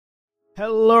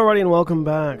Hello, everybody, and welcome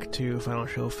back to Final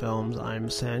Show Films. I'm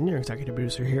Sen, your executive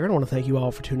producer here, and I want to thank you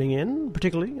all for tuning in.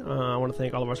 Particularly, I want to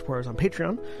thank all of our supporters on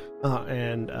Patreon,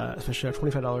 and especially our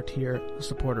 $25 tier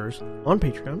supporters on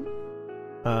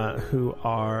Patreon, who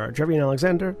are Jeremy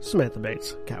Alexander, Samantha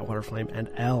Bates, Cat Waterflame, and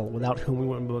Elle, without whom we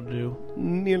wouldn't be able to do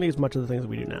nearly as much of the things that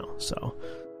we do now. So,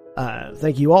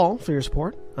 thank you all for your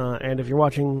support, and if you're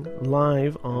watching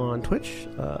live on Twitch,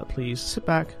 please sit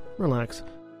back, relax,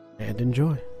 and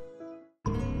enjoy.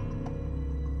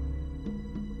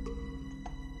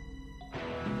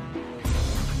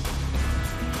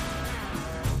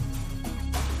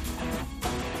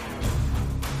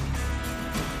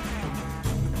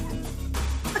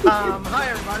 Hi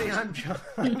everybody, I'm John.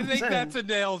 I think that's a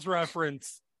Nails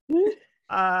reference.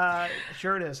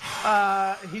 Sure it is.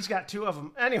 He's got two of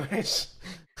them. Anyways.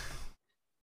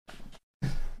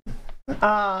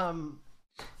 I'm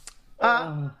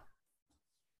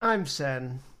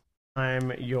Sen.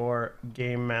 I'm your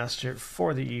game master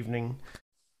for the evening.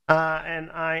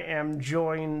 And I am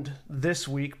joined this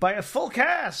week by a full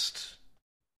cast.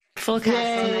 Full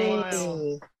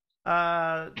cast.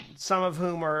 Some of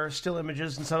whom are still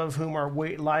images and some of whom are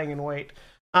lying in wait.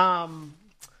 But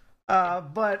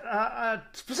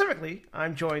specifically,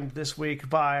 I'm joined this week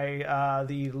by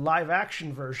the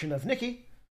live-action version of Nikki.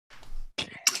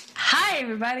 Hi,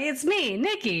 everybody. It's me,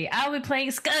 Nikki. I'll be playing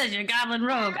Scuzz, your goblin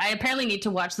rogue. I apparently need to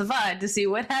watch the VOD to see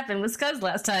what happened with Scuzz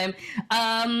last time.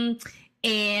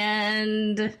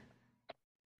 And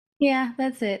yeah,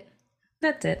 that's it.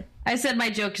 That's it. I said my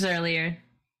jokes earlier.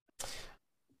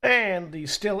 And the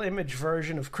still image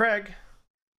version of Craig.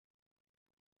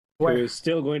 Who's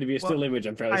still going to be a still image,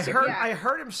 I'm fairly certain. I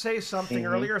heard him say something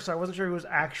earlier, so I wasn't sure he was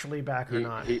actually back or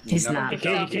not. He's not. He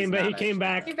came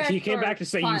back to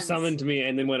say you summoned me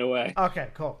and then went away. Okay,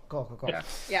 cool.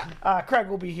 Yeah. Craig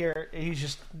will be here. He's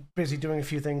just busy doing a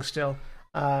few things still.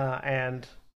 And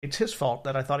it's his fault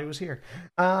that I thought he was here.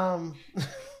 And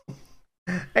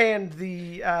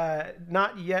the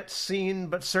not yet seen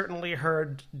but certainly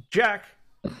heard Jack.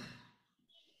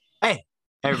 Hey,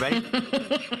 everybody.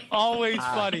 Always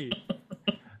funny.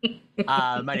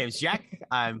 My name's Jack.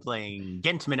 I'm playing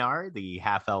Ghent Minaar, the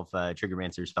half-elf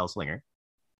Triggermancer Spellslinger.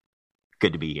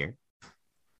 Good to be here.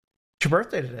 It's your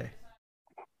birthday today.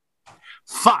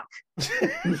 Fuck!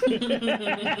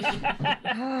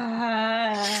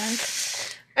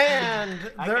 And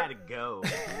I gotta go.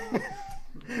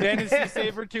 Fantasy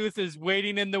Sabretooth is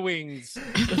waiting in the wings.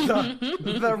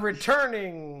 the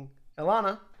returning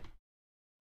Ilana.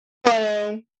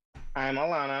 Hello, I'm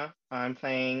Alana. I'm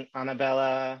playing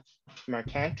Annabella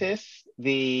Mercantis,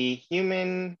 the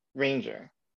human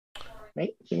ranger.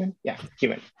 Right? Human? Yeah,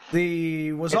 human.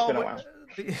 The was It's been a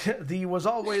while.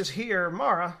 always here,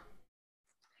 Mara.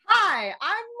 Hi,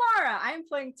 I'm Mara. I'm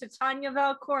playing Titania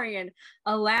Valkorian,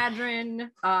 a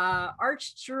Ladrin,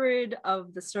 archdruid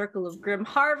of the Circle of Grim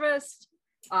Harvest.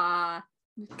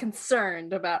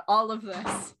 Concerned about all of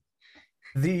this.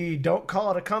 The don't call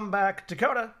it a comeback,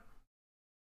 Dakota.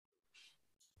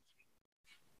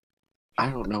 I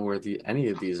don't know where any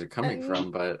of these are coming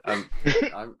from, but I'm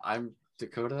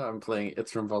Dakota. I'm playing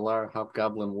Ithram Valar,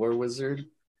 Hobgoblin War Wizard.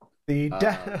 The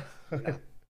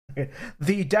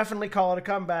definitely call it a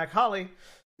comeback, Holly.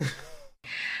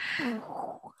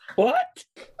 What?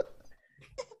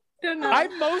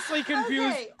 I'm mostly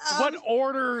confused Okay, what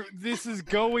order this is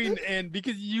going in,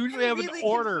 because you usually have an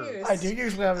order. confused. I do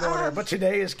usually have an order, but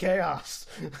today is chaos.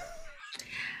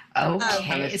 Okay,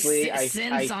 Honestly,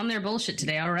 Sin's on their bullshit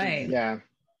today. All right. Yeah.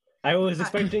 I was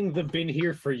expecting the been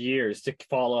here for years to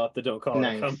follow up the don't call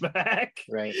it a comeback.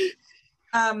 Right.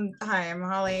 Hi, I'm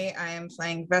Holly. I am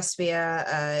playing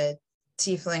Vespia,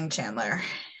 Tiefling Chandler.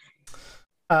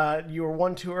 You were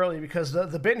one too early because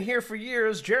the been here for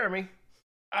years, Jeremy.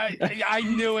 I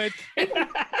knew it.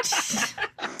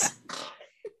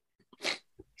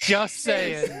 Just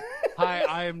saying. Hi,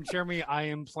 I am Jeremy. I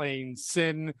am playing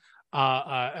Sin,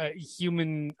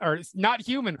 human or not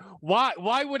human.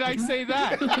 Why would I say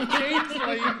that?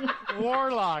 Changeling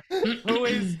warlock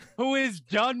who is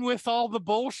done with all the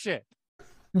bullshit.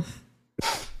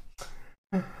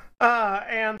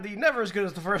 And the never as good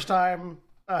as the first time,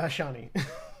 Shani.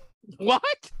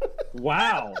 What?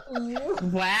 Wow.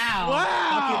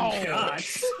 Wow.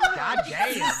 God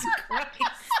damn.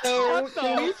 So What the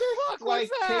can you fuck just was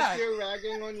that? take your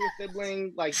ragging on your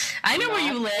sibling I know where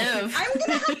you live. I'm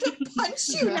gonna have to punch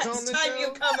you Not on next the time you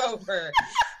show? come over.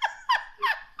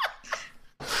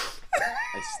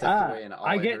 I stepped away and all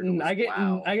I heard was,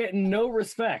 wow. I get no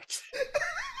respect.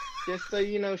 Just so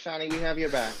you know, Shani, we have your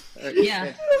back.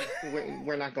 Yeah.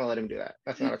 We're not gonna let him do that.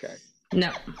 That's not okay.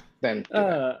 No. Then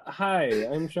Hi,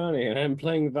 I'm Johnny, and I'm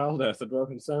playing Valdez, the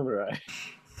Broken Samurai.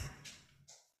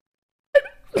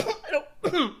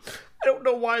 I don't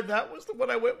know why that was the one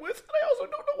I went with, and I also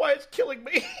don't know why it's killing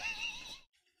me.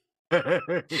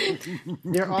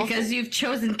 Because you've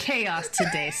chosen chaos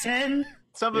today, Sin.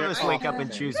 Some of us wake up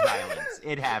and choose violence.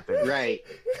 It happens. right.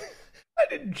 I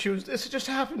didn't choose this; it just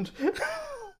happened.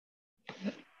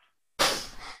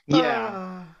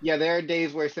 Yeah. Yeah, there are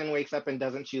days where Sin wakes up and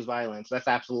doesn't choose violence. That's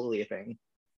absolutely a thing.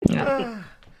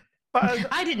 But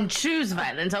I didn't choose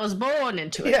violence. I was born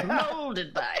into it,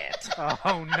 molded by it.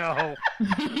 Oh no!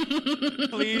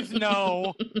 Please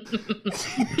no!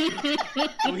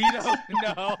 We don't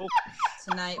know.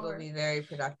 Tonight will be very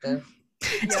productive.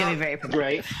 It's gonna be very productive.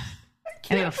 Right.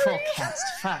 And we have a full cast.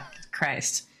 Fuck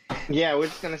Christ. Yeah, we're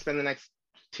just gonna spend the next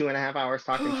 2.5 hours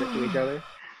talking shit to each other.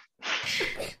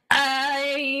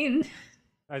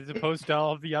 As opposed to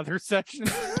all of the other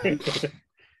sessions.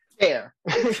 Fair.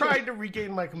 I'm trying to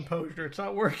regain my composure. It's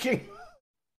not working.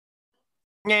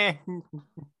 Yeah.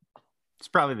 It's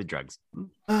probably the drugs.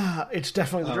 It's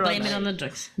definitely the drugs. Blame it on the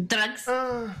drugs. Drugs.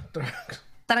 Drugs.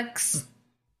 Drugs.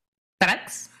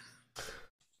 Drugs.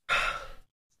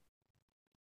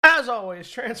 As always,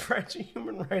 transparency,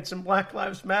 human rights, and Black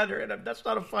Lives Matter. And that's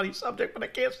not a funny subject, but I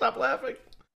can't stop laughing.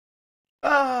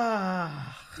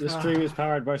 This stream is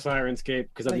powered by Sirenscape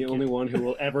because I'm the only one who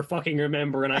will ever fucking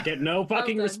remember, and I get no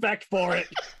fucking respect for it.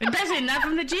 Especially not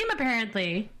from the gym,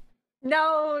 apparently.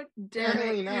 No, damn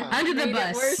Apparently it. not. Under the Made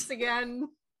bus. it worse again.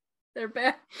 They're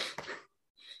bad.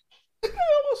 I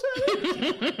almost had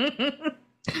it.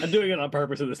 I'm doing it on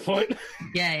purpose at this point.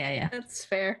 Yeah. That's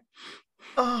fair.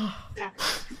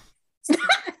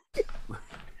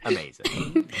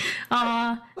 Amazing.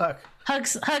 Look,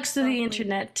 hugs to the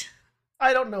internet.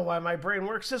 I don't know why my brain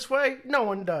works this way. No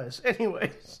one does.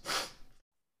 Anyways.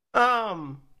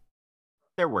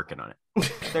 They're working on it.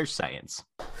 There's science.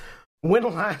 When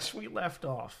last we left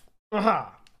off.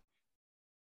 Aha.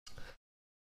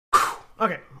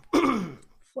 Okay.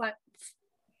 Flat.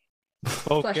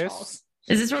 Focus.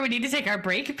 Is this where we need to take our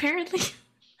break, apparently?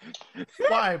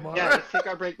 Why, Mara? Yeah, let's take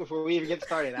our break before we even get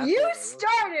started. You Absolutely.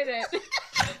 started it.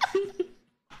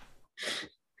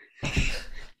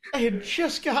 I had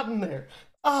just gotten there.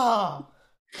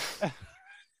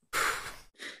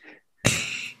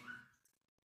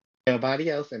 Nobody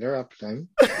else interrupt them.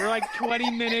 We're like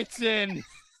 20 minutes in.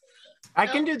 I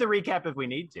can do the recap if we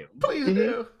need to. Please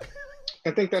do.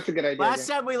 I think that's a good idea. Last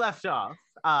time we left off,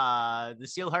 the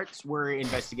Steelhearts were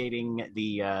investigating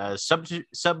the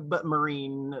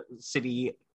submarine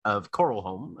city of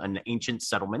Coralholm, an ancient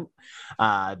settlement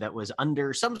that was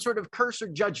under some sort of curse or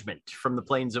judgment from the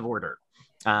Planes of Order.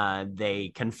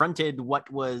 They confronted what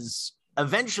was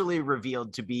eventually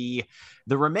revealed to be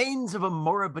the remains of a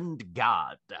moribund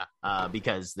god,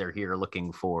 because they're here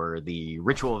looking for the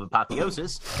ritual of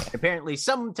apotheosis. Apparently,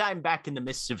 sometime back in the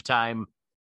mists of time,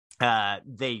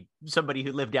 somebody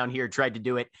who lived down here tried to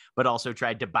do it, but also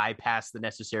tried to bypass the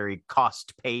necessary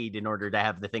cost paid in order to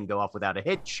have the thing go off without a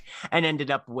hitch, and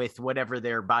ended up with whatever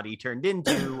their body turned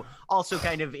into, also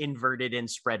kind of inverted and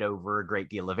spread over a great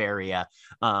deal of area.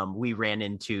 We ran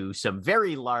into some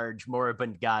very large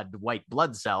moribund god white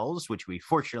blood cells, which we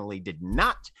fortunately did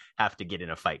not have to get in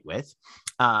a fight with,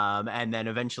 and then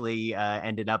eventually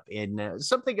ended up in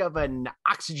something of an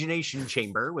oxygenation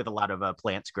chamber with a lot of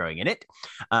plants growing in it,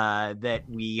 that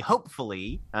we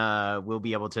hopefully will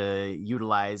be able to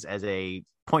utilize as a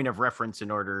point of reference in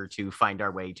order to find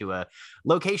our way to a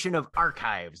location of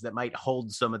archives that might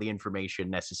hold some of the information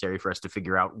necessary for us to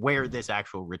figure out where this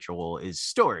actual ritual is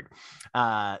stored.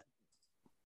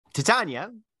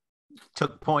 Titania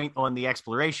took point on the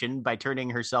exploration by turning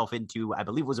herself into, I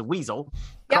believe, was a weasel,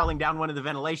 crawling down one of the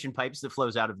ventilation pipes that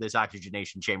flows out of this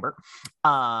oxygenation chamber,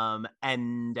 and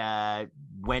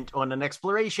went on an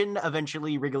exploration,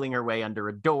 eventually wriggling her way under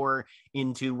a door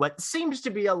into what seems to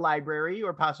be a library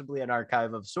or possibly an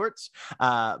archive of sorts.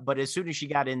 But as soon as she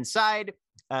got inside,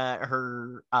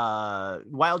 her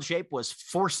wild shape was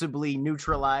forcibly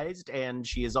neutralized, and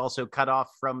she is also cut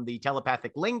off from the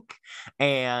telepathic link,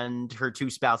 and her two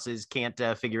spouses can't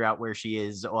figure out where she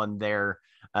is on their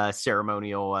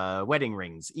ceremonial wedding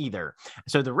rings either.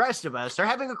 So the rest of us are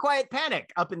having a quiet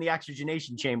panic up in the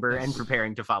oxygenation chamber and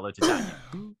preparing to follow Titania.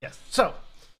 Yes. So,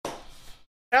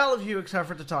 all of you except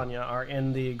for Titania are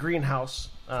in the greenhouse,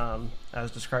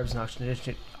 as described as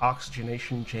an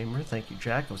oxygenation chamber. Thank you,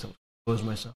 Jack. I was able to close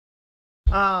myself.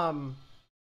 And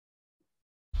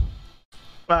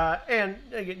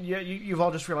again, you've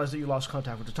all just realized that you lost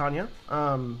contact with Titania.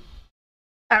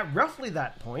 At roughly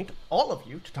that point, all of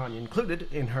you, Titania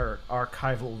included, in her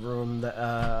archival room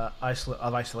of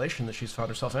isolation that she's found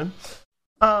herself in,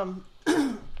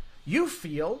 you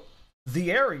feel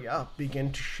the area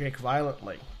begin to shake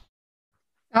violently.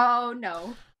 Oh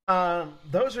no.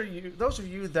 Those of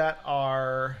you that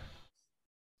are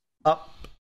up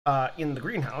in the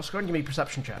greenhouse, go ahead and give me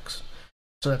perception checks.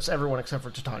 So that's everyone except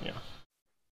for Titania.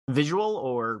 Visual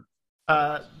or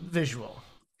visual.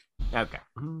 okay.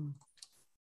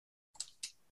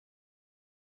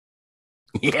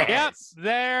 Yep, Yes.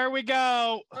 there we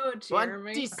go. Oh,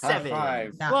 Jeremy. 27. High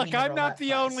five. Look, I'm not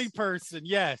the only person.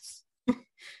 Yes.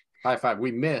 High five.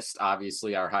 We missed,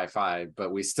 obviously, our high five,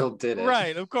 but we still did it.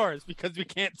 Right, of course, because we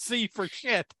can't see for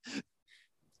shit.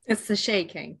 It's the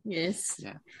shaking. Yes.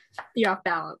 Yeah. You're off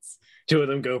balance. Two of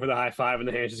them go for the high five, and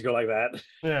the hands just go like that.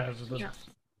 Yeah,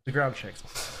 the ground shakes.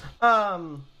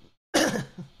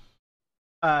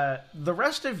 The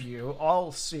rest of you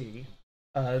all see.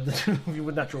 The two of you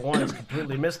with natural ones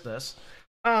completely missed this.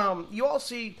 You all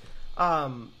see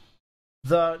you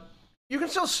can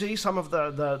still see some of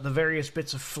the various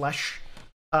bits of flesh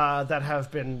that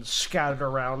have been scattered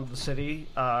around the city,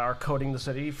 are coating the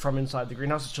city from inside the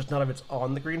greenhouse. It's just none of it's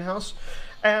on the greenhouse.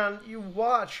 And you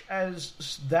watch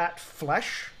as that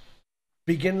flesh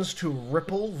begins to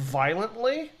ripple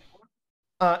violently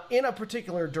in a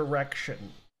particular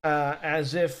direction,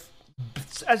 as if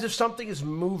something is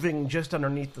moving just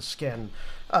underneath the skin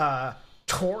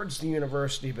towards the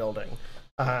university building,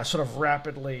 sort of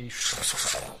rapidly. You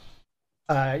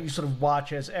sort of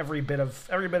watch as every bit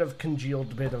of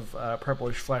congealed bit of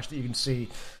purplish flesh that you can see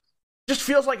just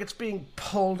feels like it's being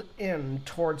pulled in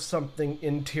towards something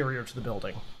interior to the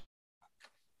building.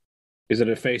 Is it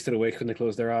a face that awakes when they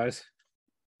close their eyes?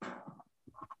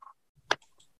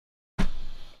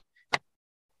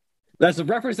 That's a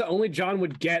reference that only John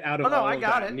would get out of. Oh no, all I of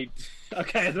got that. it.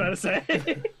 Okay, I was about to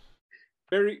say.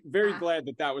 Very, very glad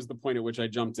that was the point at which I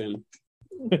jumped in.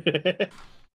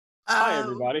 Hi,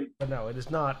 everybody. But no, it is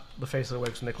not the face that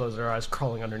awakes when they close their eyes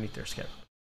crawling underneath their skin.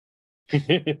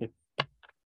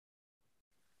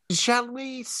 Shall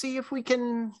we see if we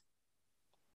can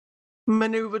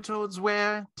maneuver towards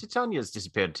where Titania's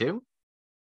disappeared to?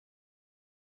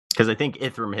 Because I think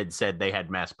Ithram had said they had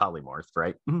mass polymorph,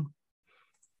 right?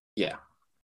 Yeah.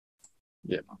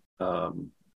 Yeah.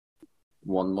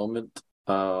 One moment.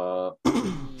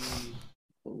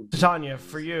 Titania,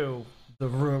 for you, the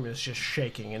room is just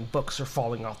shaking and books are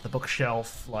falling off the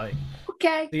bookshelf.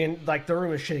 Okay. The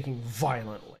room is shaking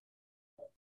violently.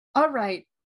 All right.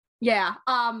 Yeah.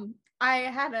 I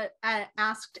had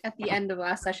asked at the end of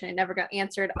last session. I never got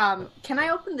answered. Can I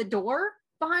open the door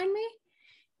behind me?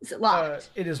 Is it locked?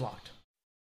 It is locked.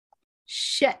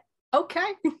 Shit.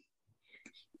 Okay.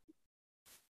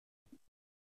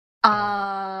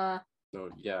 So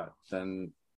yeah,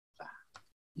 then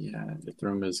the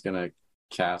room is gonna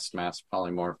cast mass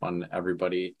polymorph on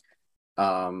everybody.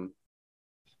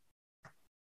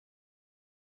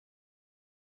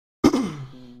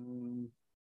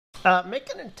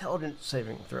 Make an intelligence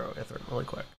saving throw, Ithram, really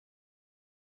quick.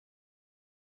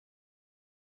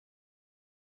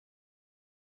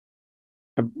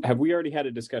 Have we already had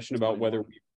a discussion about whether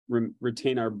we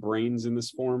retain our brains in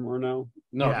this form or no?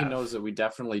 No, Yeah. he knows that we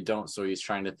definitely don't, so he's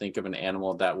trying to think of an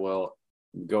animal that will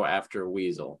go after a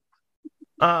weasel.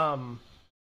 The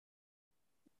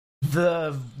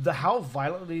how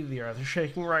violently the earth is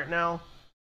shaking right now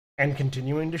and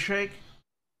continuing to shake,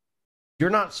 you're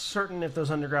not certain if those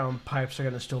underground pipes are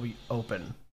going to still be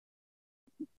open.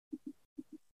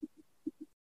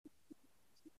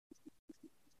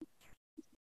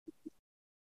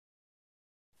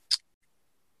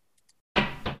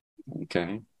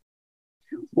 Okay.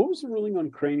 What was the ruling on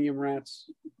cranium rats?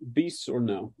 Beasts or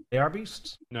no? They are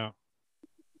beasts? No.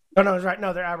 Oh, no, that's right.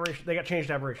 No, they're aberrations. They got changed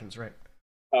to aberrations, right?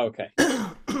 Okay.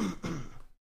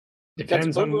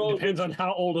 Depends on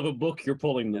how old of a book you're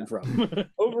pulling them from.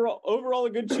 Overall, a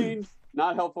good change.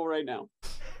 Not helpful right now.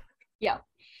 Yeah.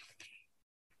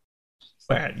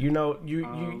 But you know,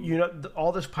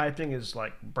 all this piping is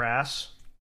like brass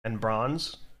and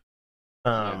bronze,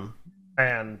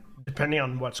 and depending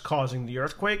on what's causing the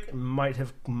earthquake, might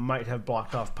have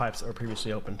blocked off pipes that were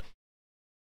previously opened.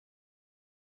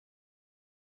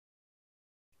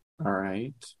 All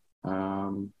right.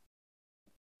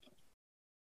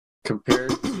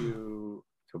 Compared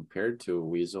to a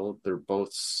weasel, they're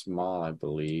both small, I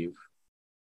believe.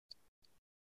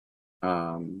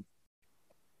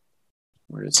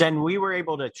 Sen, we were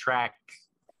able to track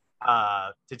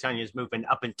Titania's movement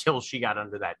up until she got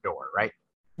under that door, right?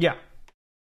 Yeah.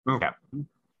 Okay.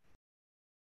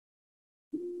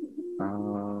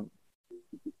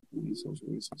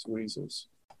 Weasels.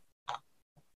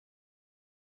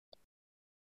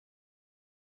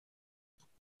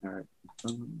 All right.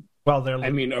 Well, they're. I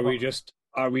mean, are we just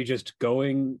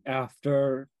going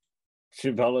after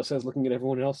Shavella says, looking at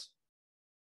everyone else?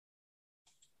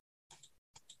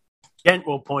 Ghent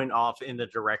will point off in the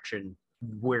direction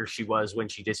where she was when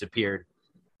she disappeared.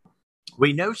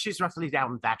 We know she's roughly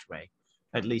down that way,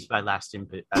 at least by last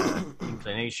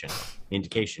indication.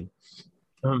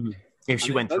 If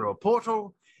she went through a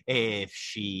portal,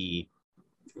 we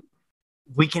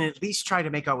can at least try to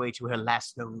make our way to her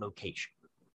last known location.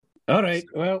 All right.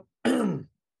 Well,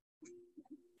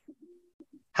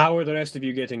 how are the rest of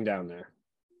you getting down there?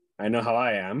 I know how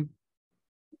I am.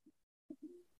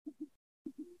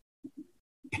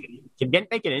 Can Ghent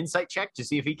make an insight check to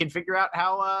see if he can figure out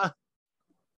how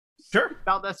Sure.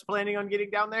 Valdez planning on getting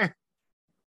down there?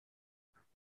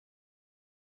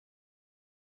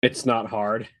 It's not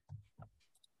hard.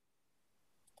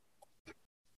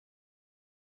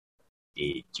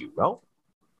 Did you roll?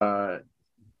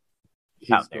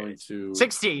 He's going to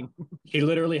 16. He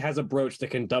literally has a brooch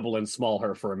that can double and small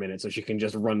her for a minute, so she can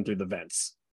just run through the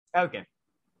vents. Okay.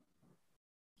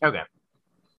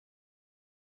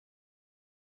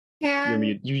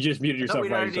 You just muted yourself.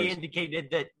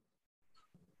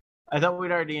 I thought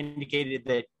we'd already indicated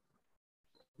that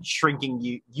shrinking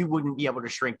you wouldn't be able to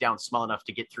shrink down small enough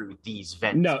to get through these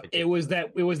vents. No, it was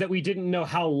that we didn't know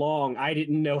how long. I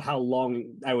didn't know how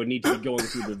long I would need to be going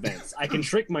through the vents. I can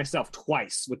shrink myself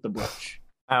twice with the brush.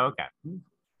 Oh, okay.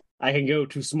 I can go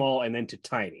to small and then to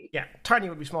tiny. Yeah, tiny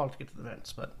would be small to get to the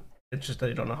vents, but it's just that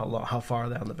you don't know how far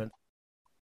down the vent.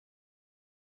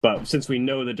 But since we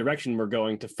know the direction we're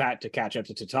going to fat to catch up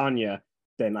to Titania,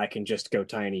 then I can just go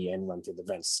tiny and run through the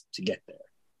vents to get there.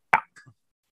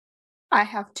 I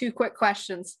have 2 quick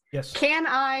questions. Yes. Can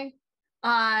I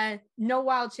no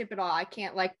wild shape at all? I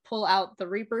can't like pull out the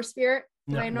Reaper spirit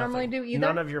I normally do either?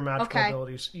 None of your magical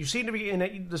abilities. You seem to be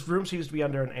this room seems to be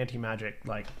under an anti-magic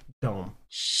like dome.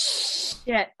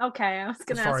 Shit. Okay, I was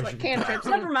gonna ask what cantrips.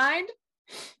 Never mind.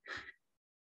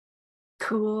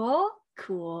 Cool.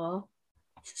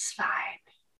 This is fine.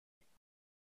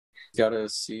 Gotta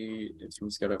see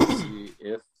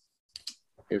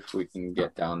if we can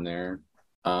get down there.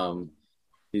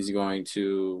 He's going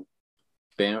to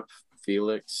bamf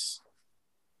Felix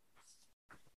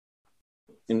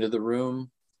into the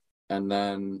room and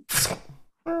then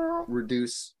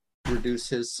reduce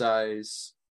his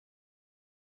size.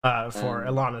 For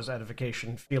Ilana's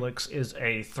edification, Felix is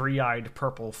a 3-eyed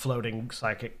purple floating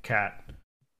psychic cat.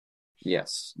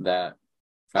 Yes, that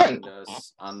found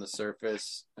us on the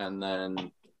surface and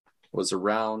then was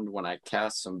around when I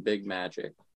cast some big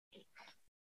magic.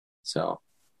 So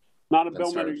not a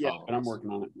Bellmeter yet, but I'm working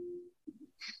on it.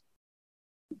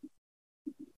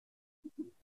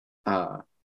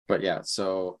 But yeah,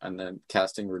 so and then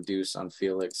casting reduce on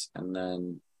Felix and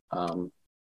then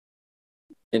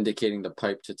indicating the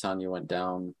pipe Titania went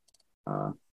down.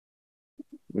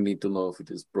 We need to know if it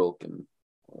is broken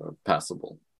or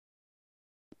passable.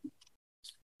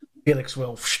 Felix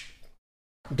will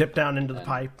dip down into the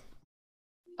pipe.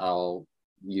 I'll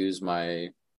use my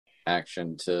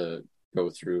action to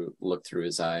look through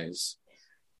his eyes.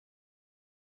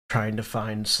 Trying to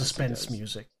find suspense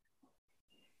music.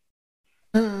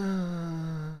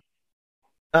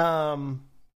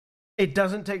 It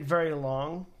doesn't take very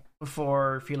long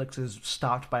before Felix is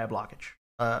stopped by a blockage.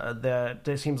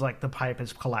 It seems like the pipe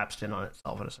has collapsed in on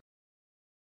itself.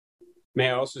 May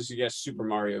I also suggest Super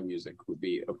Mario music would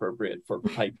be appropriate for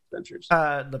pipe adventures?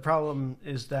 The problem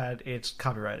is that it's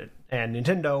copyrighted, and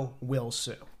Nintendo will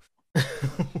sue.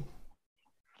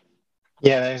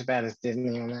 Yeah, they're as bad as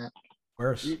Disney on that.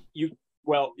 Worse.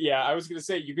 Well, yeah, I was going to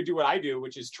say you could do what I do,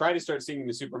 which is try to start singing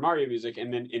the Super Mario music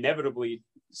and then inevitably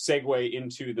segue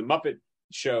into the Muppet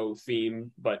Show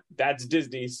theme, but that's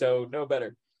Disney, so no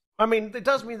better. I mean, it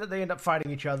does mean that they end up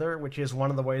fighting each other, which is one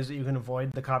of the ways that you can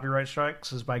avoid the copyright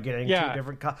strikes, is by getting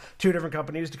two different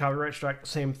companies to copyright strike the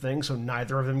same thing, so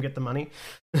neither of them get the money.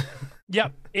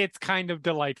 Yep, it's kind of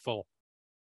delightful.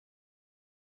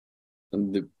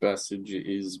 And the passage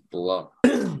is blocked.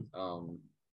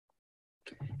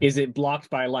 Is it blocked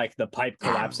by like the pipe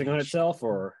collapsing on itself,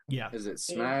 or is it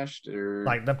smashed, or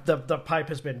like the pipe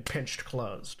has been pinched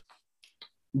closed?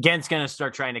 Ghent's gonna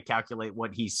start trying to calculate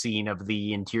what he's seen of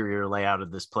the interior layout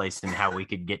of this place and how we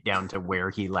could get down to where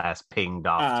he last pinged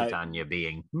off Titania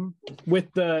being.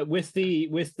 With the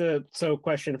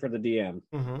question for the DM.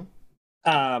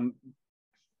 Mm-hmm.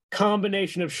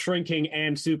 Combination of shrinking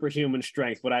and superhuman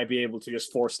strength, would I be able to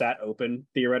just force that open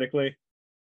theoretically?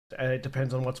 It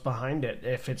depends on what's behind it.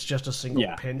 If it's just a single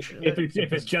pinch, if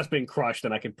it's just been crushed,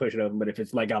 then I can push it open. But if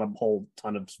it's like got a whole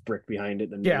ton of brick behind it,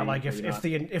 then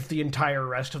if the entire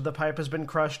rest of the pipe has been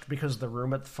crushed because the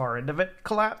room at the far end of it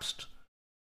collapsed,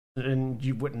 then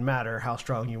you wouldn't matter how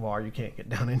strong you are. You can't get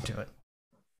down into it.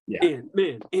 Yeah,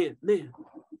 man.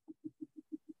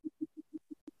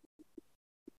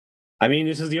 I mean,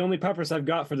 this is the only purpose I've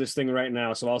got for this thing right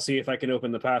now, so I'll see if I can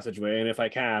open the passageway, and if I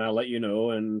can, I'll let you know,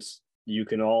 and you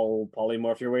can all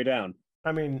polymorph your way down.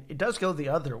 I mean, it does go the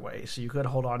other way, so you could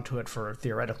hold on to it for,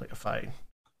 theoretically, a fight. I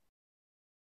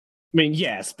mean,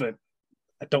 yes, but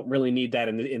I don't really need that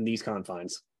in these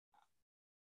confines.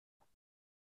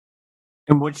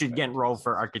 And what should Ghent roll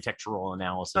for architectural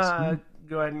analysis?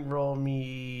 Go ahead and roll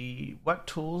me... What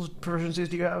tools proficiencies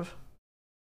do you have?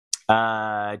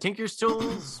 Tinker's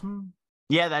tools.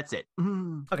 Yeah, that's it.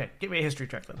 Okay, give me a history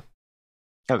check then.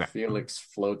 Okay. Felix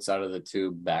floats out of the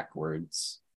tube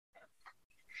backwards.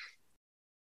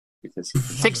 Because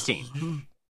 16.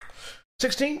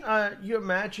 16, you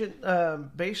imagine,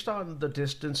 based on the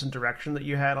distance and direction that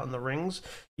you had on the rings,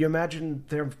 you imagine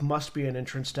there must be an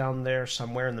entrance down there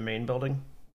somewhere in the main building.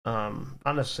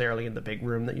 Not necessarily in the big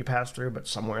room that you passed through, but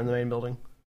somewhere in the main building.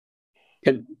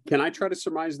 Can I try to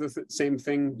surmise the same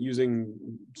thing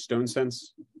using stone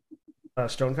sense?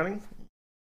 Stone cutting?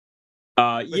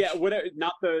 Yeah, whatever.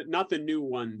 Not the new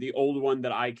one, the old one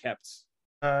that I kept.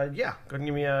 Yeah, go ahead and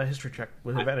give me a history check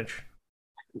with advantage.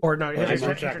 Or no,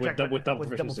 history check with double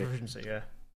proficiency.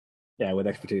 Yeah, with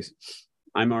expertise.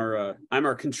 I'm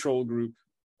our control group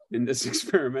in this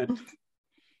experiment.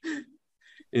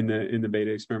 in the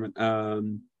beta experiment.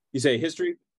 You say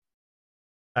history?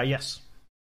 Yes.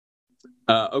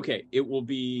 Okay, it will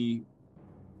be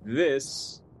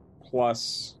this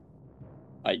plus,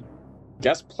 I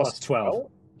guess, plus 12.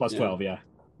 Plus 12, yeah.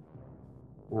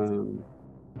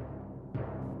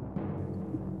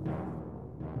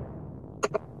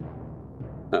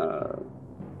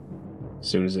 As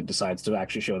soon as it decides to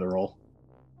actually show the roll.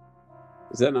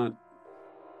 Is that not?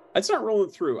 It's not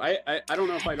rolling through. I don't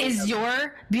know if I don't. Is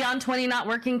your Beyond 20 not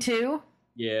working too?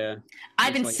 Yeah.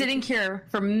 I've been sitting here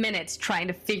for minutes trying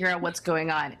to figure out what's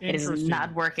going on. It is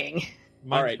not working.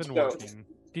 Mine's been working.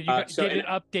 Did you get an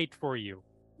update for you?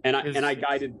 And I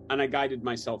guided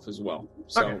myself as well.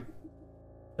 So, okay.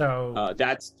 So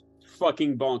that's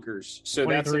fucking bonkers. So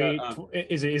that's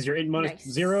is your int bonus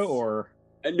 0 or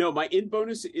no? My int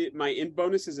bonus is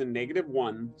a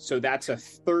 -1, so that's a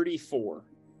 34.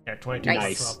 Yeah, 22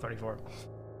 nice. 12, 34.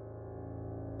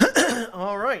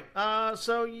 All right.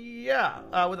 So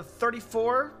yeah, with a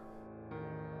 34,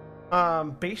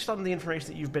 based on the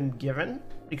information that you've been given,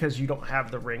 because you don't have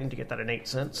the ring to get that innate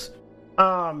sense,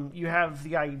 you have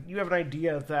an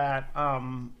idea that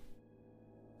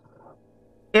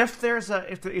if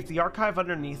the archive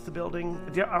underneath the building,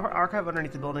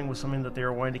 was something that they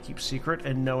were wanting to keep secret,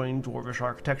 and knowing dwarvish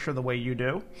architecture the way you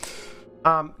do,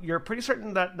 you're pretty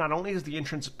certain that not only is the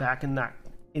entrance back in that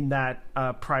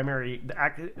primary,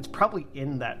 it's probably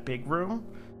in that big room,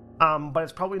 but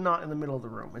it's probably not in the middle of the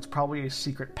room. It's probably a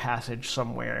secret passage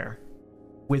somewhere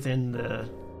within the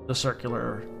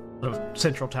circular sort of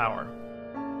central tower.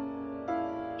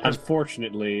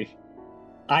 Unfortunately,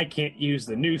 I can't use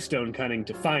the new stone cutting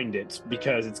to find it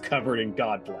because it's covered in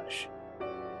god flesh.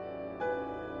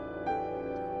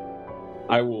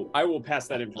 I will pass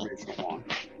that information along.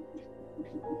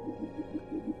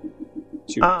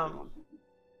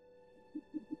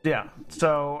 Yeah.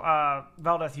 So,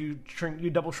 Valdeth, you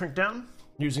double shrink down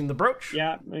using the brooch.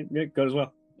 Yeah, it goes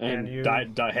well. And you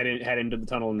head into the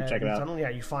tunnel and check it out. Tunnel, yeah,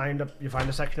 you find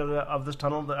a section of this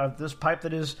tunnel, of this pipe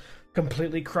that is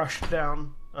completely crushed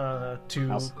down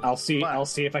to. I'll see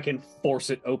if I can force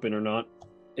it open or not.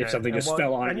 If something just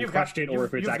fell on it and crushed it, or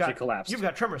if it's actually collapsed. You've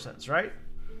got tremor sense, right?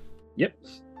 Yep.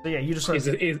 So yeah, you just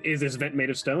is this vent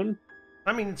made of stone?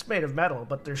 I mean, it's made of metal,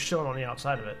 but there's stone on the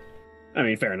outside of it. I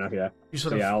mean, fair enough. Yeah.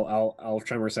 I'll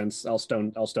tremor sense. I'll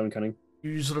stone cutting.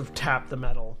 You sort of tap the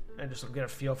metal and just sort of get a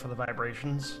feel for the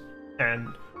vibrations,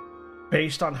 and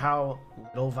based on how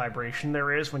little vibration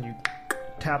there is when you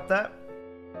tap that,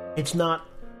 it's not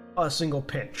a single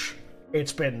pinch.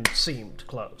 It's been seamed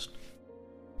closed.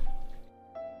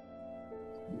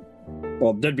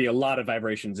 Well, there'd be a lot of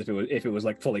vibrations if it was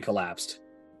like fully collapsed,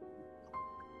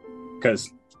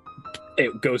 because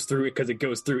it goes through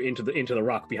into the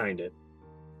rock behind it.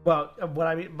 Well, what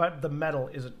I mean, but the metal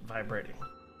isn't vibrating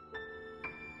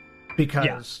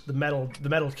because the metal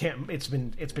can't. It's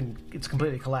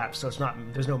completely collapsed, so it's not.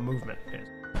 There's no movement.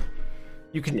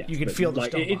 You can feel the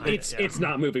stone behind it. It's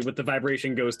not moving, but the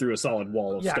vibration goes through a solid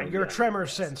wall of stone. Your tremor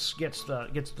sense gets the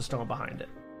stone behind it.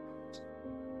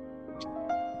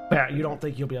 Yeah, you don't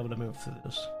think you'll be able to move through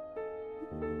this.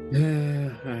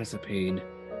 That's a pain.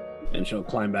 And she'll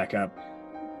climb back up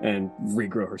and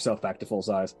regrow herself back to full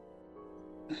size.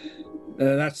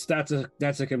 That's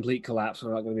a complete collapse.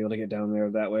 We're not going to be able to get down there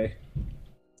that way.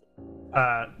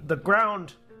 The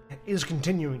ground is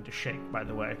continuing to shake, by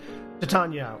the way.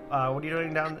 Titania, what are you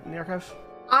doing down in the archive?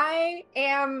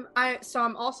 I'm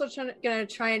also gonna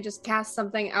try and just cast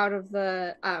something out of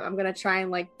the. I'm gonna try and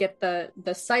like get the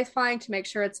scythe flying to make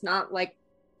sure it's not like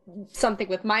something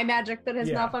with my magic that has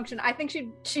malfunctioned. I think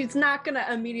she's not gonna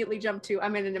immediately jump to.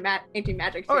 I'm in an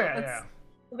anti-magic field. I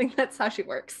think that's how she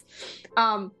works.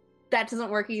 That doesn't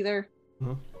work either.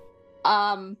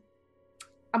 Mm-hmm.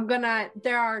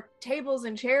 There are tables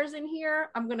and chairs in here.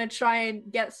 I'm gonna try and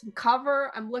get some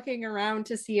cover. I'm looking around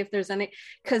to see if there's any,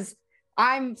 because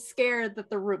I'm scared that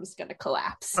the room's gonna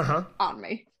collapse on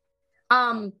me.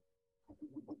 And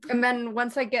then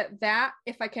once I get that,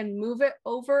 if I can move it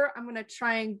over, I'm gonna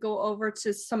try and go over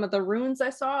to some of the runes I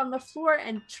saw on the floor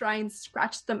and try and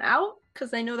scratch them out,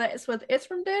 because I know that it's what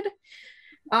Isram did.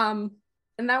 And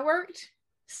that worked.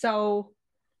 So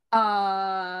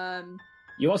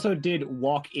you also did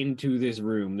walk into this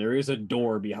room. There is a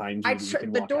door behind you.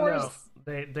 The doors.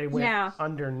 They went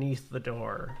underneath the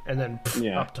door and then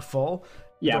up to full.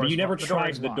 Yeah, but you never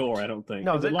tried the door, I don't think.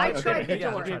 No, I tried the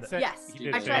door. Yes,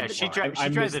 I tried the door. She tried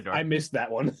the door. I missed that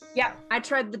one. Yeah, I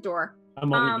tried the door.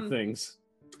 Among other things.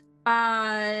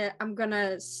 I'm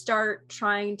gonna start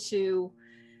trying to.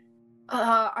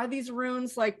 Are these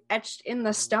runes like etched in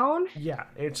the stone? Yeah,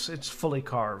 it's fully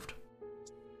carved.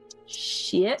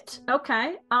 Shit.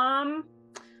 Okay.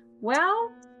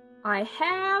 Well, I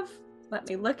have. Let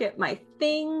me look at my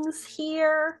things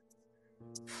here.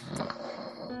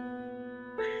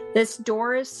 This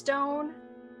door is stone,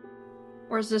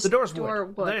 or is this door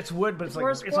wood? It's wood, but it's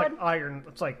like iron.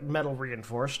 It's like metal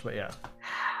reinforced. But yeah.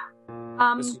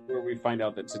 This is where we find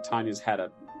out that Titania's had a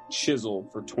chisel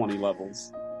for 20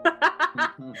 levels.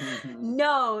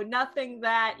 No, nothing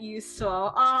that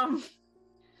useful.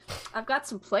 I've got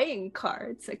some playing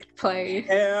cards I could play.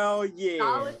 Hell yeah!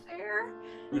 Solitaire.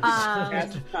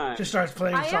 Just starts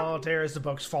playing solitaire as the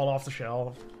books fall off the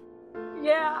shelf.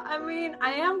 Yeah, I mean,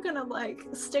 I am gonna like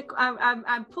stick.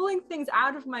 I'm pulling things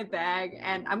out of my bag,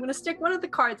 and I'm gonna stick one of the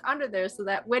cards under there so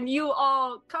that when you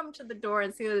all come to the door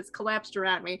and see that it's collapsed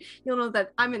around me, you'll know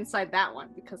that I'm inside that one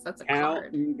because that's a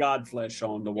card. Godflesh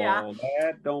on the wall.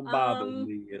 That don't bother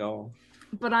me at all.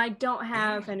 But I don't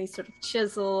have any sort of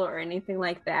chisel or anything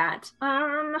like that.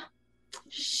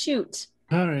 Shoot.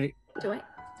 All right. Do I?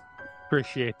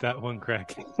 Appreciate that one,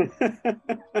 Craig.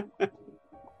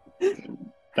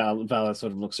 Vala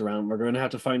sort of looks around. We're going to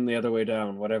have to find the other way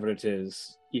down, whatever it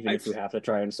is, even if we have to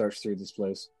try and search through this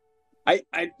place. I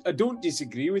don't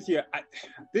disagree with you.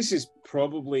 This is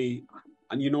probably,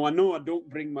 and I know I don't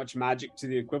bring much magic to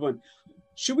the equivalent.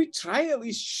 Should we try at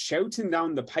least shouting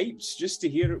down the pipes just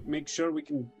to make sure we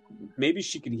can? Maybe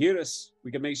she can hear us.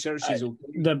 We can make sure she's okay.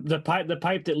 The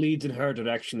pipe that leads in her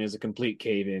direction is a complete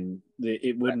cave in.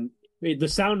 It wouldn't. The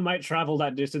sound might travel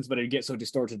that distance, but it'd get so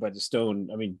distorted by the stone.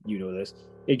 I mean, you know this.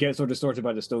 It gets so distorted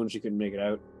by the stone she couldn't make it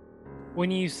out. When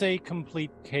you say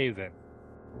complete cave-in,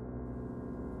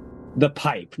 the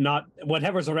pipe, not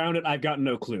whatever's around it. I've got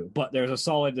no clue. But there's a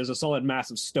solid mass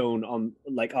of stone on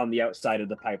the outside of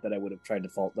the pipe that I would have tried to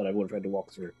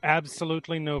walk through.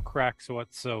 Absolutely no cracks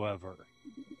whatsoever.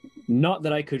 Not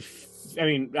that I could. I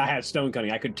mean, I had stone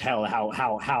cutting. I could tell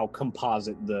how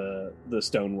composite the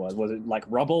stone was. Was it like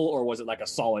rubble or was it like a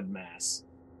solid mass?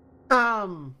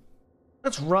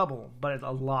 It's rubble, but it's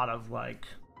a lot of like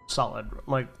solid.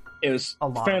 Like it was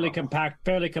fairly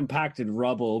compacted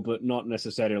rubble, but not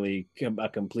necessarily a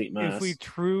complete mass. If we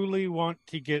truly want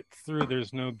to get through,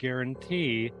 there's no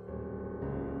guarantee,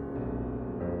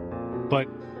 but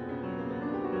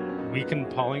we can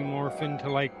polymorph into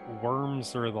like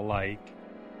worms or the like.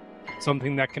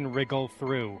 Something that can wriggle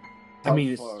through. I mean,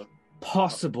 it's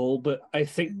possible, but I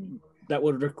think that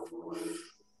would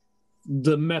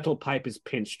the metal pipe is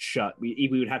pinched shut. We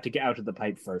would have to get out of the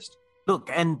pipe first.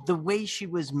 Look, and the way she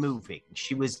was moving,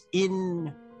 she was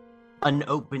in an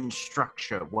open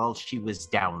structure while she was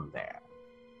down there.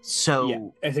 So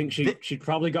yeah, I think she'd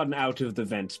probably gotten out of the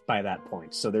vent by that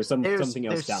point. So there's something else down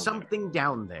there. There's something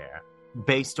down there.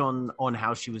 Based on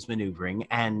how she was maneuvering,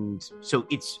 and so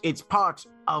it's part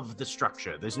of the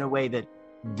structure. There's no way that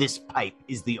this pipe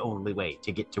is the only way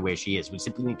to get to where she is. We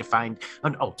simply need to find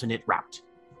an alternate route.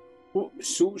 Well,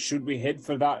 so should we head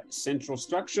for that central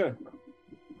structure?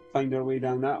 Find our way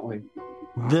down that way.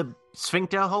 The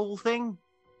sphincter hole thing?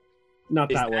 Not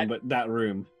that one, but that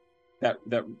room.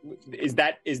 Is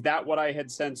that what I had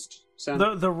sensed Sam?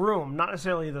 The room, not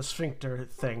necessarily the sphincter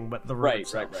thing, but the room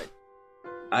itself.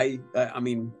 Right. I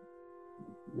mean,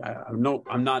 I'm not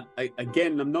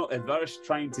averse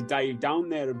trying to dive down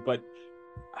there, but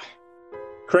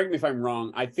correct me if I'm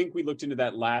wrong. I think we looked into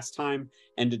that last time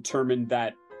and determined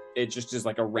that it just is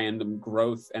like a random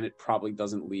growth, and it probably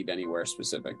doesn't lead anywhere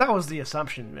specific. That was the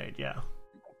assumption made, yeah.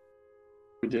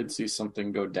 We did see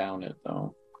something go down it,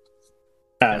 though.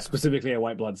 Specifically a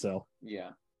white blood cell. Yeah,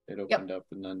 it opened up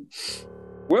and then...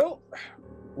 Well,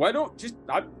 why don't just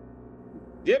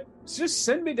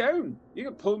send me down. You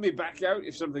can pull me back out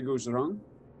if something goes wrong.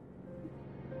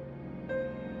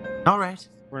 All right.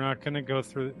 We're not going to go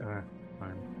through...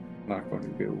 fine. Not going to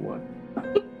do what?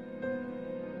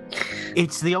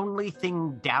 It's the only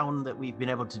thing down that we've been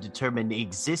able to determine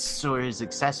exists or is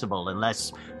accessible,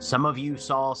 unless some of you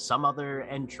saw some other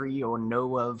entry or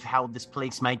know of how this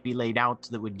place might be laid out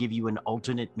that would give you an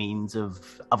alternate means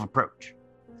of approach.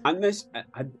 And this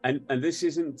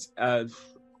isn't a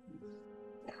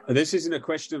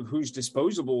question of who's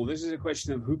disposable. This is a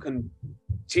question of who can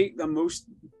take the most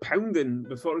pounding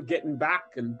before getting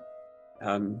back. And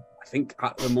I think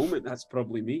at the moment that's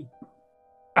probably me.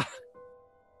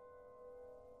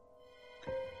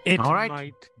 It All right.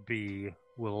 might be.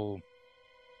 I'll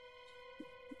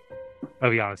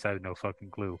be honest, I have no fucking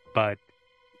clue. But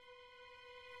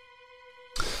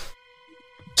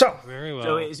So very well.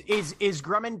 So is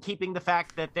Grumman keeping the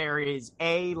fact that there is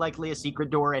A, likely a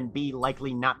secret door, and B,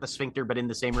 likely not the sphincter, but in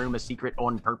the same room, a secret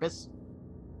on purpose?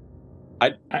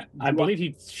 I believe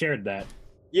he shared that.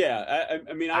 Yeah,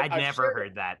 I mean, I'd never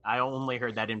heard that. I only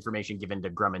heard that information given to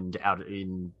Grumman out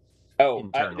in.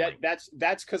 That's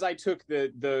because I took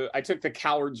the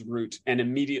coward's route and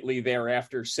immediately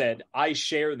thereafter said I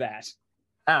share that.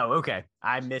 Oh, okay.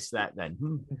 I missed that then.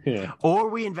 Yeah. Or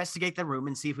we investigate the room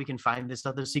and see if we can find this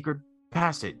other secret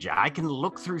passage. I can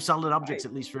look through solid objects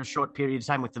at least for a short period of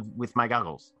time with my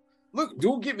goggles. Look,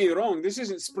 don't get me wrong. This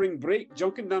isn't spring break.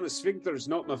 Junking down a sphincter is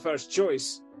not my first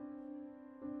choice.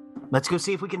 Let's go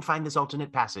see if we can find this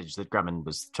alternate passage that Grumman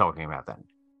was talking about then.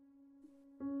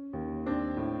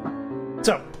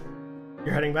 So,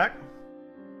 you're heading back?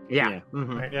 Yeah.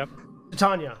 Mm-hmm. Right. Yep.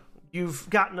 Tanya, you've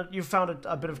found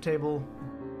a bit of table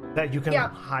that you can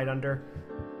hide under.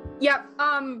 Yep.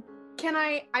 Can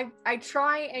I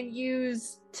try and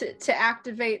use to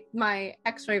activate my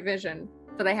X-ray vision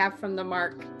that I have from the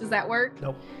mark? Does that work?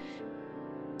 Nope.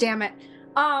 Damn it.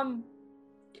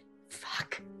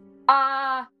 Fuck.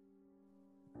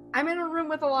 I'm in a room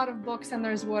with a lot of books and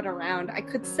there's wood around. I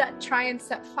could try and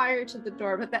set fire to the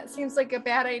door, but that seems like a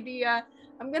bad idea.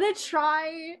 I'm gonna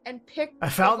try and pick. I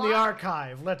found the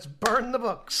archive. Let's burn the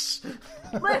books.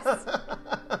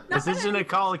 This isn't a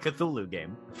Call of Cthulhu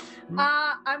game.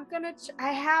 I'm gonna.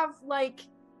 I have like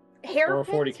hairpins,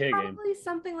 or a 40K probably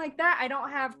something like that. I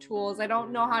don't have tools. I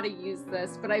don't know how to use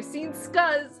this, but I've seen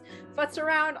Scuzz futz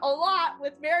around a lot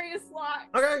with various locks.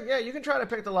 Okay, yeah, you can try to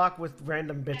pick the lock with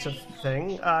random bits of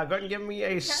thing. Go ahead and give me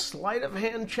a sleight of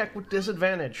hand check with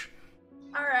disadvantage.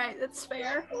 All right, that's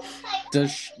fair.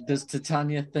 Does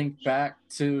Titania think back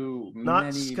to Not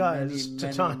many Scuzz,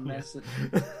 Titania. messages?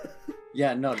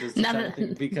 Yeah, no. Does Titania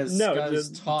think because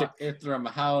Scuzz taught Ithram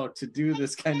how to do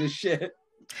this kind of shit?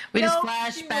 We just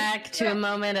flash back to a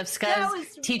moment of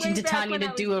Scuzz teaching Titania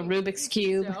to do a Rubik's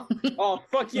Cube. So. Oh,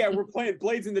 fuck yeah, we're playing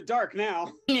Blades in the Dark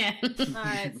now. Yeah. All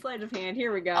right, sleight of hand.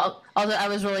 Here we go. Although I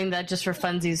was rolling that just for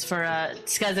funsies for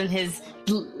Scuzz and his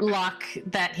lock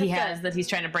that he has that he's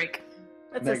trying to break.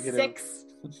 That's Negative. a 6.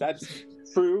 That's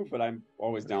true, but I'm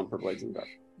always down for Blades in the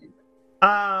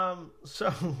Dark.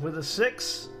 So with a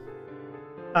 6,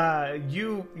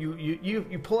 you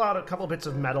pull out a couple bits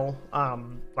of metal,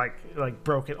 like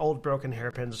old broken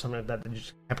hairpins or something like that you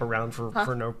just kept around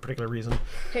for no particular reason.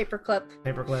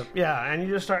 Paperclip. Yeah, and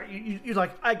you just start. You're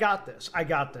like, I got this.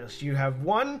 You have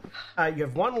one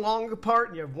longer part,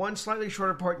 and you have one slightly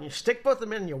shorter part, and you stick both of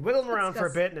them in, and you wiggle them around for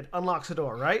a bit, and it unlocks the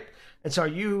door, right? And so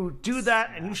you do that,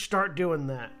 and you start doing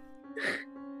that.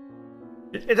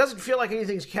 It doesn't feel like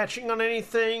anything's catching on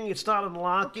anything. It's not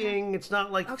unlocking. Okay. It's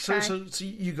not like so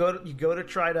you go to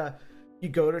try to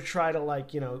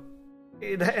like, you know,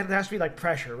 it has to be like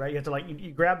pressure, right? You have to like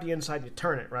you grab the inside, and you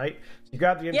turn it, right? So you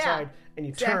grab the inside and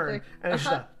you turn, and it's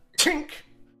just a tink,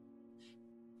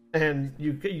 and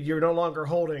you're no longer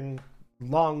holding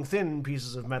long, thin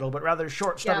pieces of metal, but rather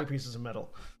short, stubby pieces of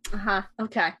metal.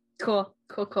 Okay. Cool.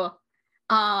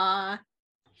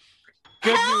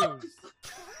 Good news.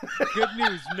 Good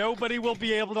news. Nobody will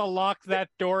be able to lock that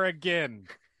door again.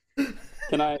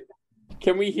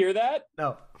 Can we hear that?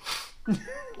 No.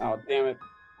 Oh, damn it.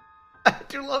 I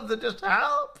do love the just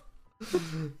help.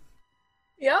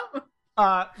 Yep.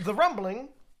 The rumbling,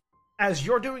 as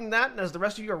you're doing that, and as the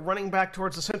rest of you are running back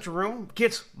towards the central room,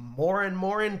 gets more and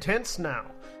more intense now.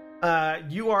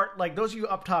 You are, like, those of you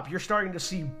up top, you're starting to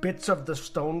see bits of the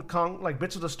stone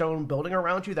bits of the stone building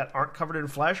around you that aren't covered in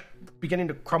flesh beginning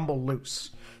to crumble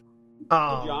loose.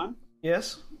 John?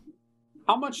 Yes?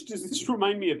 How much does this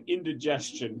remind me of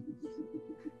indigestion?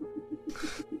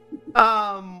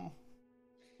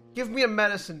 Give me a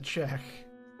medicine check.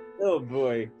 Oh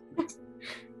boy.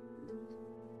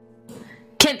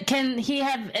 Can he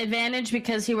have advantage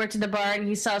because he worked at the bar and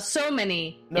he saw so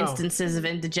many instances of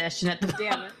indigestion at the bar?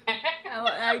 Damn it.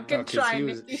 I could try. He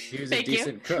was a Thank you.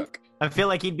 decent cook. I feel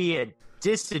like he'd be at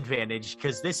disadvantage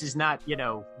because this is not,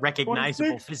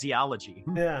 recognizable physiology.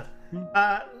 Yeah.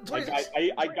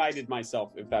 I guided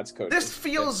myself, if that's code. This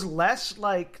feels less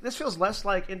like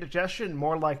indigestion,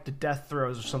 more like the death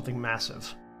throes of something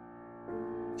massive.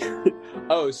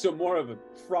 Oh, so more of a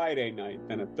Friday night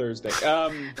than a Thursday.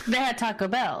 They had Taco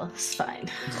Bell. It's fine.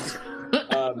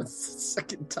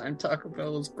 Second time Taco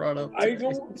Bell was brought up. I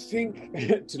don't think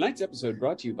tonight's episode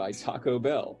brought to you by Taco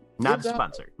Bell. Not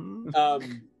sponsored. Nice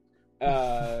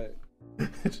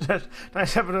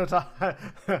episode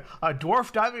a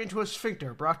dwarf diving into a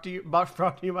sphincter brought to you by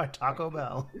Taco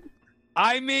Bell.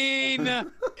 I mean,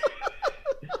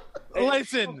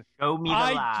 listen. Show me the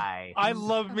lie. I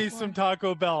love me some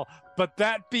Taco Bell, but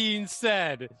that being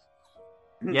said,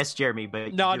 yes, Jeremy,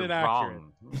 but not you're inaccurate.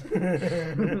 wrong.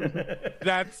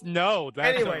 That's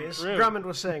Anyways, untrue. Drummond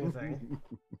was saying a thing.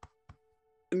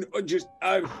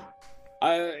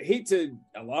 I hate to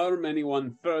alarm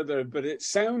anyone further, but it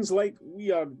sounds like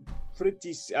we are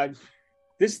pretty...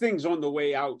 this thing's on the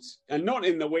way out, and not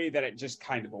in the way that it just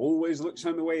kind of always looks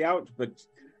on the way out, but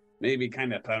maybe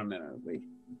kind of permanently.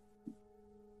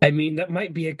 I mean, that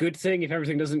might be a good thing if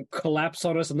everything doesn't collapse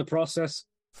on us in the process.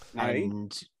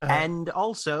 And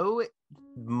also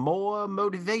more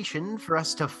motivation for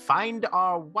us to find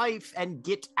our wife and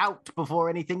get out before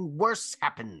anything worse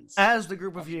happens. As the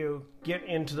group of you get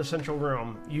into the central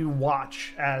room, you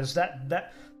watch as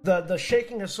the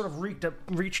shaking has sort of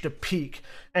reached a peak,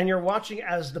 and you're watching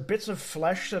as the bits of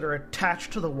flesh that are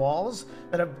attached to the walls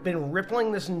that have been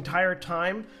rippling this entire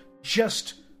time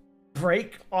just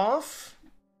break off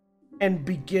and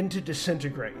begin to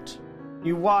disintegrate.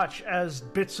 You watch as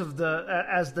bits of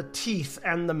as the teeth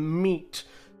and the meat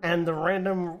and the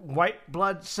random white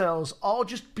blood cells all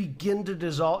just begin to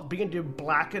dissolve, begin to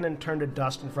blacken and turn to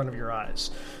dust in front of your eyes.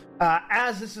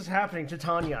 As this is happening,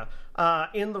 Titania,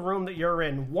 in the room that you're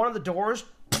in, one of the doors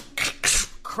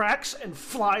cracks and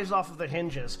flies off of the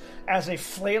hinges as a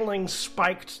flailing,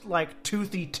 spiked,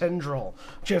 toothy tendril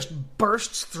just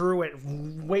bursts through it,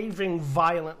 waving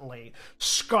violently,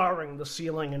 scarring the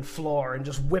ceiling and floor, and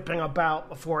just whipping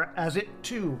about as it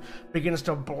too begins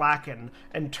to blacken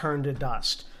and turn to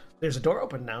dust. There's a door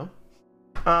open now.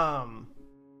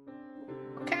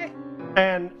 Okay.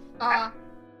 And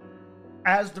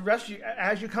as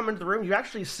you come into the room, you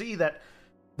actually see that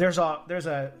there's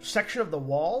a section of the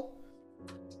wall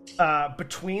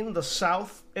between the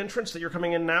south entrance that you're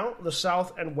coming in now, the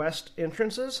south and west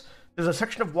entrances. There's a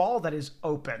section of wall that is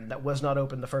open that was not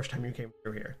open the first time you came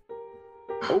through here.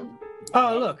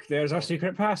 Oh, look, there's our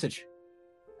secret passage.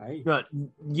 But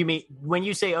you mean, when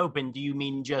you say open, do you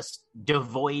mean just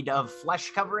devoid of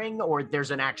flesh covering, or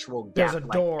there's an actual gap? There's a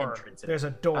door. Entrance There's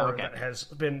a door okay. that has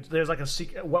been. There's like a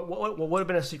secret. What would have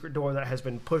been a secret door that has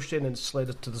been pushed in and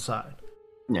slid to the side.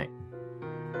 No.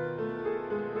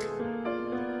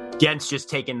 Ghent's just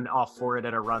taking off for it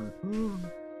at a run.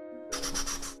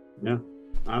 Yeah,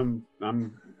 I'm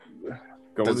going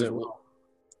Does as it well.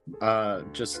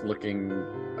 just looking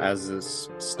as this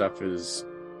stuff is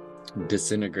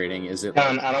disintegrating, is it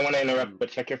I don't want to interrupt, but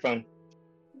check your phone.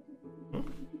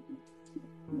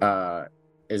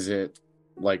 is it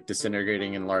like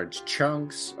disintegrating in large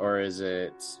chunks, or is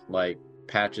it like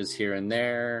patches here and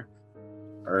there,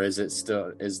 or is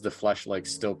the flesh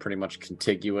still pretty much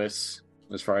contiguous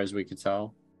as far as we could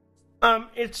tell?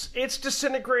 It's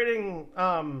disintegrating.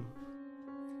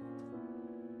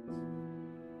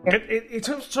 It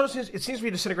seems to be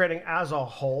disintegrating as a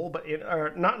whole, but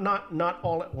not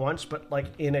all at once, but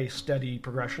in a steady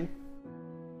progression.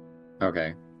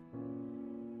 Okay.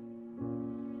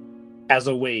 As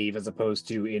a wave, as opposed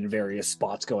to in various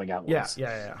spots going outwards.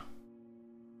 Yeah.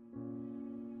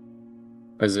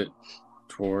 Is it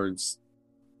towards,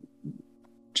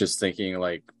 just thinking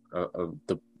of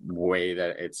the way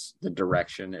that it's the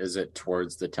direction, is it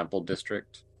towards the temple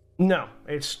district? No,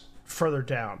 it's further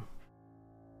down.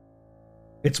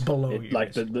 It's below you.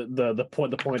 Like the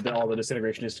point that all the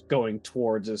disintegration is going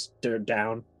towards is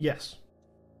down. Yes.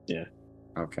 Yeah.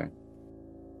 Okay.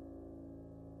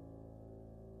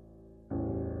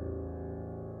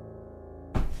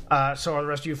 So are the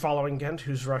rest of you following Ghent,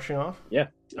 who's rushing off? Yeah.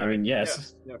 I mean,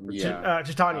 yes. Yeah.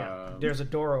 Titania, there's a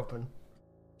door open.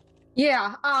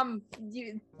 Yeah.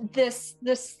 This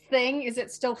thing, is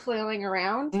it still flailing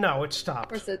around? No, it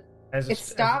stopped. Or is it? It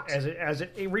stopped? As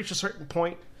it reached a certain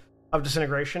point of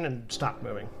disintegration and stopped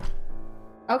moving.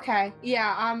 Okay.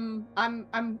 Yeah. I'm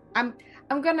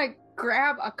gonna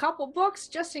grab a couple books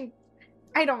just in.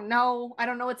 I don't know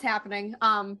what's happening.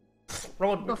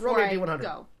 Roll before a I D100.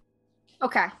 go.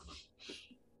 Okay.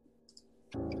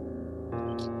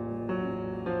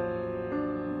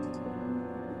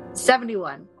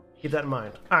 $71. Keep that in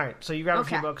mind. All right, so you grab a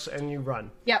few Okay. books and you run.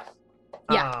 Yep.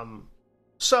 Yeah.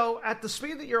 So at the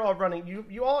speed that you're all running,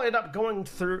 you all end up going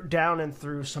down and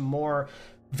through some more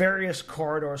various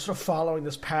corridors, sort of following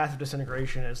this path of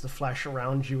disintegration as the flesh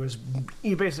around you is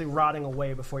basically rotting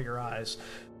away before your eyes,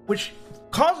 which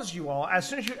causes you all, as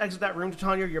soon as you exit that room,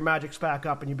 Titania, your magic's back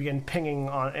up and you begin pinging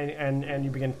on and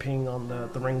you begin pinging on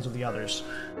the rings of the others.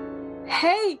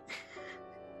 Hey.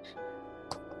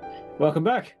 Welcome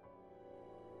back.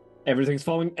 Everything's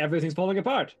falling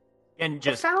apart. And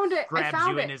just found it. I grabs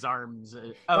found you in it. his arms.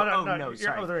 No, No, you're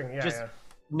sorry. over the ring. Yeah, just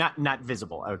yeah. not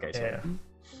visible. Okay, so. Yeah.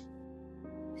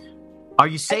 Are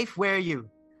you safe? Where are you?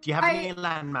 Do you have any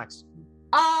landmarks?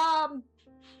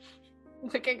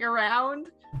 Looking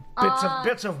around.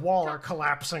 Bits of wall are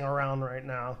collapsing around right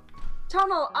now.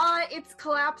 Tunnel. It's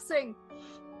collapsing.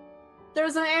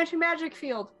 There's an anti-magic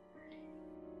field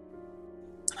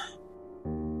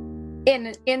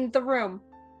in the room.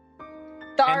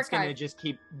 The Gen's archive.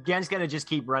 gonna just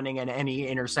keep running, and any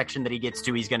intersection that he gets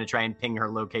to, he's gonna try and ping her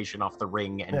location off the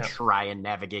ring and try and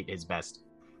navigate his best.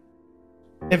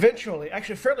 Eventually,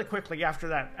 actually fairly quickly after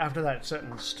that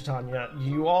sentence, Titania,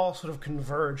 you all sort of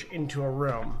converge into a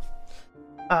room.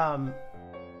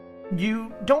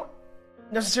 You don't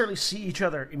necessarily see each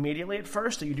other immediately at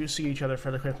first, but you do see each other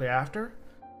fairly quickly after.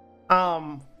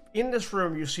 In this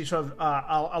room, you see sort of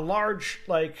a large,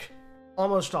 like,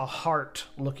 almost a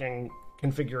heart-looking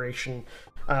configuration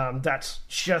that's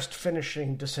just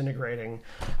finishing disintegrating,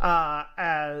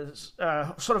 as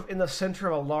sort of in the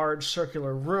center of a large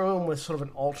circular room with sort of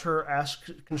an altar-esque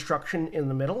construction in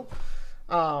the middle,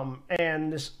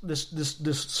 and this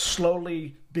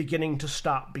slowly beginning to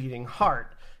stop beating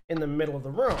heart in the middle of the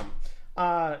room.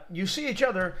 You see each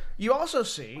other. You also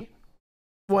see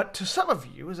what to some of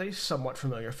you is a somewhat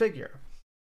familiar figure,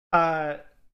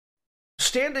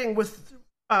 standing with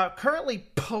currently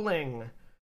pulling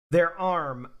their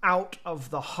arm out of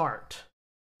the heart.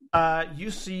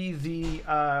 You see the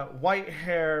white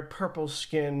hair, purple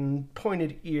skin,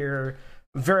 pointed ear,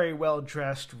 very well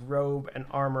dressed robe and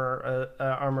armor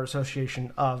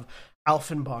association of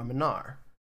Alfinbar Minaar,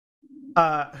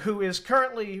 who is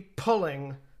currently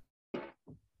pulling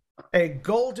a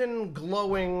golden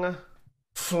glowing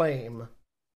flame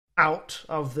out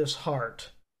of this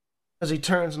heart as he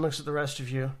turns and looks at the rest of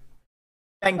you.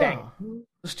 Bang bang. Oh,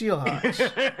 the steel hearts.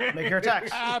 Make your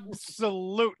attacks.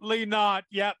 Absolutely not.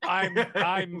 Yep, I'm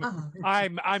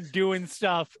doing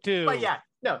stuff too. But yeah,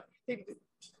 no.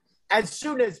 As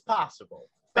soon as possible.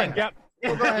 Bang. Yep.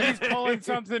 He's pulling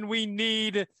something we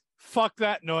need. Fuck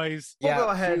that noise. We'll go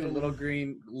ahead A little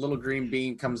green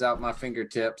bean comes out my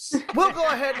fingertips. We'll go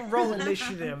ahead and roll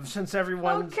initiative since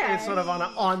everyone is sort of on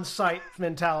an on-site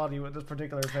mentality with this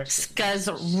particular fiction.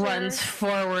 Scuzz runs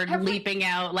forward, leaping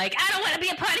out like, I don't want to be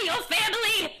a part of your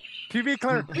family! To be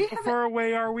clear, how far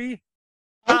away are we?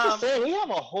 I'm just saying, we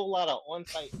have a whole lot of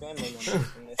on-site family members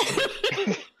in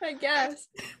this. I guess.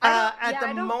 At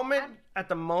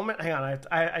the moment, hang on,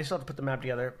 I still have to put the map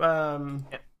together.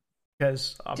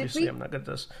 Because obviously I'm not good at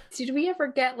this. Did we ever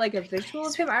get like a visual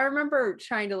of him? I remember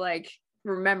trying to like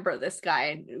remember this guy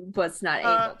and was not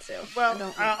able to.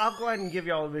 Well, I'll go ahead and give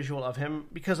you all a visual of him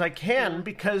because I can,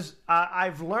 because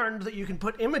I've learned that you can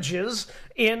put images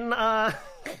in the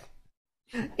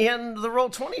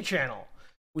Roll20 channel,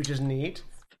 which is neat.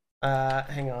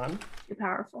 Hang on. You're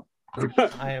powerful.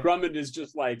 Drummond is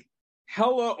just like,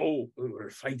 hello. Oh, we're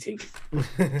fighting.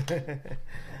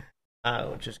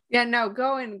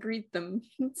 Go and greet them.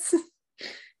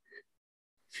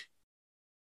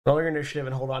 Roll your initiative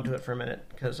and hold on to it for a minute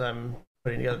because I'm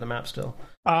putting together the map still.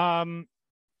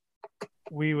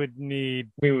 We would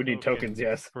need tokens,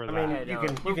 yes. For I that.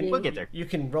 mean, we'll get there. You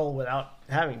can roll without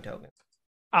having tokens.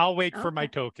 I'll wait for my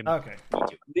token. Okay.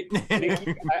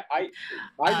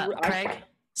 Craig,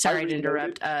 sorry to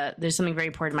interrupt. There's something very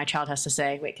important my child has to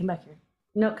say. Wait, come back here.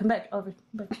 No, come back. Over.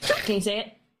 Come back. Can you say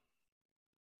it?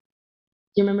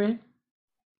 Do you remember it?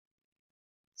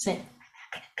 Say it.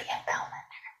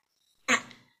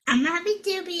 I'm happy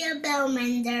to be a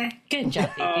bellmender. Good job,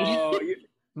 baby.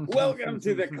 Welcome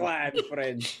to the clan,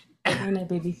 friend. Good night,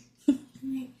 baby.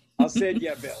 I'll send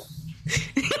you a bill.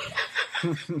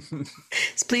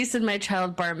 Please send my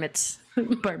child bar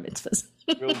mitzvahs.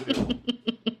 Will do.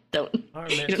 Don't. Our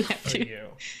You don't mitts have for to. you.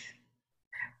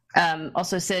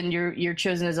 Also, Sin, you're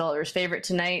chosen as Oliver's favorite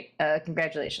tonight.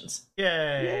 Congratulations.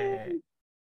 Yay.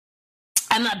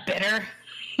 I'm not bitter.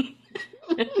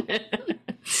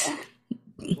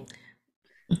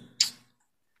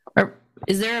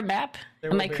 Is there a map?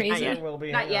 There Am will I be. crazy? There will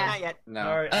be. Not Hang yet. on. Not yet. No.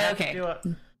 All right, I have okay. to do it.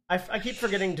 I keep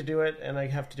forgetting to do it, and I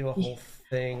have to do a whole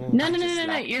thing. No.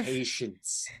 Lack You're.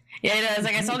 patience. Yeah, I was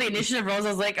like, I saw the initiative rolls. I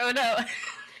was like, oh no.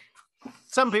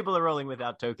 Some people are rolling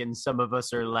without tokens. Some of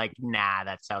us are like, nah,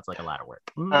 that sounds like a lot of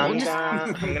work. I'm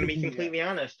gonna be completely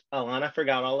honest. Alana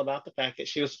forgot all about the fact that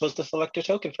she was supposed to select her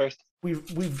token first.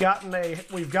 We've gotten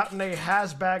a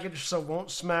has baggage, so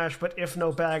won't smash. But if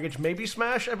no baggage, maybe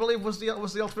smash. I believe was the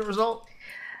ultimate result.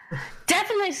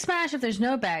 Definitely smash if there's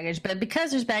no baggage, but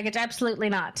because there's baggage, absolutely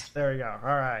not. There you go. All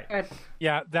right. Good.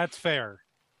 Yeah, that's fair.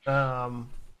 So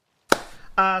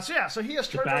he has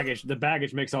turned. The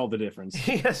baggage makes all the difference.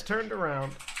 He has turned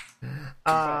around.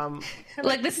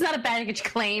 Like, this is not a baggage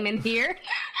claim in here.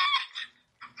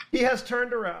 He has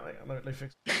turned around. Let me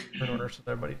fix it in order so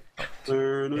everybody.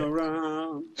 Turn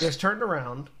around. He has turned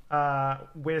around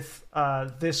with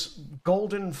this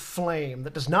golden flame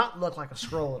that does not look like a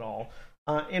scroll at all.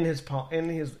 In his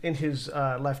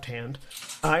left hand,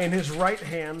 in his right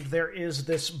hand, there is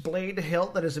this blade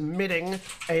hilt that is emitting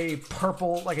a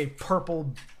purple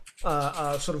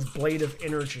sort of blade of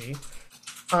energy,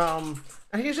 and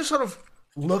he's just sort of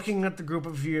looking at the group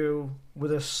of you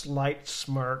with a slight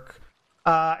smirk.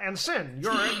 And Sin,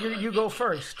 you go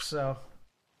first. So,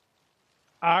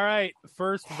 All right,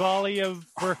 first volley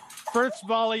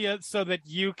so that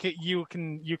you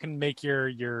can make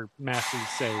your massive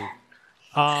save.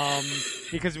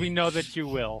 Because we know that you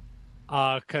will,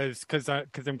 because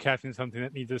I'm casting something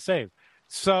that needs a save.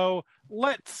 So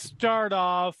let's start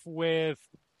off with,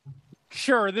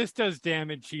 sure, this does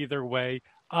damage either way.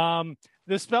 The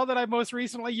spell that I most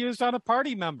recently used on a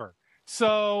party member.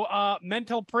 So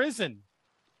mental prison.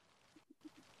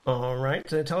 all right,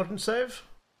 it's an intelligence save.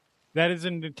 That is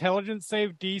an intelligence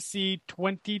save, DC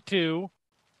 22.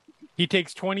 He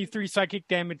takes 23 psychic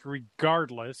damage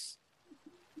regardless.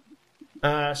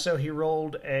 So he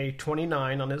rolled a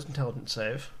 29 on his intelligence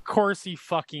save. Of course he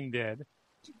fucking did.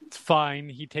 It's fine.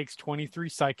 He takes 23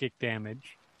 psychic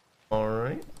damage. All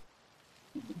right.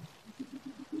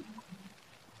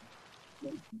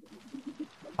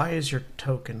 Why is your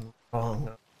token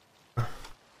wrong?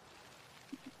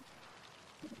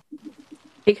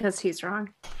 Because he's wrong.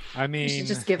 I You mean, should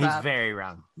just give He's up. very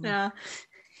wrong. Yeah.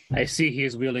 I see he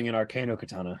is wielding an Arcano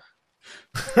Katana.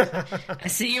 I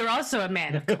see you're also a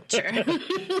man of culture.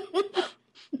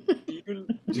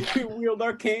 You wield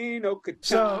Arcano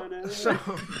Katana. So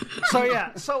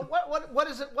yeah. So what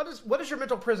is it? What is your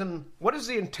mental prison? What is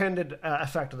the intended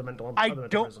effect of the mental?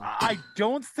 Prison? I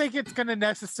don't think it's going to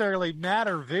necessarily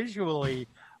matter visually,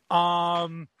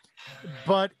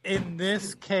 but in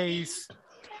this case,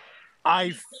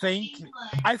 I think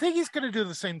he's going to do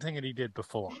the same thing that he did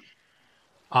before.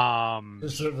 I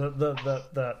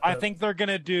think they're going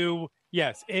to do.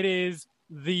 Yes, it is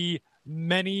the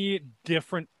many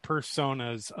different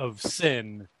personas of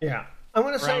Sin. Yeah, I'm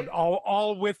going to say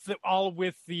all with the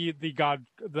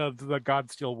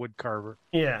Godsteel wood carver.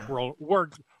 Yeah,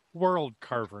 world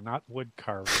carver, not wood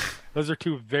carver. Those are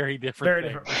two very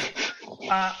different things.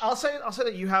 I'll say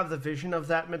that you have the vision of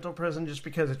that mental prison just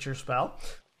because it's your spell.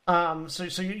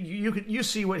 So you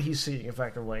see what he's seeing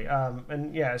effectively.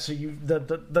 And yeah, so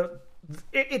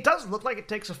it does look like it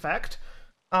takes effect.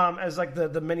 As like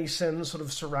the many sins sort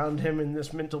of surround him in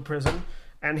this mental prison,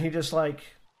 and he just like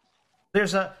he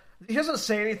doesn't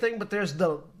say anything, but there's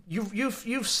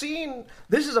you've seen,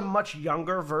 this is a much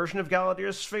younger version of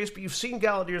Galadir's face, but you've seen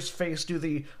Galadir's face do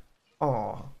the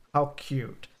 "aw, how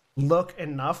cute" look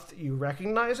enough that you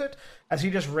recognize it as he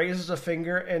just raises a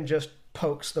finger and just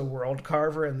pokes the world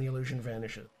carver, and the illusion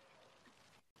vanishes.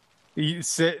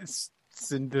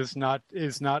 Sin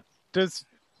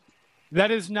that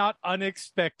is not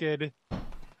unexpected.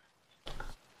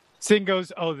 Sin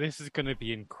goes, "Oh, this is going to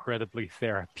be incredibly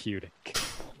therapeutic."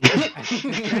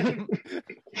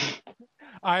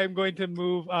 I am going to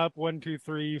move up 1, 2,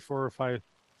 3, 4, 5,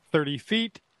 30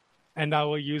 feet, and I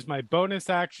will use my bonus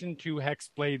action to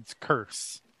Hexblade's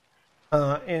Curse.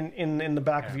 In the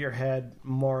back of your head,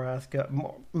 Morath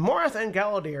and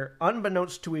Galadir,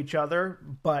 unbeknownst to each other,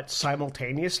 but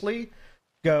simultaneously,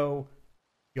 go,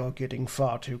 "You're getting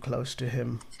far too close to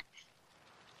him."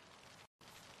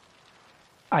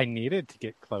 I needed to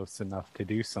get close enough to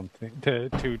do something to.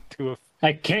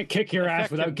 I can't kick your ass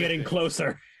Effective without getting business.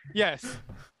 closer. Yes,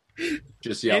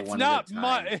 Just yell it's one not at a time.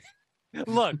 my.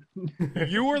 Look,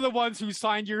 you were the ones who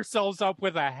signed yourselves up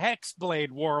with a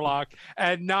Hexblade Warlock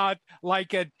and not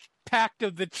like a Pact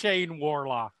of the Chain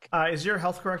Warlock. Is your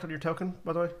health correct on your token,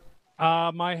 by the way?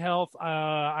 My health,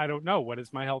 I don't know. What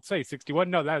does my health say? 61?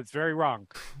 No, that is very wrong.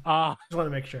 Just want to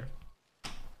make sure.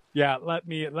 Yeah, let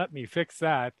me fix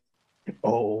that.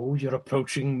 Oh, you're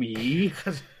approaching me?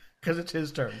 Because it's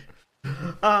his turn.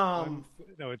 No,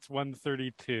 it's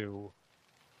 132.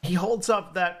 He holds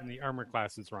up that... And the armor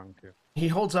class is wrong, too. He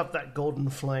holds up that golden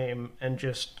flame and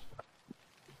just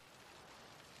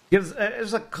gives...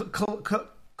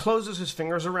 closes his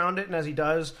fingers around it, and as he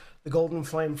does, the golden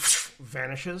flame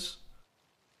vanishes.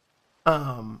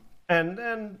 And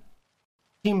then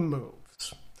he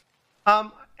moves.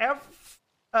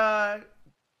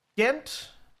 Ghent,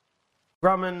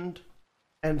 Drummond,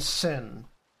 and Sin.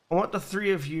 I want the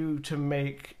three of you to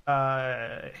make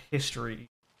history,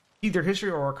 either history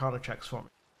or arcana checks for me.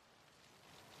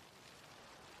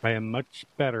 I am much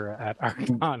better at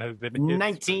arcana than history.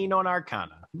 19 on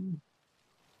arcana.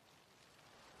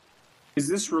 Is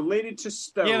this related to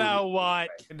stone? You know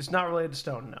what? It is not related to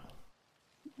stone, no.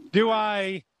 Do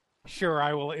I? Sure,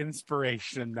 I will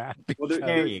inspiration that. Well,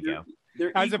 There you go.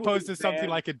 they're As equally opposed to something bad.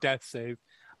 like a death save.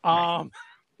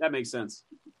 That makes sense.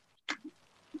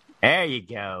 There you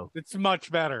go. It's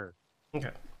much better. Okay.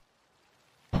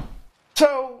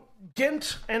 So,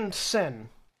 Ghent and Sen,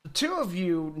 the two of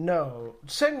you know...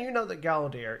 Sen, you know that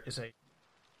Galadir is a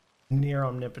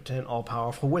near-omnipotent,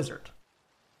 all-powerful wizard.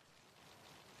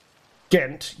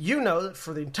 Ghent, you know that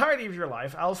for the entirety of your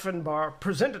life, Alfinbar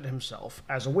presented himself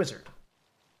as a wizard.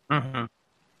 Mm-hmm.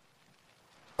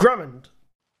 Drummond,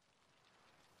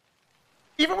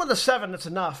 even with a 7, that's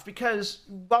enough, because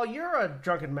while you're a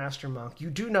drunken master monk, you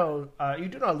do know a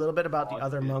little bit about the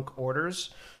other monk orders,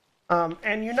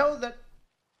 and you know that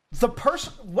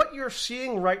what you're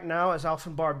seeing right now as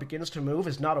Alfinbar begins to move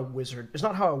is not a wizard. It's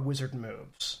not how a wizard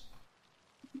moves.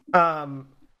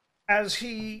 As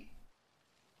he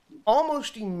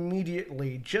almost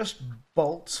immediately just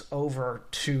bolts over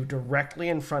to directly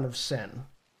in front of Sin.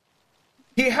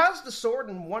 He has the sword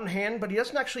in one hand, but he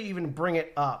doesn't actually even bring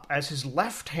it up, as his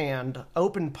left hand,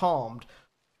 open-palmed,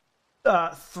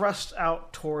 thrusts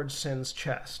out towards Sin's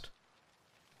chest.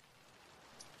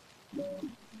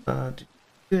 Because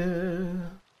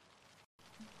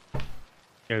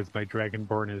my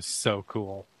Dragonborn is so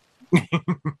cool.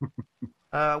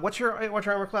 What's your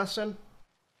armor class, Sin?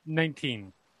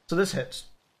 19. So this hits.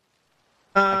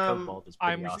 My kobold is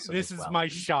pretty awesome This as is well. my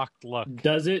shocked look.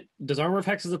 Does Armor of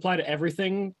Hexes apply to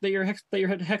everything that your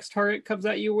hex target comes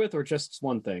at you with, or just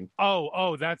one thing?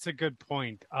 Oh, that's a good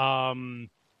point. I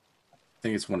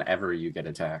think it's whenever you get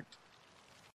attacked.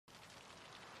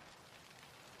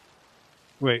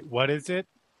 Wait, what is it?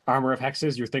 Armor of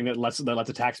Hexes, your thing that lets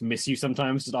attacks miss you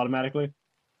sometimes just automatically.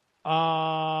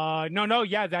 No,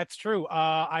 yeah, that's true.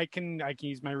 I can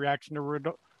use my reaction to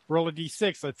roll a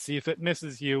d6. Let's see if it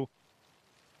misses you.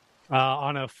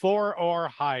 On a 4 or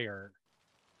higher.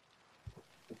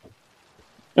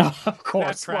 Of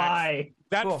course, That tracks. why?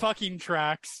 That Cool. fucking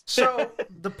tracks. So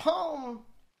the palm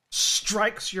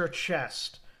strikes your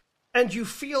chest, and you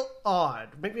feel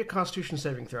odd. Make me a Constitution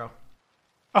saving throw.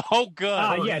 Oh,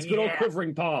 good. Yes, good old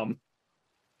quivering palm.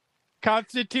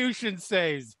 Constitution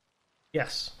saves.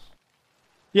 Yes.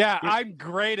 Yeah, I'm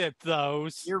great at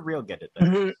those. You're real good at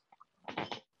that.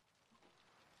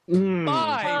 5.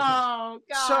 Oh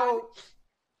god. So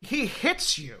he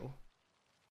hits you,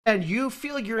 and you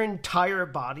feel your entire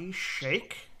body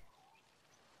shake.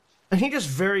 And he just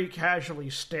very casually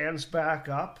stands back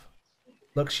up,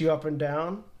 looks you up and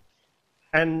down,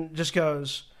 and just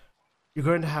goes, "You're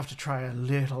going to have to try a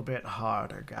little bit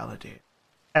harder, Galadir,"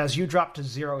 as you drop to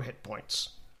 0 hit points.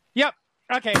 Yep.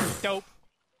 Okay, dope.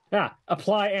 Yeah,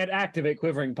 apply and activate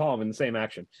quivering palm in the same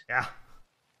action. Yeah.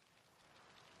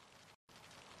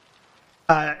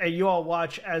 And you all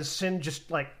watch as Sin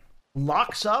just,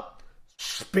 locks up,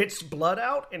 spits blood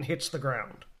out, and hits the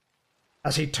ground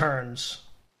as he turns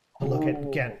to look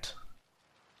at Ghent.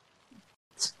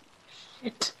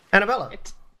 Shit. Annabella.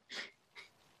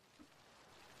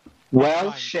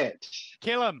 Well, Fine. shit.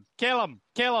 Kill him.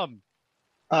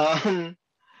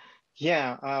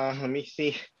 Yeah, let me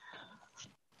see.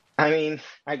 I mean,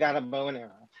 I got a bow and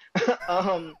arrow.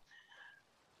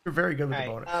 You're very good with the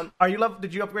Alright, bonus.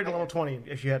 Did you upgrade to level 20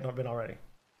 if you had not been already?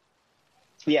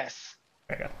 Yes.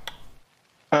 Okay.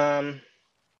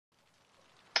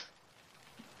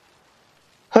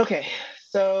 Okay,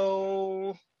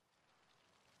 so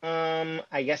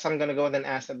I guess I'm gonna go with an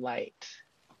acid light.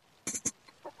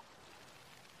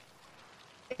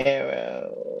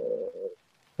 Arrow.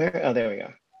 Where? Oh, there we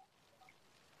go.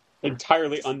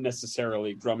 Entirely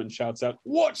unnecessarily, Drummond shouts out,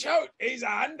 "Watch out! He's a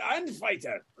hand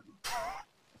fighter!"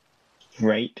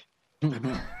 Right.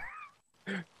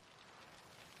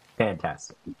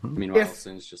 Fantastic. Meanwhile, If-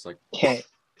 Sin's just like, Okay.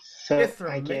 So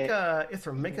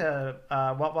Ithram, make a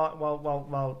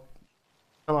while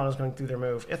Alana's going through their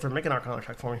move. Ithram, make an Arcana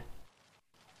check for me.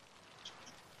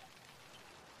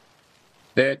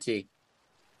 30.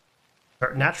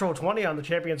 Natural 20 on the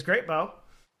champion's great bow,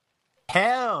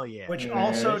 Hell yeah. which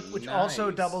Nice.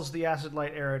 also doubles the acid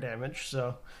light arrow damage.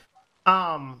 So,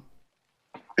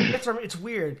 it's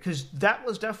weird because that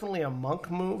was definitely a monk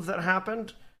move that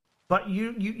happened, but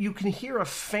you can hear a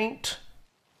faint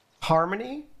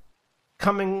harmony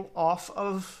coming off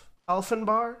of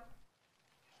Alfenbar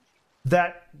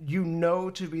that you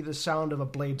know to be the sound of a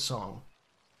blade song.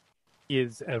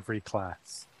 Is every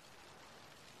class.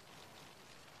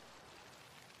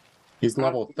 He's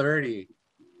level 30.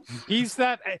 He is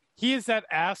that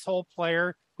asshole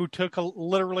player who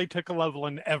literally took a level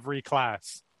in every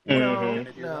class.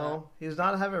 Mhm. No, he's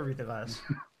not have everything class.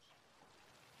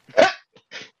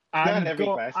 I'm every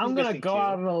class. going He's to missing go two.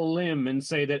 out on a limb and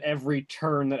say that every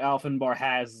turn that Alfenbar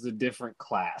has is a different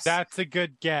class. That's a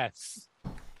good guess.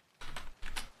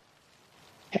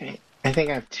 Okay. I think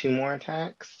I have 2 more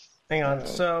attacks. Hang on.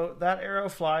 So that arrow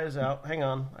flies out. Hang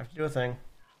on. I have to do a thing.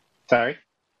 Sorry. Do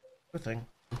a thing.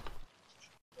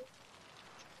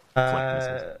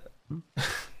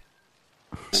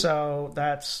 So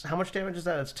that's how much damage is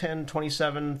that? It's 10,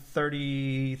 27,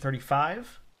 30,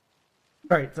 35?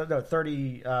 Right, no,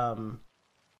 30,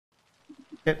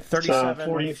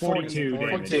 37, 42 damage.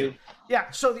 42. Yeah,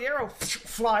 so the arrow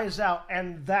flies out,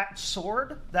 and that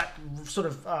sword, that sort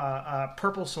of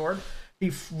purple sword,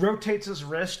 he rotates his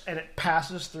wrist, and it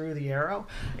passes through the arrow.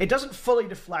 It doesn't fully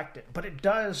deflect it, but it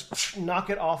does knock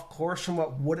it off course from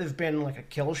what would have been like a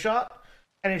kill shot,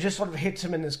 and it just sort of hits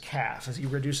him in his calf as he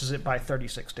reduces it by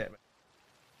 36 damage.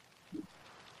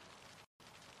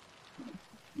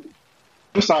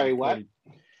 I'm sorry, what?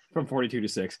 From 42 to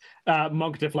 6.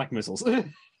 Monk deflect missiles.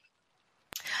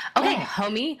 Okay,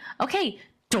 homie. Okay,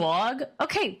 dog.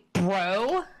 Okay,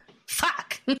 bro.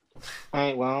 Fuck. All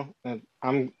right, well,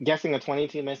 I'm guessing a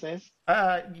 22 misses.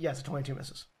 Yes, 22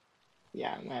 misses.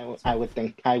 Yeah, I would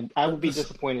think. I would be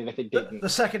disappointed if it didn't. The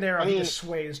second arrow I mean- just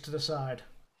sways to the side.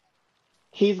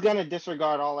 He's gonna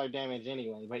disregard all our damage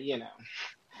anyway, but you know.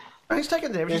 He's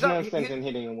taking damage. There's no sense in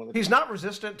hitting him with a He's not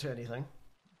resistant to anything.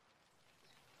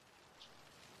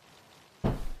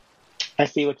 I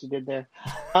see what you did there.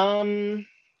 Okay,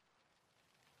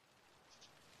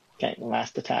 the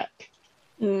last attack.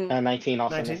 19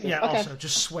 also 19, misses. yeah, Okay. also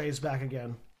just sways back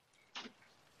again.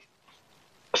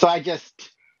 So I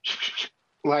just,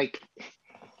 like,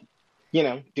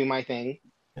 do my thing,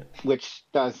 which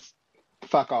does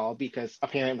fuck all because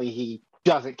apparently he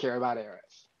doesn't care about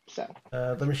arrows. So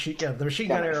The machine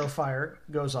gun arrow fire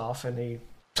goes off, and he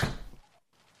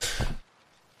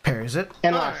parries it.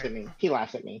 and All laughs right. at me. He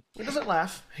laughs at me. He doesn't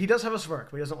laugh. He does have a smirk,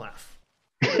 but he doesn't laugh.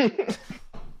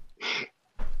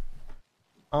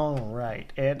 All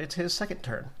right, and it's his second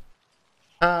turn.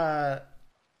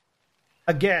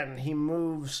 Again, he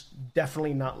moves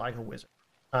definitely not like a wizard.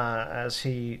 As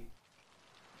he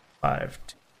 5,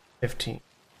 15,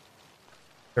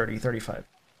 30, 35,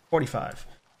 45.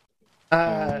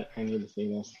 I need to see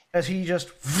this. As he just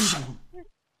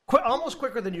almost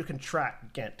quicker than you can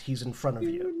track Ghent. He's in front of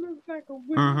you.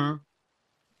 Mm-hmm.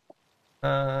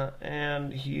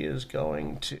 And he is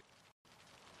going to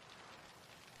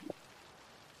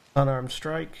unarmed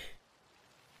strike.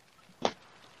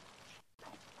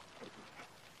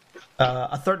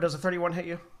 Does a 31 hit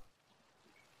you?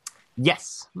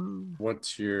 Yes.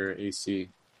 What's your AC?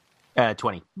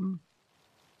 20.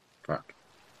 Fuck.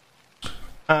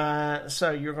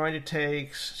 So you're going to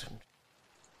take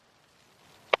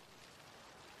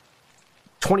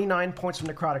 29 points of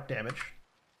necrotic damage.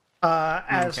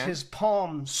 As his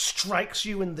palm strikes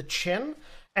you in the chin,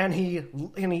 and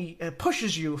he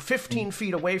pushes you 15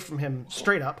 feet away from him,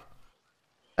 straight up.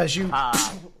 As you,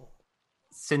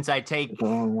 Since I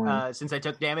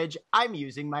took damage, I'm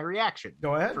using my reaction.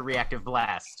 Go ahead. For reactive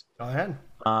blast. Go ahead.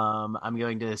 I'm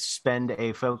going to spend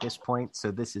a focus point,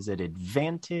 so this is an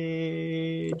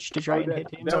advantage to try and hit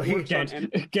him. So he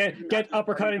Get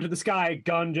uppercut into the sky.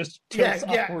 Gun just tilts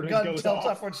upward gun and goes tilts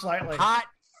off. upward slightly. Hot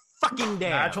fucking damn.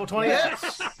 Natural 20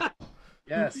 hits.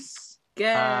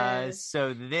 Yes.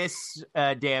 So this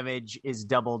damage is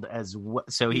doubled as well.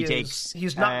 So he takes.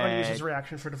 He's not going to use his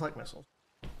reaction for deflect missiles.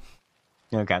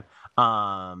 Okay.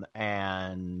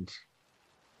 And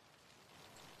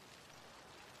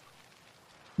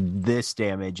this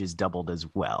damage is doubled as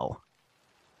well.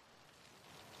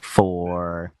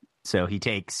 So he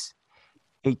takes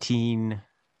 18,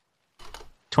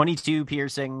 22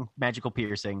 piercing, magical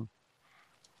piercing,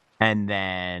 and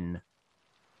then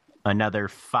another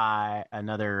 5,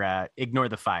 ignore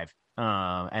the 5,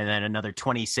 and then another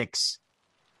 26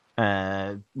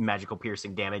 magical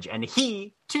piercing damage, and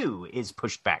he too is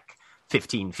pushed back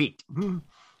 15 feet.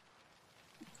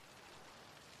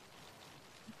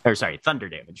 Or sorry, thunder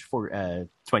damage for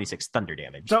 26 thunder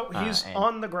damage. So he's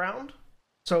on the ground.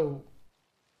 So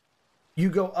you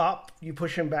go up, you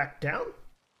push him back down?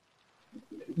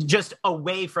 Just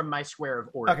away from my square of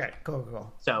order. Okay,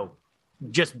 cool. So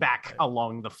just back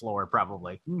along the floor,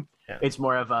 probably. Yeah. It's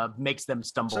more of a makes them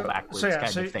stumble backwards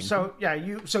kind of thing.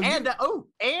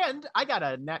 And I got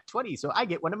a nat 20, so I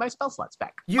get one of my spell slots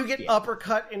back. You get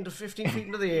uppercut into 15 feet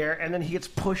into the air, and then he gets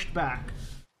pushed back.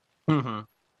 Mm-hmm.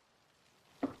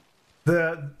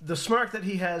 The smirk that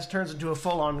he has turns into a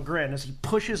full-on grin as he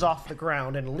pushes off the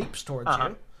ground and leaps towards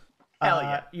you. Hell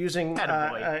yeah. Using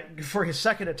for his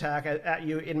second attack at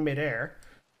you in midair.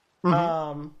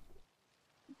 Mm-hmm.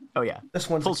 Oh yeah, this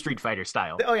one's full Street Fighter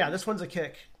style. Oh yeah, this one's a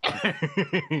kick.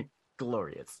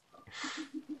 Glorious.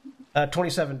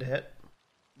 27 to hit.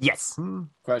 Yes.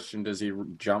 Question: Does he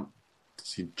jump?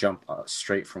 Does he jump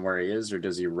straight from where he is, or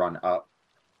does he run up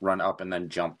and then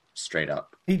jump straight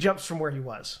up? He jumps from where he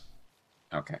was.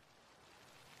 Okay.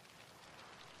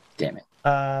 Damn it.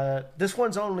 This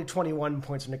one's only 21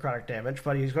 points of necrotic damage,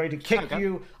 but he's going to kick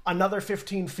you another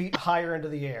 15 feet higher into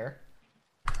the air.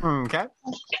 Okay.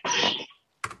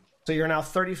 So you're now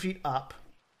 30 feet up.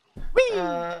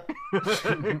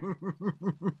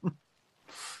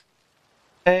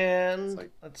 And it's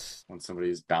like that's when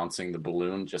somebody's bouncing the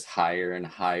balloon just higher and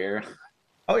higher.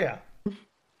 Oh yeah.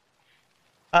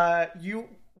 You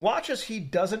watch as he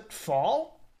doesn't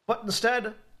fall, but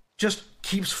instead just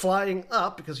keeps flying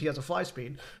up because he has a fly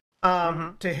speed.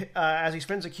 As he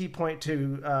spends a key point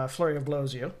to flurry of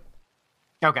blows you.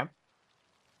 Okay.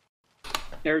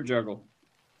 Air juggle.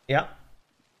 Yeah.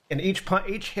 And each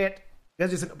hit,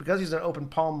 because he's an open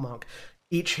palm monk,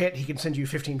 each hit he can send you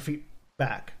 15 feet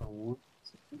back.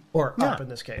 Or up in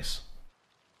this case.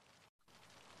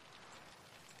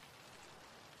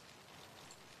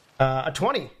 A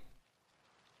 20.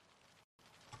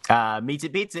 Meets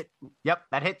it, beats it. Yep,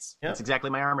 that hits. Yep. That's exactly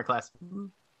my armor class.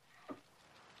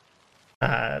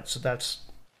 So that's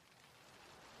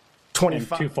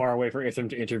 25. I'm too far away for Ithram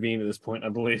to intervene at this point, I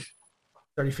believe.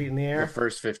 30 feet in the air. The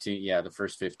first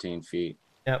 15 feet.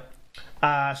 Yep. So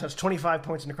that's 25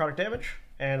 points of necrotic damage.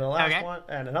 And the last one,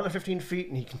 and another 15 feet,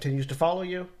 and he continues to follow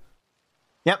you.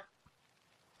 Yep.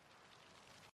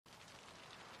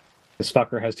 This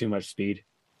fucker has too much speed.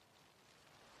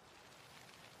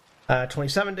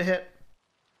 27 to hit.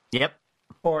 Yep.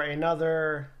 For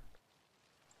another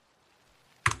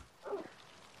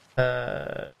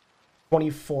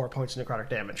 24 points of necrotic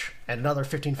damage. And another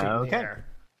 15 feet in the air.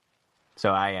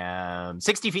 So I am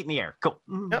 60 feet in the air. Cool.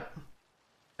 Yep.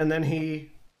 And then he's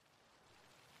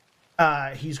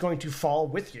going to fall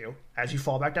with you as you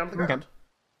fall back down to the ground.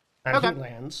 And he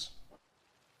lands.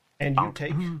 And you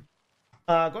take... go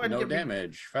ahead and no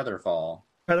damage. Featherfall.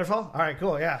 Featherfall? All right,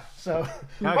 cool, yeah. So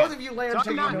both of you land.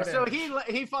 So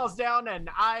he falls down, and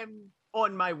I'm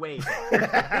on my way.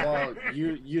 Well,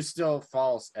 you still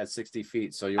fall at 60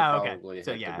 feet, so you'll probably hit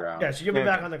the ground. Yeah, so you'll be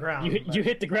back on the ground. You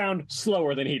hit the ground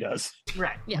slower than he does.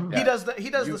 Right. Yeah. He does the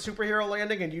superhero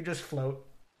landing, and you just float.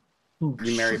 You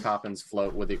Mary Poppins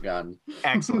float with your gun.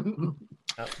 Excellent.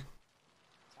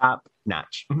 Top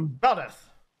notch. Valdeth.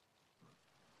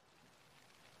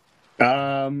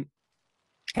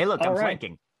 Hey, look, I'm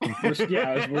flanking. We're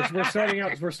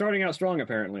starting out strong,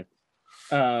 apparently.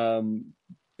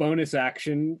 Bonus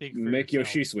action, make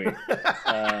Yoshisui.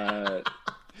 I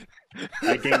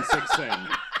gain 6 sin.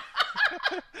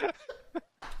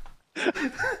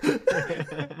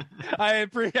 I'm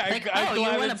glad you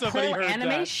want to somebody pull heard anime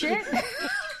that. shit?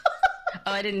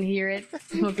 Oh, I didn't hear it.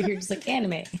 I'm over here just like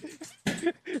anime.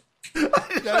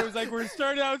 I was like, we're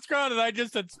starting out strong, and I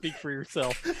just said, speak for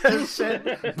yourself.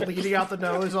 Bleeding out the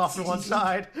nose off to one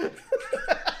side.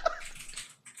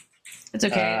 It's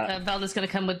okay. Valdeth's going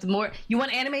to come with more. You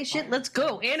want anime shit? Let's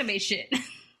go. Anime shit.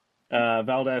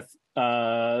 Valdeth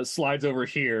slides over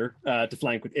here to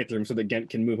flank with Ithram so that Ghent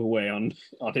can move away on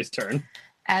his turn.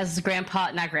 As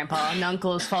an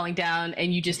uncle is falling down,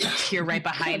 and you just appear right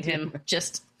behind him.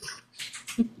 Just.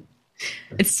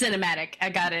 It's cinematic. I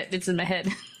got it. It's in my head.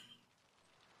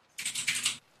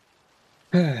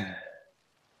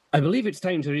 I believe it's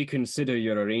time to reconsider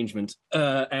your arrangement.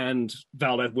 And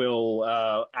Valdeth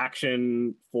will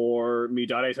action for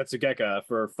Midare Setsugeka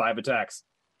for 5 attacks.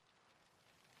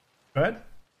 Go ahead.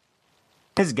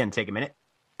 This is gonna take a minute.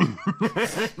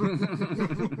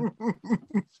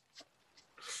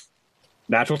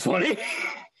 Natural 20.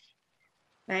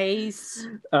 Nice.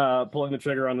 Pulling the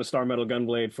trigger on the Star Metal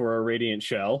Gunblade for a Radiant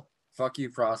Shell. Fuck you,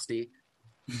 Frosty.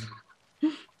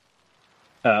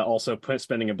 Also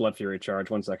spending a Blood Fury charge.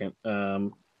 1 second.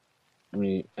 Let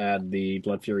me add the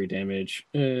Blood Fury damage.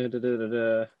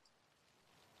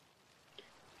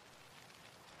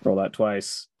 Roll that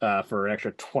twice for an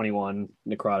extra 21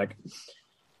 necrotic.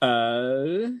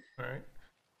 All right.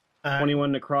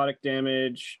 21 necrotic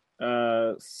damage,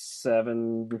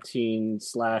 17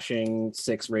 slashing,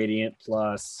 6 radiant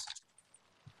plus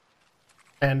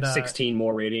And 16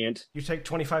 more radiant. you take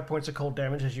 25 points of cold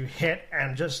damage as you hit,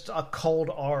 and just a cold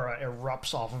aura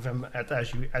erupts off of him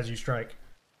as you strike.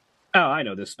 Oh, I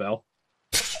know this spell.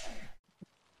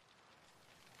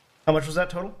 How much was that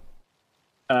total?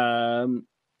 Um,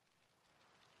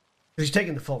 Because he's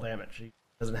taking the full damage. He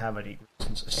doesn't have any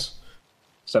resistances.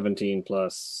 17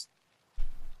 plus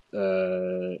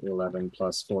 11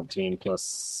 plus 14 plus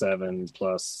 7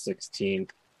 plus 16.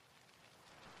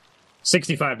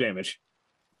 65 damage.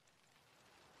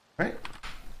 Right.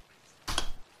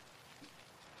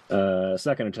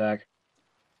 Second attack.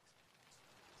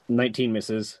 19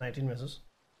 misses. 19 misses.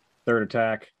 Third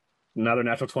attack. Another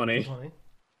natural 20. 20.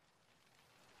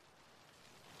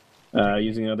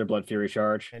 Using another Blood Fury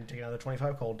charge. And take another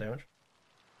 25 cold damage.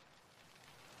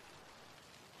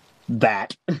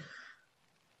 That.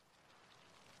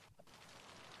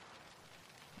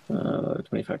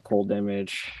 25 cold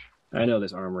damage. I know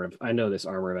this armor of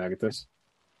Agathis.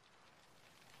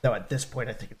 No, at this point,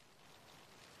 I think.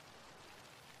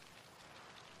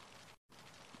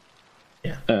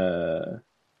 Yeah.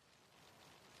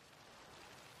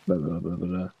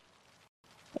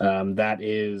 That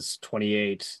is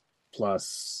 28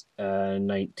 plus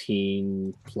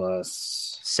 19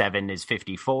 plus 7 is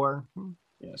 54.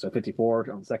 Yeah, so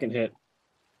 54 on the second hit.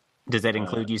 Does that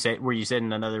include were you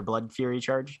saying another Blood Fury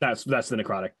charge? That's the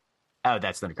necrotic. Oh,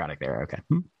 that's the necrotic there. Okay.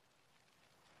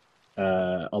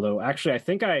 Although actually I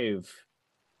think it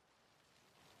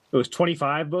was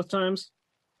 25 both times.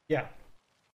 Yeah.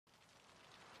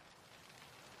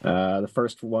 The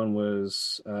first one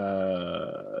was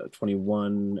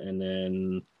 21 and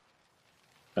then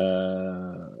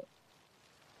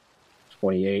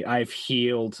 28. I've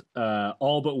healed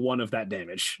all but one of that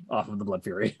damage off of the Blood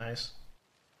Fury. Nice.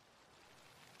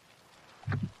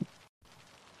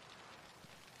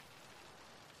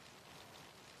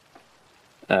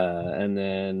 And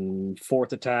then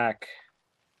fourth attack.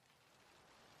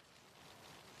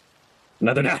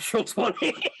 Another natural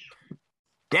 20.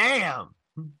 Damn.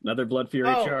 Another Blood Fury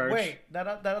charge. Wait,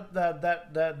 that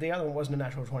the other one wasn't a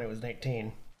natural 20, it was an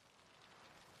 18.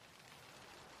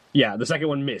 Yeah, the second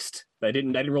one missed. I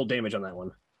didn't roll damage on that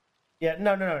one. Yeah,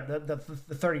 no. The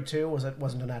 32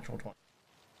 wasn't a natural 20.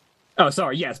 Oh,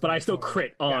 sorry. Yes, but I still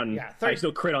crit on. Yeah, I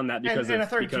still crit on that because and a of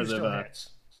 32 still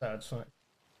hits, so it's fine.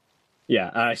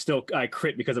 Yeah, I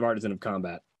crit because of Artisan of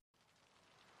Combat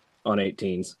on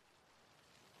 18s.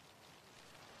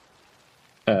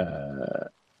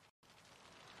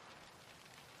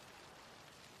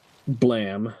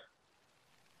 Blam.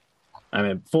 I'm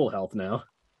at full health now.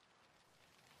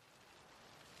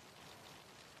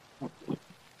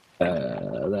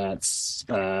 That's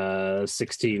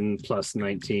 16 plus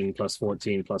 19 plus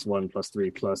 14 plus 1 plus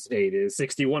 3 plus 8 is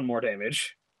 61 more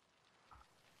damage.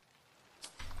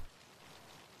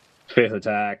 Fifth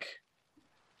attack.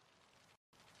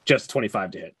 Just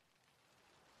 25 to hit.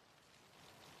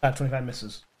 25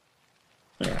 misses.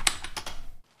 Yeah.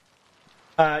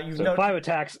 You've So 5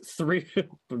 attacks, 3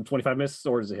 from 25 misses,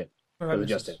 or does it hit? Or is it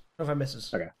just hit? 25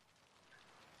 misses. Okay.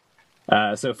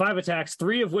 So 5 attacks,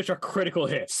 3 of which are critical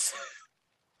hits.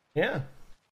 Yeah.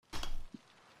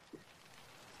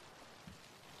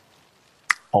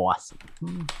 Awesome.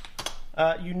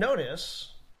 You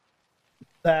notice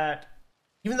that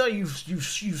even though you've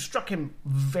struck him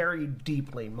very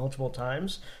deeply multiple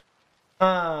times,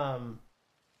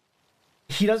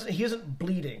 he isn't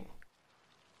bleeding.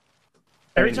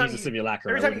 Every time he's a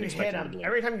simulacrum.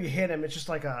 Every time you hit him, it's just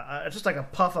like a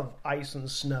puff of ice and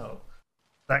snow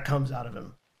that comes out of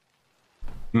him.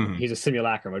 Mm-hmm. He's a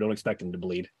simulacrum. I don't expect him to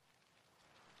bleed.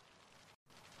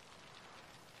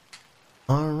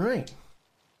 All right.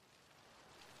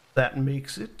 That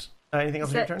makes it. Anything else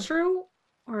Is on your that turn? true?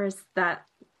 Or is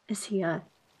he a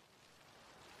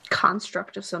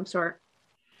construct of some sort?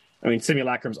 I mean,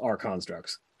 simulacrums are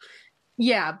constructs.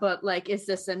 Yeah, but like, is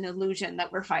this an illusion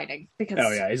that we're fighting? Because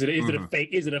is it a fake?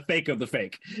 Is it a fake of the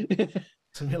fake?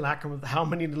 Simulacrum. How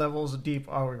many levels deep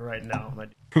are we right now?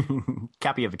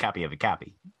 Copy of a copy of a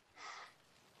copy.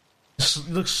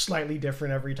 Looks slightly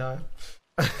different every time.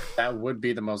 That would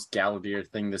be the most Galadier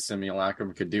thing the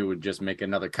simulacrum could do, would just make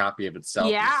another copy of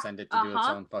itself and send it to do its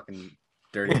own fucking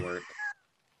dirty work.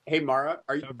 Hey Mara,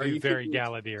 are you very thinking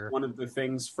Galadier? One of the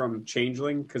things from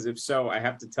Changeling? Because if so, I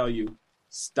have to tell you,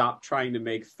 stop trying to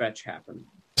make fetch happen.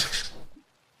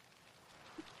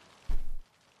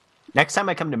 Next time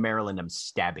I come to Maryland, I'm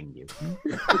stabbing you.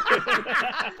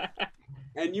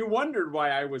 And you wondered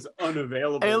why I was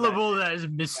unavailable. That is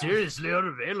mysteriously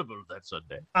unavailable that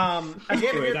Sunday. At the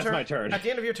end of your that's turn, my turn. At the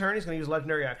end of your turn, he's going to use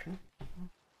legendary action.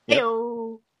 Yep.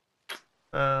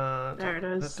 There it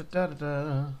is.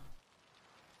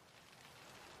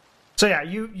 So yeah,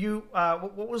 you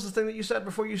what was the thing that you said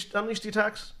before you unleashed the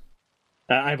attacks?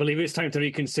 I believe it's time to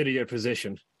reconsider your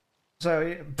position.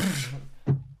 So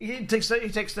he takes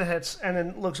the hits and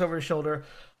then looks over his shoulder.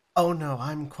 Oh no,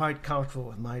 I'm quite comfortable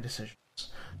with my decisions.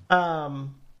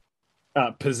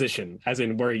 Position, as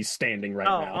in where he's standing right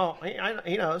now.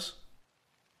 He knows.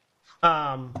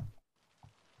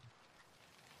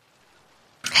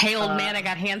 Hey, old man, I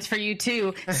got hands for you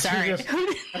too. Sorry.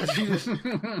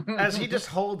 As he just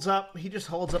holds up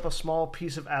a small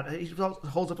piece of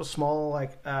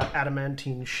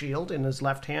adamantine shield in his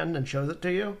left hand and shows it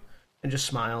to you, and just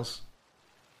smiles.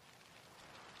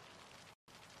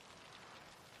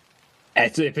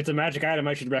 If it's a magic item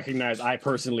I should recognize, I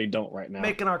personally don't right now.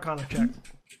 Make an Arcana check.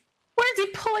 Where's he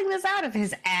pulling this out of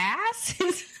his ass?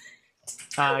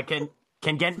 Can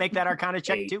Ghent make that Arcana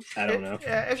check too? I don't know.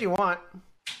 If you want.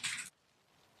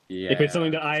 Yeah. If it's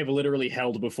something that I've literally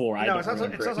held before, I don't it's not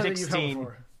remember. something you've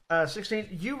held before. 16.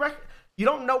 You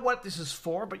don't know what this is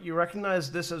for, but you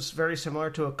recognize this as very similar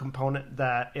to a component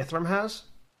that Ithram has,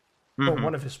 or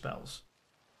one of his spells.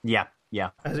 Yeah.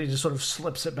 As he just sort of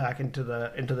slips it back into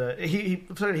the he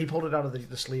pulled it out of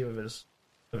the sleeve of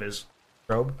his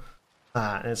robe,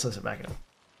 and it slips it back in.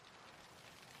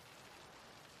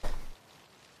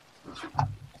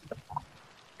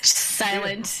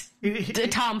 Silent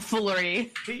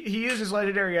tomfoolery. He uses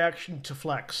legendary action to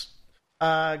flex.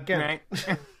 Again. Right.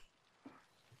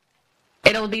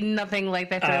 It'll be nothing like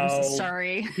that. I'm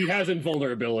sorry. He has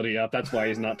invulnerability up. That's why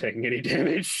he's not taking any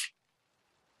damage.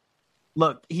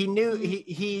 Look, he knew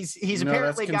he's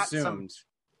apparently got some.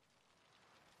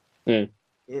 Yeah.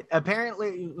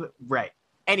 Apparently, right.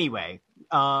 Anyway,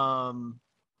 I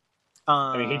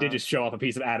mean, he did just show off a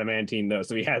piece of adamantine, though,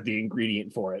 so he had the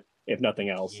ingredient for it, if nothing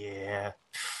else. Yeah.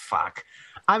 Fuck.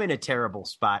 I'm in a terrible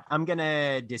spot. I'm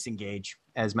gonna disengage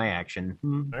as my action.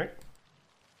 All right.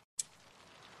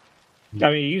 I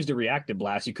mean, you used a reactive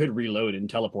blast. You could reload and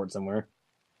teleport somewhere.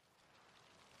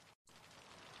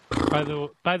 By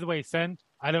the way, Sen,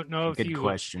 I don't know if Good you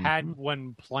question. had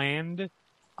one planned,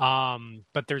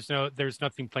 but there's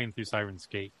nothing planned through Siren's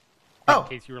Gate. In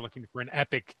case you were looking for an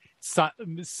epic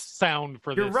sound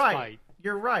for this fight.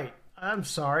 You're right. I'm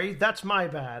sorry. That's my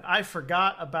bad. I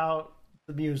forgot about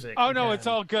the music. Oh no, it's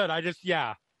all good. I just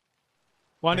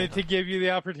wanted to give you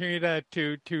the opportunity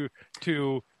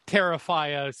to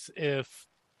terrify us if.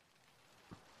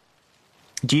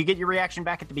 Do you get your reaction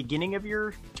back at the beginning of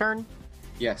your turn?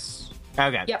 Yes.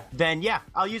 Okay. Yep. Then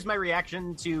I'll use my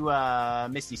reaction to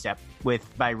Misty Step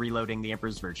by reloading the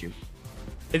Emperor's Virtue.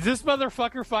 Is this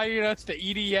motherfucker fighting us to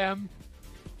EDM?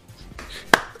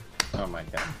 Oh my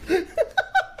god. 2,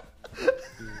 3,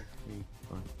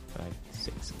 4, 5,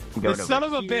 6. The son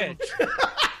of a bitch.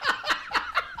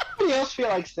 Anybody else feel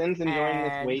like Sin's enjoying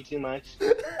this way too much?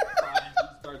 He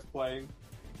starts playing.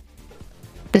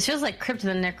 This feels like Crypt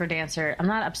of the Necrodancer. I'm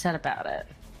not upset about it,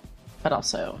 but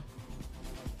also.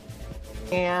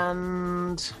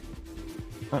 And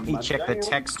let me check the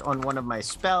text on one of my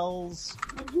spells.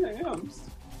 Yeah.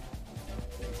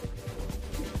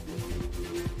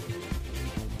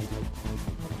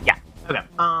 Okay.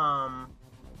 I'm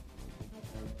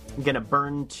gonna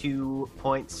burn 2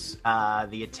 points.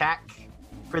 The attack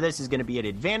for this is gonna be at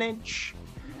advantage,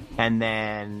 and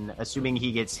then assuming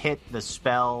he gets hit, his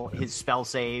spell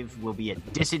save will be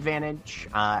at disadvantage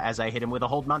as I hit him with a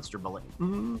hold monster bullet.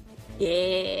 Mm-hmm.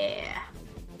 Yeah.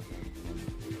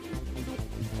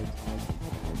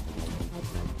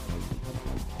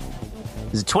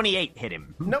 Does a 28 hit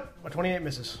him? Nope, a 28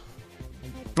 misses.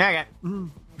 Okay.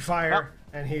 You fire,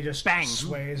 and he just bang.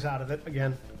 sways out of it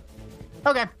again.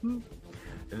 Okay.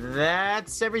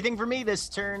 That's everything for me this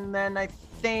turn, then. I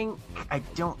think I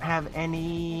don't have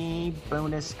any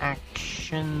bonus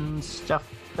action stuff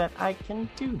that I can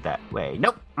do that way.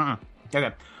 Nope.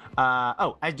 Okay.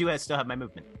 I do still have my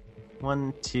movement.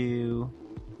 1, 2,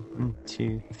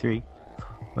 3,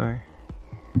 4.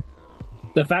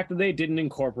 The fact that they didn't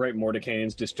incorporate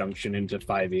Mordecai's disjunction into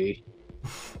 5e.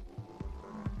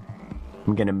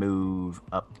 I'm gonna move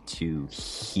up to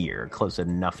here, close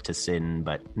enough to Sin,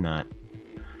 but not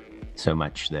so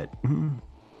much that.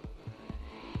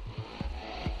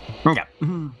 Yeah.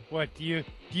 What do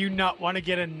you not want to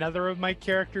get another of my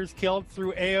characters killed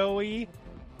through AoE?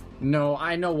 No,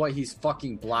 I know what he's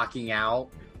fucking blocking out.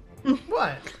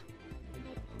 What?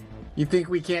 You think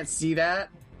we can't see that?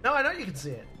 No, I know you can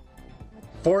see it.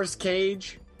 Force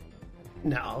cage?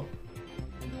 No.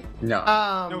 No.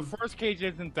 No, Force Cage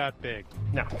isn't that big.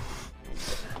 No.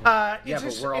 Yeah,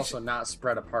 but we're also not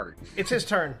spread apart. It's his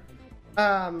turn.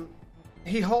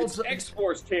 He holds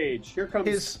X-Force Cage. Here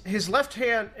comes his left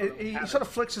hand. He sort of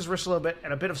flicks his wrist a little bit,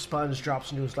 and a bit of sponge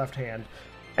drops into his left hand.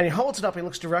 And he holds it up. He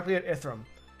looks directly at Ithram,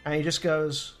 and he just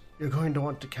goes, "You're going to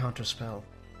want to counterspell."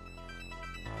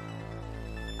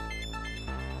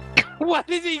 What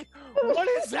is he? What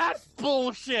is that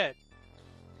bullshit?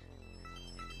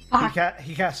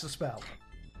 He casts a spell.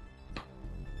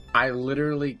 I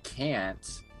literally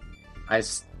can't.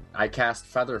 I cast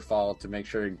Featherfall to make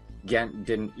sure Ghent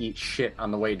didn't eat shit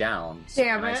on the way down.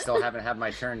 Damn and it. I still haven't had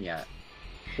my turn yet.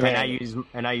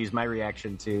 And I use my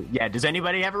reaction to. Yeah, does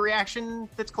anybody have a reaction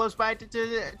that's close by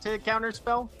to counter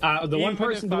spell? The one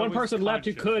person left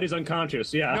who could is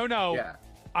unconscious. Yeah. No. Yeah.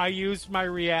 I used my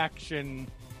reaction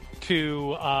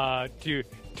to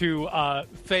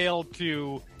fail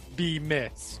to be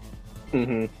missed.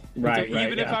 Mm-hmm. Right.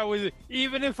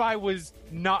 Even if I was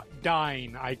not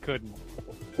dying, I couldn't.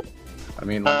 I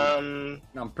mean, I'm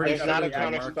pretty There's sure not a we had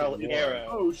counter Mark spell of War. arrow.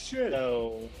 Oh shit!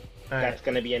 So that's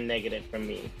going to be a negative from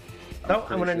me. No, I'm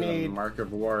Pretty gonna sure the need. Mark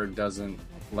of War doesn't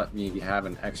let me have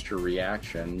an extra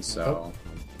reaction, so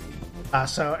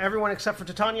So everyone except for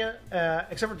Titania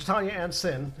and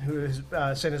Sin, who is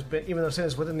Sin has been, even though Sin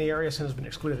is within the area, Sin has been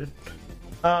excluded.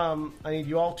 I need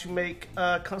you all to make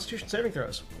Constitution saving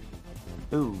throws.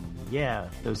 Ooh, yeah,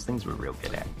 those things we're real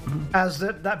good at. As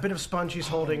that bit of sponge he's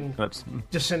holding Oops.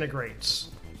 disintegrates,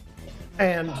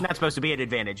 and Not supposed to be an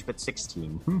advantage, but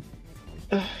 16.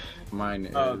 mine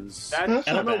is. I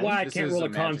don't know why I This can't is roll a a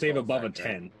con save magical above a effect,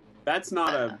 right? 10. That's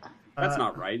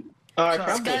not right. Oh, I So-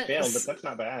 probably Scott- failed, but that's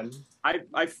not bad.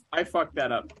 I fucked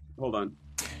that up. Hold on.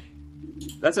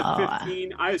 That's a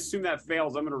 15. I assume that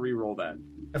fails. I'm going to re-roll that.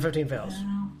 a 15 fails.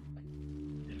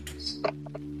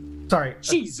 Sorry,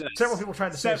 Jesus. several people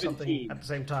tried to say 17. something at the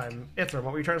same time. Ithram,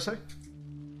 what were you trying to say?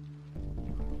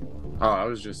 Oh, I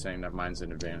was just saying that mine's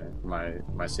an advantage.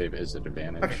 My save is an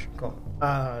advantage. Okay, cool.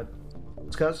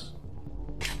 Scuzz?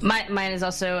 Mine is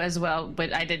also as well,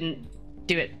 but I didn't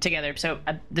do it together. So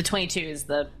the 22 is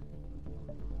the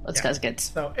what Scuzz gets.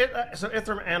 So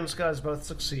Ithram and Scuzz both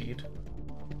succeed.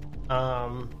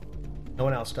 No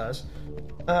one else does.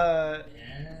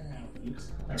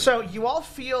 So you all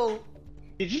feel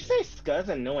Did you say Scuzz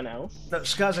and no one else? no,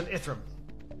 Scuzz and Ithram.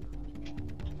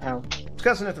 Oh.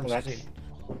 Scuzz and Ithram Well, succeed.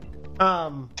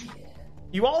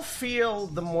 You all feel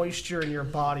the moisture in your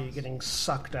body getting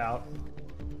sucked out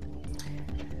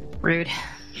Rude.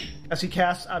 as he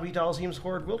casts Abi Dalzim's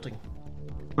Horde Wilting.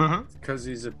 Because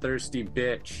he's a thirsty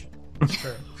bitch.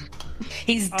 Sure.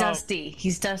 He's dusty.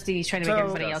 He's dusty. He's trying to make So-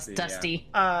 everybody else Dusty,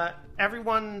 dusty.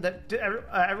 Everyone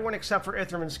except for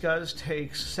Ithram and Scuzz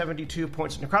takes 72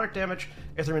 points of necrotic damage.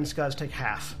 Ithram and Scuzz take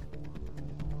half.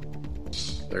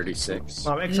 36.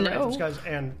 Except for No. Ithram, Scuzz,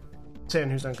 and Sin,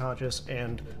 who's unconscious,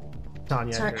 and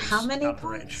Tanya, Sorry, who's how many out of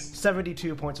range. points?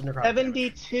 72 points of necrotic damage.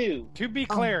 72. To be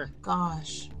Oh clear, my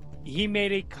gosh. he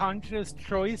made a conscious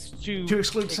choice to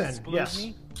exclude Sin, yes.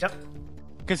 me Yep.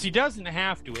 because he doesn't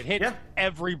have to. It hits Yeah.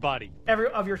 everybody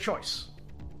Of your choice.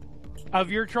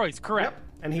 of your choice. Correct. Yep.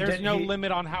 And There's no he-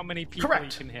 limit on how many people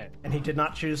Correct. he can hit. And he did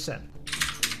not choose Sin.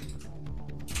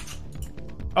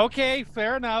 Okay,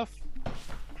 fair enough.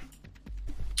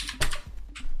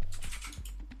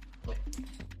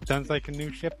 Sounds like a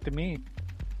new ship to me.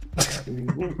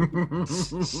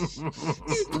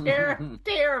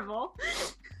 Terrible.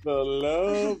 The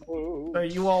love. So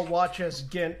you all watch as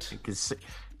Ghent. Because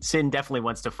Sin definitely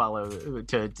wants to follow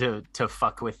to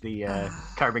fuck with the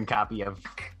carbon copy of.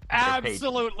 their page.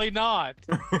 Absolutely not.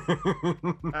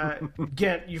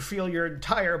 Ghent, you feel your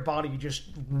entire body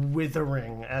just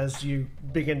withering as you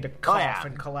begin to cough yeah.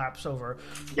 and collapse over.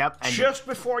 Yep. And Just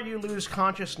before you lose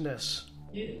consciousness,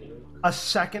 a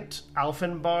second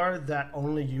Alphenbar that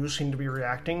only you seem to be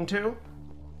reacting to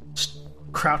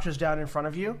crouches down in front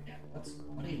of you.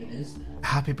 What even is that?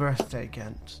 Happy birthday,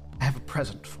 Ghent. I have a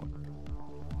present for you.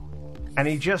 And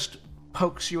he just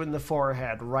pokes you in the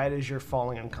forehead right as you're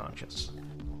falling unconscious.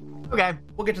 Okay.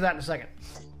 We'll get to that in a second.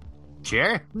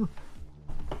 Sure.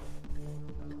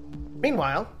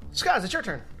 Meanwhile, Skaz, it's your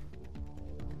turn.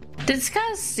 Did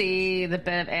Skaz see the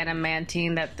bit of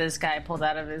adamantine that this guy pulled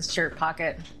out of his shirt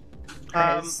pocket?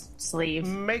 His sleeve.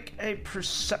 Make a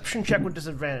perception check with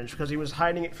disadvantage, because he was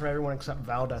hiding it from everyone except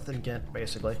Valdeth and Ghent,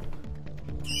 basically.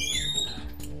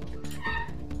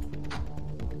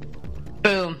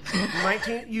 Boom.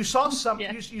 19. You saw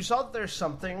you saw that there's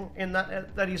something in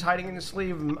that he's hiding in his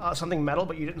sleeve, something metal,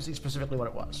 but you didn't see specifically what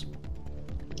it was.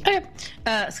 Okay.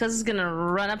 Skuz is gonna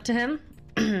run up to him.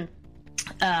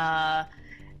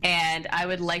 And I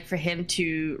would like for him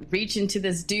to reach into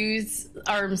this dude's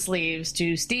arm sleeves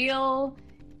to steal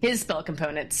his spell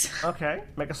components. Okay.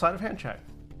 Make a sleight of hand check.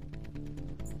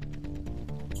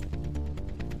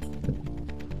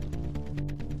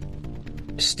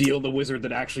 Steal the wizard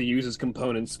that actually uses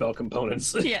components, spell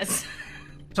components. Yes.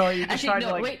 So are you just Actually, trying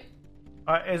no, to wait.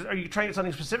 are you trying to get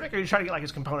something specific, or are you trying to get like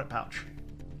his component pouch?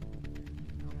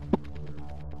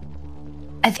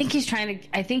 I think he's trying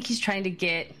to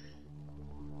get.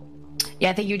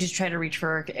 Yeah, I think you just try to reach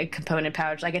for a component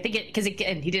pouch. Like I think because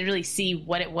again he didn't really see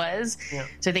what it was,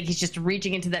 so I think he's just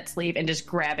reaching into that sleeve and just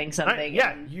grabbing something. Right,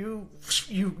 yeah, you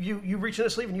reach in the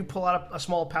sleeve and you pull out a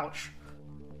small pouch,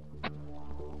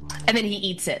 and then he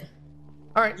eats it.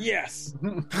 All right. Yes.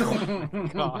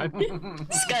 God.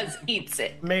 Skuz eats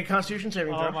it. Make a Constitution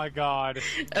saving throw. Oh my God.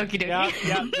 Okie dokie.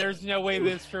 Yeah. There's no way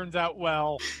this turns out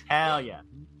well. Hell yeah.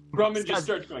 Grumman just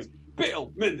starts going,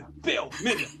 Bill, Minda, Bill,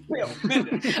 Minda, Bill,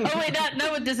 Minda. Oh wait,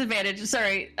 not with disadvantage.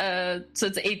 Sorry. So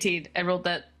it's 18. I rolled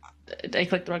that. I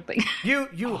clicked the wrong thing. You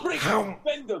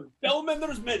Mend them. Bill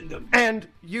Menders mend them. and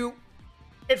you.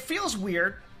 It feels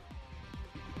weird,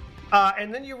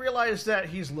 and then you realize that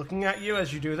he's looking at you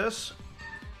as you do this,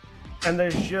 and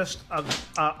there's just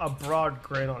a broad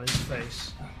grin on his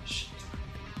face.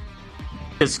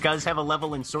 Does Skuz have a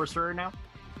level in sorcerer now?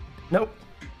 Nope.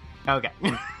 Okay.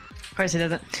 Of course he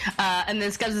doesn't. And then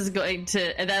Skuz is going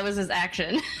to. And that was his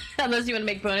action. Unless you want to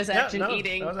make bonus action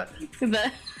eating.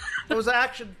 That was the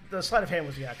action. The sleight of hand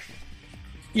was the action.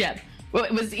 Yeah. Well,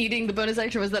 was eating the bonus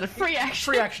action? Was that a free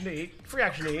action? Free action to eat. Free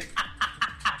action to eat.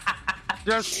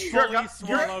 Just fully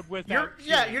swallowed without.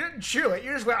 Yeah, you didn't chew it.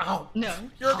 You just went. Oh No.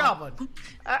 You're a goblin.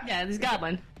 Yeah, this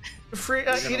goblin. Free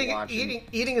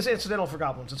eating is incidental for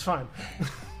goblins. It's fine.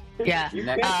 Yeah.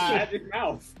 Next, Magic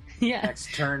mouth. Yeah.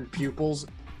 next turn, pupils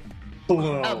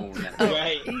blown.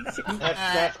 Right.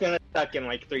 That's gonna suck in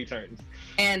like 3 turns.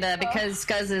 And because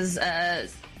Skuz is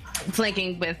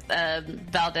flanking with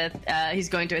Valdeth, he's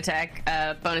going to attack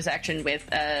bonus action with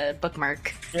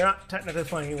Bookmark. You're not technically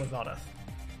flanking with Valdeth.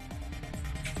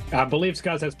 I believe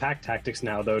Skuz has pack tactics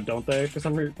now, though, don't they? For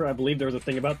some reason, I believe there was a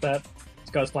thing about that.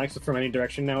 Skuz flanks from any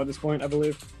direction now at this point, I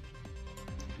believe.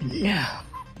 Yeah.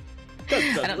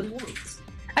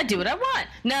 I do what I want.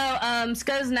 No,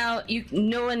 Skuz now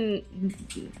no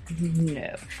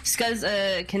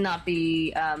Skuz cannot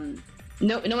be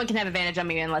no one can have advantage on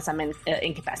me unless I'm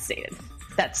incapacitated.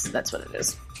 That's what it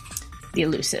is. The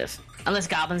elusive. Unless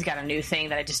Goblin's got a new thing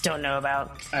that I just don't know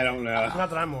about. I don't know. Not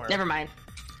that I'm aware of. Never mind.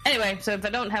 Anyway, so if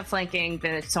I don't have flanking,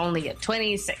 then it's only a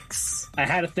 26. I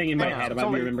had a thing in my head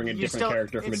about remembering a different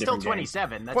character from a different game. It's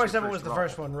still 27. That's 27 your was the roll.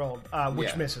 first one rolled,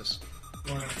 which misses.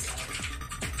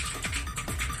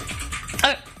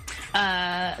 So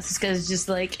Skuz just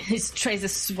like he tries to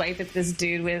swipe at this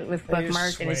dude with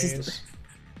Bookmark, and it's just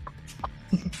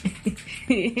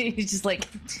he's just like,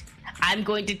 I'm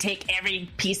going to take every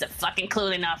piece of fucking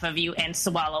clothing off of you and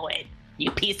swallow it,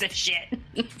 you piece of shit.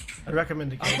 I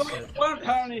recommend against it. One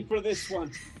honey for this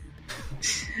one.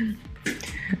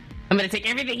 I'm gonna take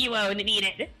everything you own and eat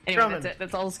it. Anyway, Drummond. that's it.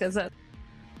 That's all Skuz said.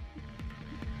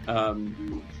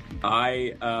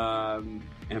 I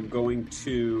am going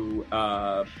to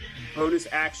bonus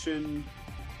action.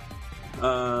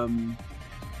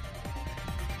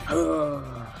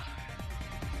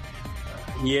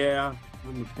 Yeah,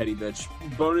 I'm a petty bitch.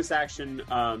 Bonus action.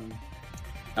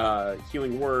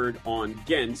 Healing word on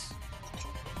Ghent.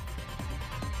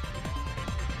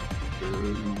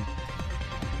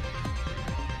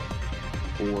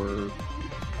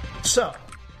 So,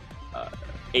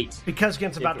 8. because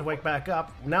Ghent's about to wake back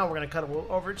up, now we're going to cut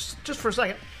over just for a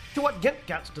second to what Ghent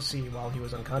got to see while he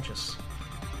was unconscious.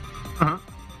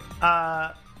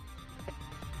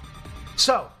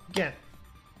 So, Ghent,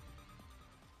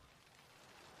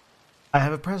 I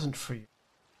have a present for you.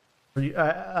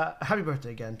 Happy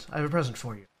birthday, Ghent. I have a present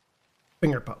for you.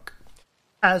 Finger poke.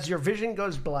 As your vision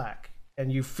goes black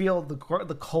and you feel the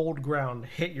cold ground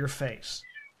hit your face,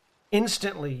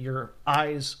 instantly your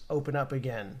eyes open up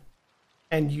again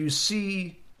and you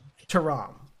see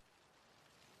Taram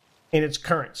in its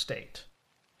current state.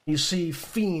 You see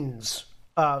fiends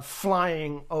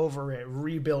flying over it,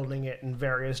 rebuilding it in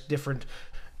various different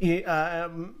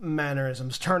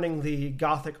mannerisms, turning the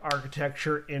Gothic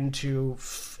architecture into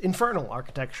infernal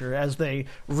architecture as they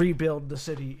rebuild the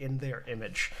city in their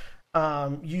image.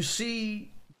 You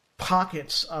see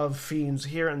pockets of fiends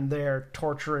here and there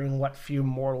torturing what few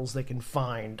mortals they can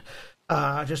find,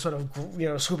 just sort of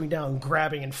swooping down,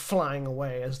 grabbing and flying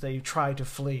away as they try to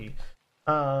flee.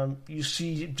 You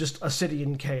see just a city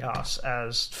in chaos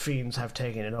as fiends have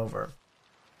taken it over.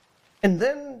 And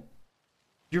then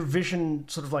your vision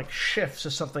sort of like shifts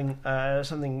as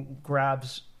something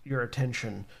grabs your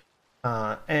attention,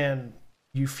 and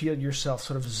you feel yourself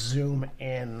sort of zoom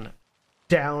in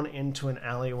down into an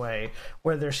alleyway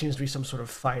where there seems to be some sort of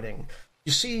fighting.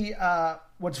 You see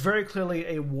what's very clearly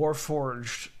a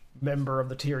Warforged member of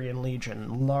the Tyrian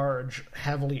Legion, large,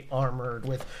 heavily armored,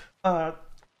 with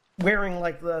wearing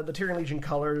like the Tyrian Legion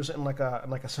colors and like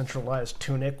a centralized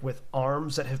tunic with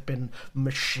arms that have been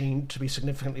machined to be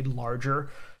significantly larger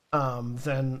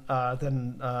than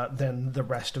the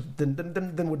rest of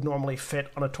than would normally fit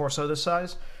on a torso this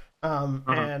size.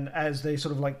 And as they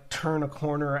sort of like turn a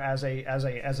corner, as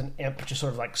an imp just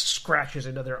sort of like scratches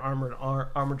into their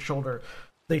armored shoulder,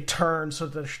 they turn so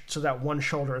that one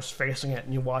shoulder is facing it,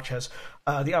 and you watch as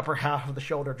the upper half of the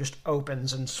shoulder just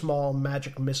opens and small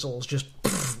magic missiles just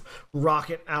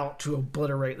rocket out to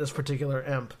obliterate this particular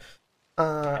imp.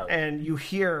 And you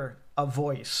hear a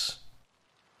voice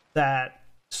that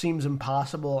seems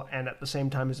impossible and at the same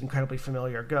time is incredibly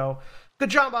familiar. Go, good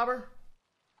job, Arbor.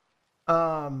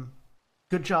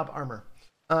 Good job, Armor.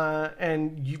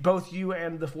 And both you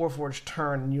and the Warforged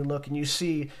turn, and you look and you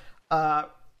see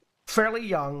fairly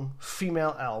young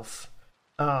female elf,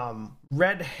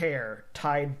 red hair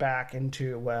tied back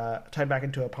into a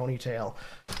ponytail,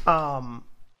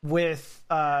 with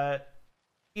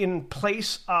in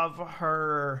place of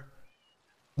her,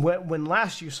 when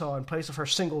last you saw, in place of her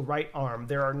single right arm,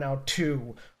 there are now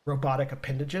two robotic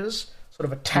appendages sort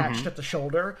of attached at the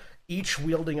shoulder, each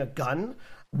wielding a gun.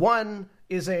 One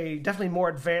is a definitely more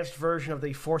advanced version of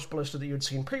the Force Ballista that you had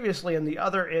seen previously, and the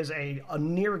other is a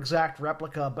near exact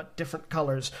replica, but different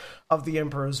colors, of the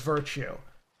Emperor's Virtue.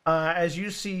 As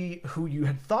you see who you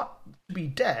had thought to be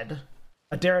dead,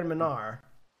 Adarin Minaar,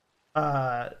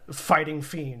 fighting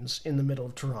fiends in the middle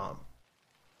of Taram.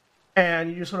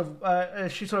 And you sort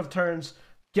of, she sort of turns,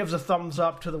 gives a thumbs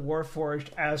up to the Warforged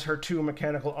as her two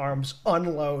mechanical arms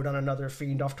unload on another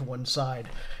fiend off to one side,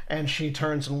 and she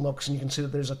turns and looks, and you can see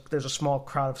that there's a small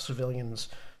crowd of civilians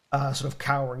sort of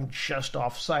cowering just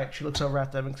off sight. She looks over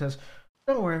at them and says,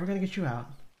 "Don't worry, we're going to get you out."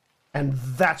 And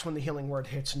that's when the healing word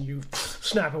hits, and you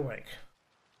snap awake.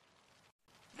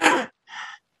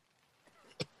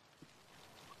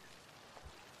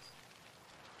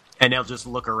 And they'll just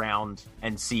look around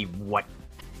and see what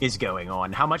is going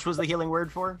on. How much was the healing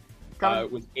word for?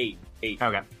 It was 8.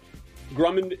 Okay.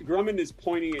 Grumman is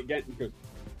pointing at Ghent and goes,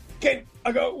 "Ghent,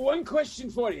 I got one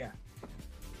question for you.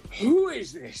 Who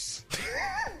is this?"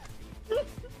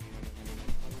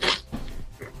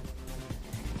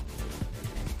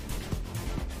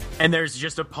 And there's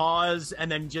just a pause,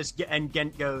 and then and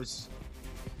Ghent goes,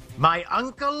 "My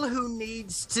uncle who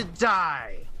needs to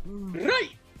die."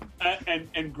 Right.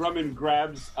 And Grumman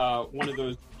grabs one of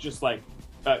those just like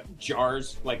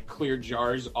jars, like clear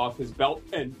jars, off his belt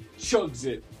and chugs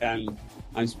it. And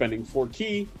I'm spending 4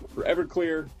 key for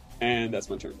Everclear, and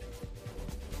that's my turn.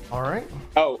 All right.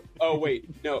 Oh, wait,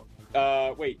 no.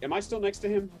 Wait, am I still next to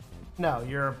him? No,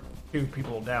 you're 2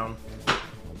 people down.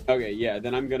 Okay, yeah,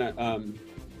 then I'm gonna,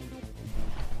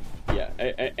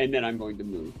 and then I'm going to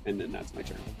move, and then that's my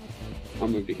turn. I'll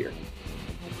move to here.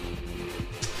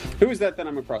 Who is that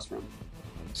I'm across from?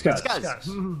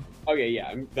 Scuzz. Okay,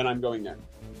 yeah, then I'm going there.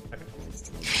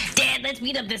 Dad, let's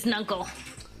beat up this nuncle.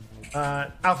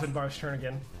 Alfenbar's turn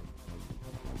again.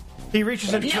 He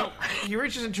reaches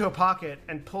into a pocket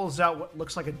and pulls out what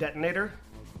looks like a detonator.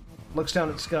 Looks down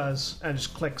at Scuzz and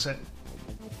just clicks it.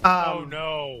 Oh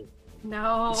no!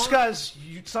 No. Scuzz,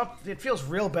 it feels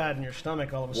real bad in your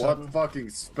stomach all of a sudden. What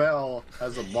fucking spell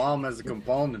has a bomb as a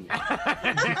component?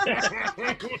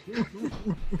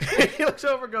 He looks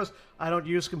over and goes, "I don't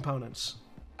use components."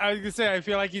 I was gonna say, I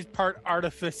feel like he's part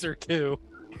artificer too.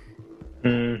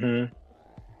 Mm-hmm.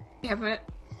 Damn it.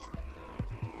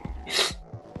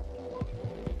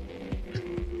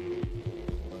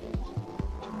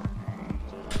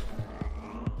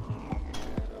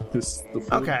 This the food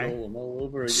golem all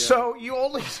over again. So you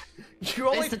only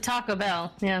It's the Taco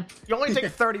Bell. Yeah. you only take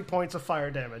 30 points of fire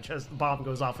damage as the bomb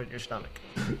goes off in your stomach.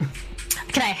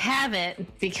 Can I have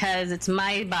it because it's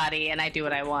my body and I do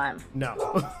what I want.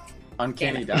 No.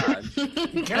 Uncanny dodge.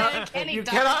 You cannot uncanny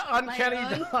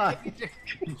dodge.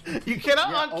 You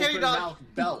cannot uncanny open dodge. mouth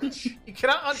belch. You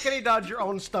cannot uncanny dodge your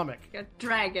own stomach. A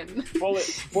dragon. Bullet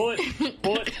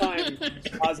time.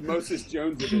 Osmosis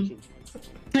Jones edition.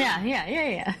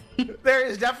 Yeah. There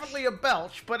is definitely a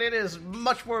belch, but it is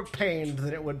much more pained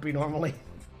than it would be normally.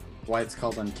 Why it's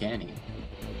called uncanny.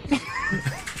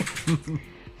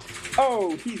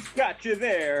 Oh, he's got you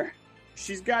there.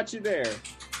 She's got you there.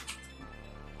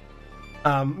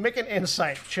 Make an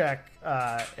insight check,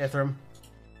 Ithram.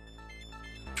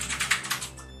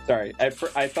 Sorry, I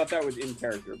thought that was in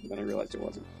character, but then I realized it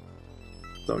wasn't.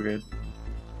 It's all good.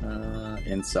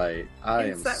 Insight. I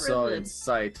am Insight so really.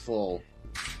 insightful.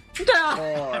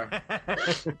 4.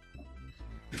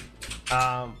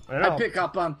 I pick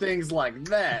up on things like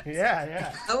that.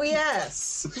 Yeah. Oh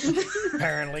yes.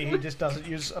 Apparently, he just doesn't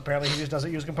use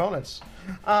components.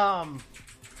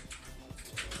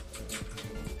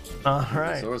 All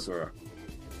right. Sorcerer.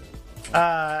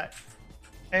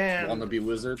 And Wanna be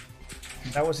wizard?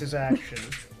 that was his action.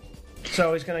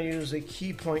 So he's going to use a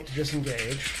key point to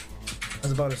disengage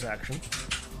as a bonus action.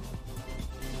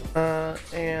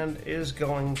 And is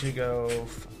going to go...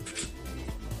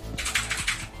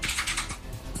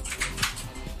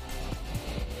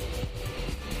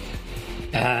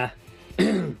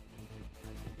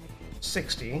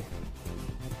 60.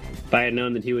 If I had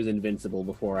known that he was invincible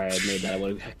before I had made that, I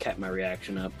would have kept my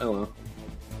reaction up. Oh well.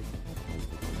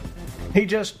 He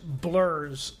just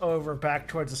blurs over back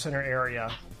towards the center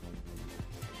area,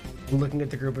 looking at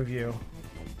the group of you.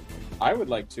 I would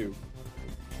like to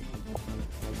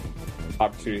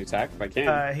opportunity attack if I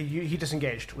can. He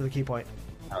disengaged with a key point.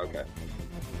 Okay.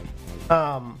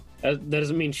 That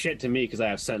doesn't mean shit to me because I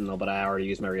have Sentinel, but I already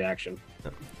used my reaction.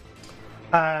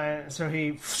 So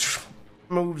he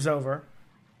moves over,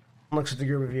 looks at the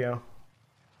group of you.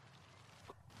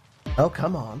 Oh,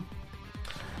 come on.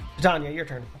 Tanya, your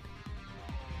turn.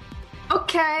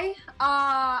 Okay,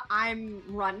 I'm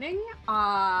running.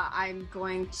 I'm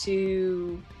going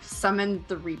to summon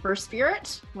the Reaper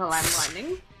Spirit while I'm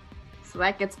running. So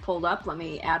that gets pulled up. Let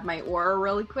me add my aura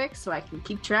really quick so I can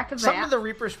keep track of that. Some of the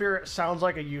Reaper Spirit sounds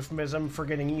like a euphemism for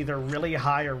getting either really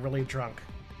high or really drunk.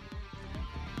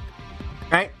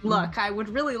 Right? Look, I would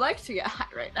really like to get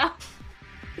high right now.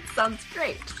 It sounds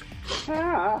great.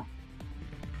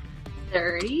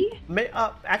 30.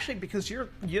 Actually, because you're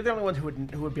the only one who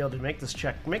would be able to make this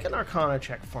check. Make an Arcana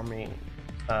check for me,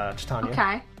 Tanya.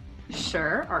 Okay.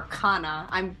 Sure. Arcana.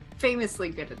 I'm famously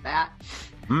good at that.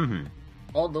 Mm-hmm.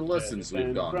 All the lessons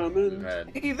we've gone.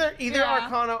 Either Yeah.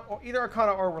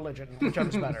 Arcana or religion,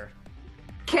 whichever's better.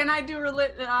 Can I do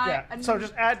religion? Yeah. So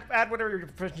just add whatever your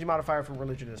proficiency modifier for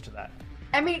religion is to that.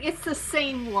 I mean, it's the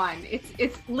same one.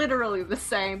 It's literally the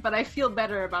same, but I feel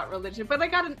better about religion. But I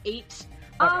got an 8.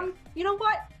 Okay. You know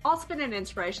what? I'll spin an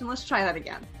inspiration. Let's try that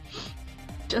again.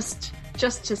 Just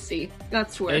to see.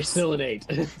 That's worse. It's still an 8.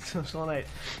 Still an 8.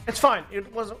 It's fine. It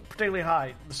wasn't particularly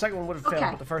high. The second one would have failed, Okay.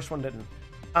 but the first one didn't.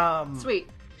 Sweet.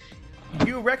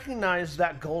 You recognize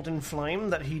that golden flame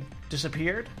that he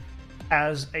disappeared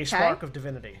as a spark of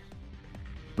divinity.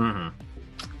 Mm-hmm.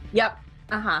 Yep.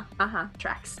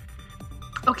 Tracks.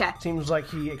 Okay. Seems like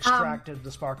he extracted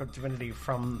the spark of divinity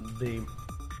from the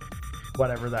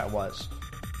whatever that was.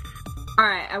 All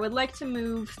right. I would like to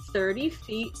move 30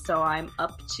 feet, so I'm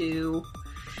up to.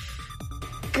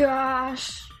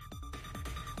 Gosh.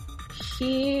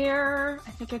 Here.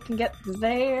 I think I can get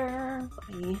there.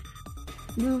 Let me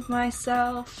move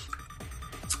myself.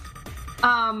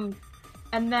 And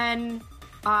then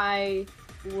I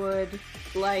would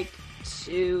like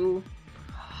to.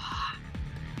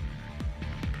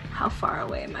 How far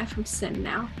away am I from Sin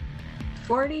now?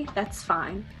 40? That's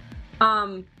fine.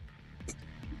 That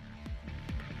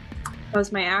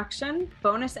was my action.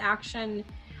 Bonus action.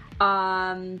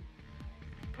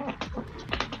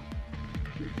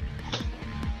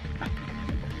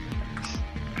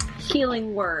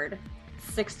 Healing word.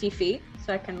 60 feet,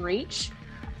 so I can reach.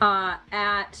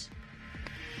 At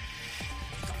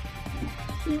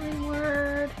healing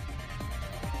word.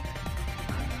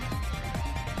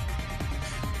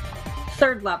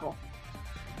 3rd level.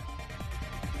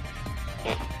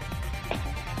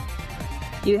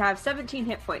 You have 17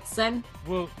 hit points, Sin.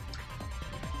 Whoa.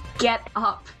 Get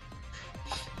up.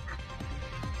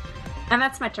 And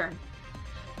that's my turn.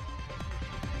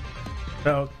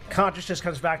 So consciousness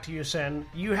comes back to you, Sen.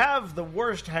 You have the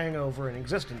worst hangover in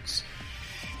existence.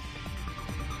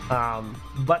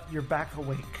 But you're back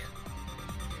awake.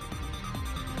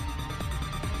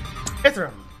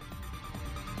 Ithram.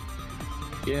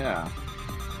 Yeah.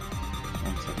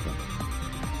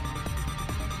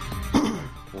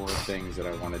 things that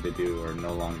I wanted to do are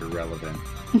no longer relevant.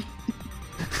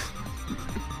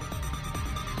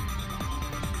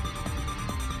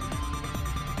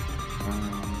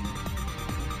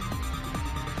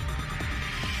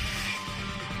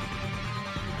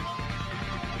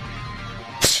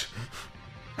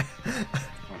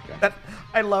 Okay.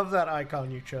 I love that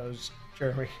icon you chose,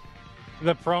 Jeremy.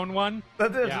 The prone one?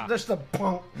 That's the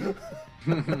punk.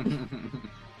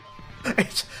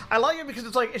 I like it because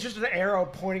it's just an arrow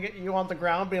pointing at you on the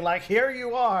ground, being like, "Here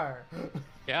you are."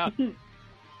 Yeah.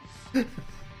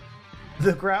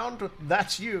 The ground,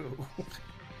 that's you.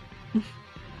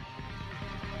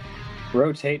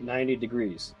 Rotate 90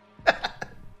 degrees.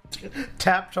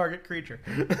 Tap target creature.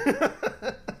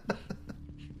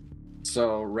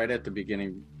 So right at the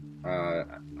beginning,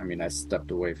 I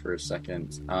stepped away for a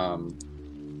second.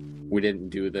 We didn't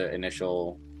do the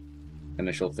initial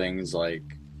things like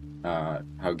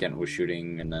how Ghent was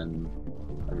shooting, and then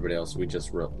everybody else. We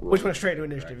just which went straight to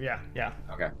initiative. Right? Yeah.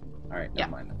 Okay. All right.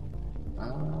 Never mind.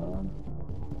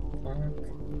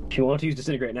 If you want to use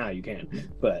disintegrate now, you can,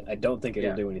 but I don't think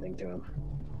it'll do anything to him.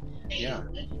 Yeah.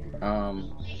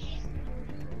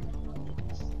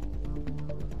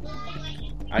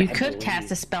 You could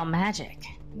cast a spell magic.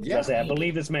 Yeah, I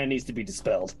believe this man needs to be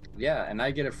dispelled. Yeah, and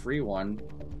I get a free one.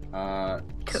 Cool.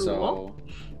 So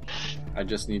I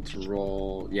just need to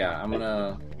roll. Yeah, I'm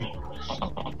gonna.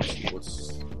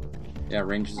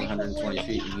 Range is 120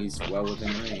 feet, and he's well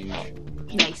within range.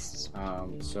 Nice.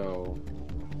 So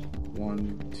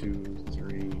 1, 2,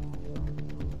 3.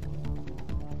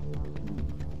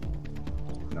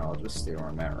 No, I'll just stay where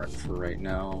I'm at for right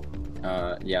now.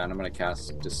 And I'm gonna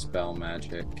cast Dispel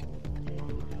Magic.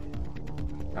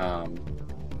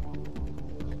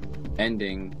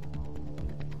 Ending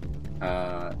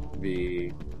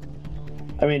the.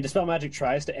 Dispel Magic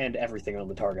tries to end everything on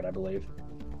the target, I believe.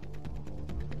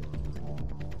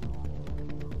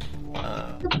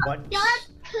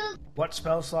 What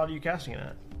spell slot are you casting it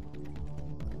at?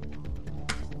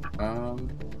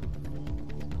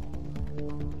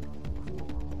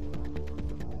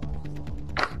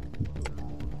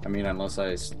 Unless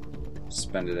I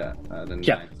spend it at the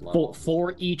 9th level.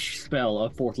 For each spell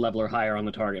of 4th level or higher on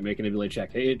the target, make an ability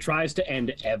check. It tries to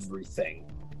end everything.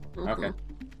 Okay.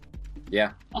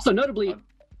 Yeah. Also, notably,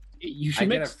 you should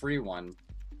get a free one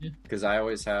because I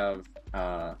always have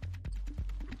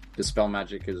Dispel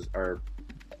Magic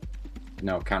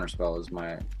Counterspell is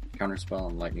my Counterspell,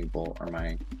 and Lightning Bolt are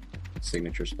my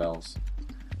signature spells.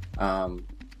 3rd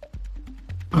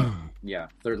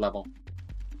level.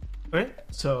 Alright,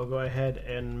 so go ahead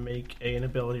and make an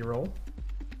ability roll.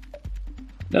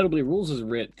 Notably, rules is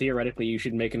writ. Theoretically, you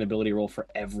should make an ability roll for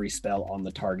every spell on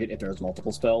the target if there's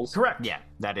multiple spells. Correct. Yeah,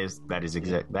 that is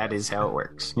exact. That is how it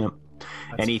works. Yep.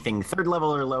 Anything 3rd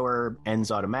level or lower ends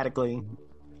automatically.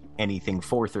 Anything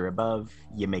 4th or above,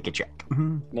 you make a check.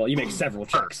 Well, you make several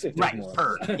checks. If right, more.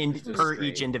 per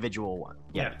each individual one.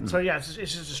 Yeah. So it's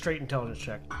just a straight intelligence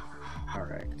check. All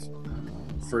right.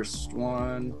 First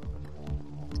one.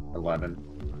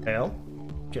 11. Fail.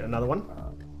 Get another one.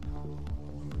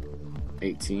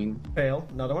 18. Fail.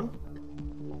 Another one.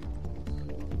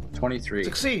 23.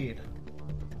 Succeed.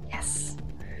 Yes.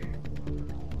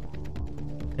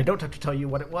 I don't have to tell you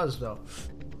what it was, though.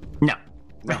 No.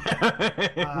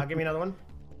 Give me another one.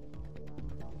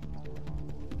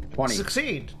 20.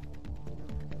 Succeed.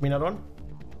 Give me another one.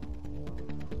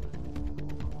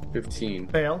 15.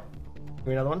 Fail. Give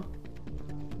me another one.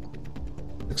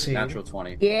 Succeed. Natural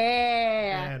 20.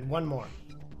 Yeah. And one more.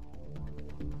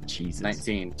 Jesus.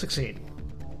 19. Succeed.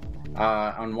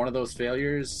 On one of those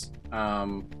failures,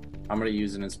 I'm going to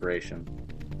use an inspiration.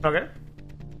 Okay.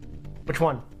 Which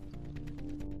one?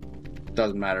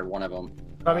 Doesn't matter, one of them.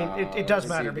 It does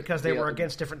matter because they were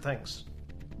against different things.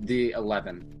 The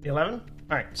 11. The 11?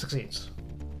 Alright, succeeds.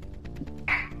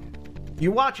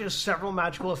 You watch as several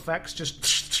magical effects just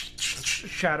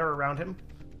shatter around him.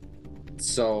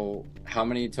 So, how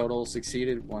many total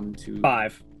succeeded? 1, 2,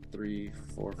 5, 3,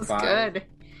 4, That's 5. good.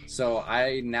 So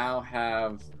I now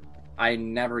have. I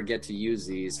never get to use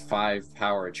these 5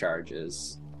 power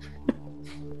charges.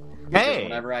 Because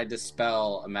whenever I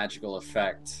dispel a magical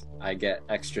effect, I get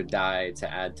extra die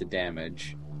to add to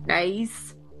damage.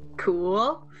 Nice.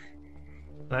 Cool.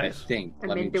 Nice. I think. And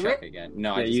Let me then do check it? again.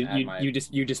 No, Yeah, I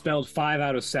just you dispelled 5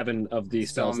 out of 7 of the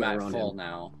spells I'm that at were on full him.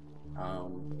 now.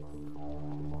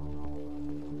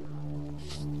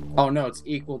 Oh no, it's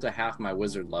equal to half my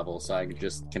wizard level, so I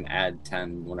can add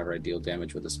 10 whenever I deal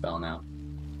damage with a spell now.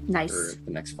 Nice. For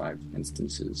the next 5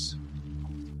 instances.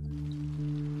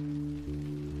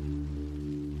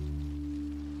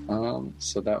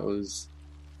 So that was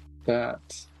that.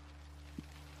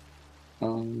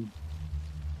 Write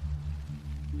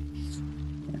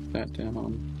that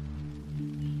down.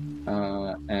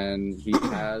 And he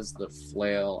has the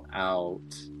flail out.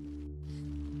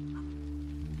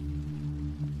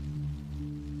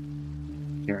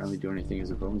 Can't really do anything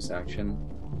as a bonus action.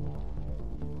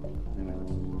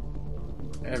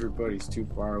 Everybody's too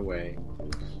far away.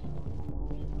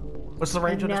 What's the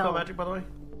range of Dispel Magic, by the way?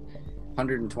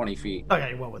 120 feet.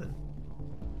 Okay, well within.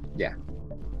 Yeah.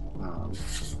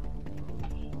 Let's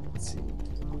see.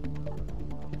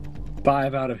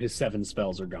 5 out of his 7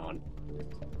 spells are gone.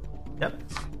 Yep.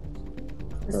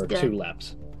 Or 2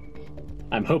 left.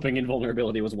 I'm hoping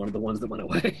invulnerability was one of the ones that went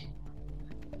away.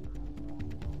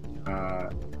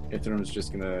 Ithram's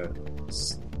just gonna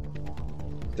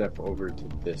step over to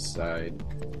this side.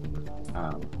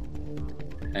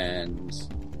 And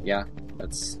yeah,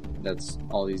 that's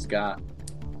all he's got.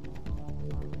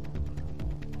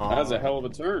 That was a hell of a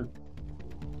turn.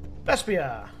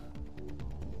 Vespia.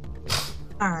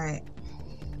 All right.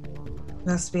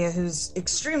 Vespia, who's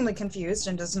extremely confused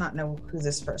and does not know who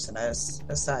this person is,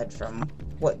 aside from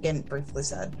what Ghent briefly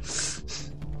said.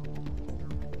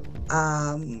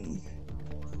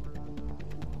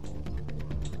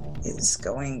 Is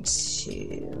going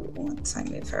to, once I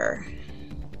move her.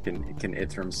 Can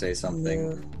Ithram say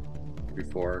something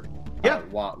before? Yeah.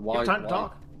 While time to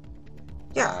talk.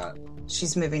 Yeah.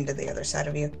 She's moving to the other side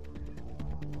of you.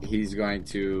 He's going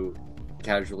to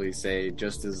casually say,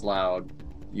 just as loud,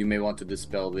 "You may want to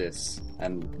dispel this,"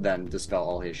 and then dispel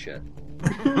all his shit.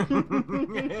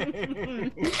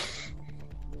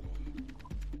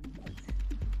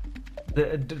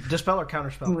 Dispel or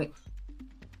counterspell? Wait.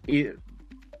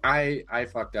 I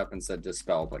fucked up and said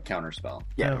dispel, but counterspell.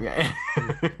 Yeah.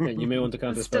 You may want to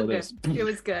counterspell this. It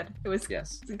was good. It was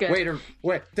Yes. good.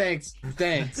 Wait. Thanks.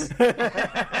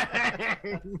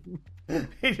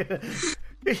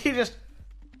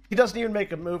 He doesn't even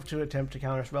make a move to attempt to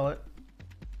counterspell it.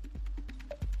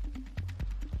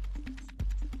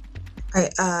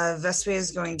 Alright, Vespia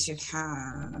is going to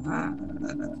cast.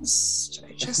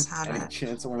 I just had Any it.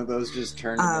 chance one of those just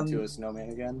turned into a snowman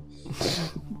again?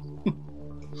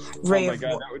 Ray Oh my of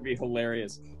god, that would be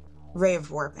hilarious. Ray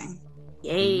of Warping.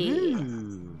 Yay.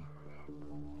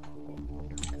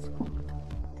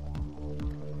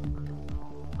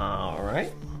 All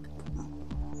right.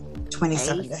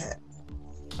 27 to hit.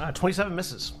 27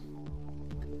 misses.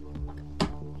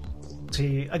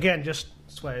 He again just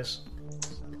sways.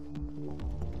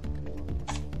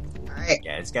 Alright.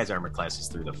 Yeah, this guy's armor class is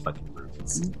through the fucking roof.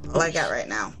 It's All I got right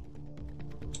now.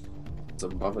 It's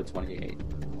above a 28.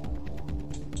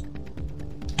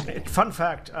 Fun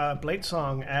fact: Blade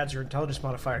Song adds your intelligence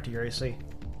modifier to your AC.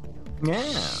 yeah.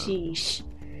 Sheesh.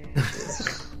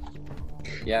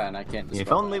 Yeah, and I can't dispel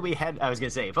If only that. we had. I was gonna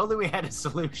say, if only we had a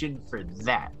solution for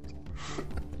that.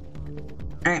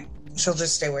 Alright. She'll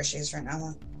just stay where she is right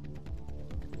now,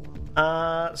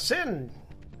 then. Sin.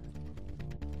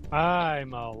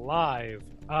 I'm alive.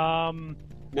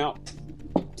 Now,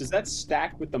 does that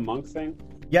stack with the monk thing?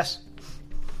 Yes.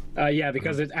 Yeah,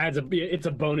 because it's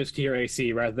a bonus to your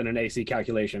AC rather than an AC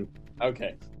calculation.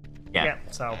 Okay. Yeah.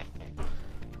 So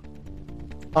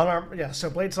unarmed. Yeah. So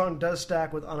Blade Song does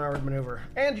stack with unarmored maneuver,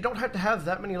 and you don't have to have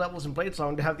that many levels in Blade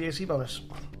Song to have the AC bonus.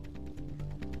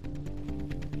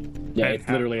 Yeah, it's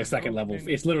literally a second level.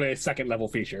 It's literally a second level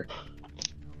feature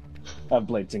of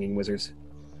Blade Singing Wizards.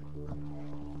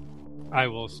 I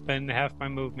will spend half my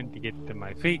movement to get to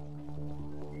my feet.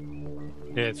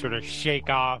 To sort of shake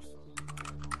off.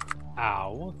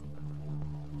 Ow.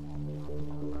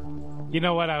 You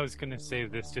know what? I was gonna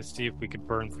save this to see if we could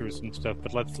burn through some stuff,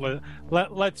 but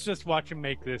let's just watch him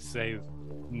make this save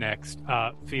next.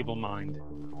 Feeble Mind.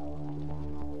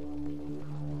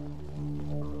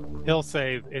 He'll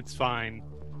save. It's fine.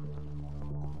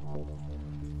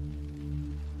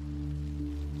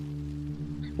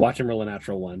 Watch him roll a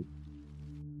natural 1.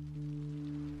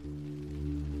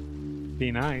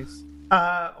 Be nice.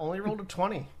 Only rolled a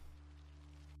 20.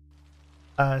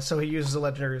 So he uses a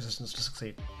legendary resistance to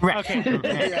succeed. Okay.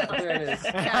 Yeah, there it is.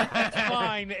 It's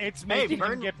fine. It's making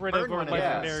him get rid of our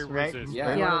legendary resistance. Yeah.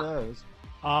 Burn one of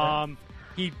those.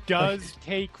 He does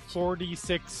take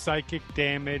 46 psychic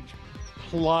damage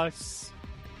plus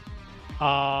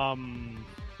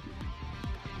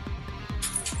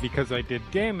because I did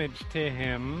damage to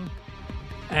him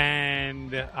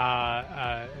and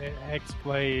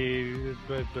X-Blade's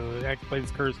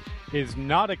curse is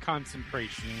not a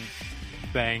concentration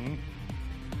thing.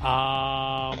 You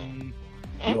are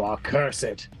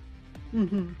cursed.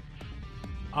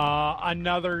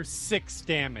 Another 6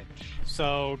 damage.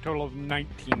 So total of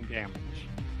 19 damage.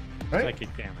 Right.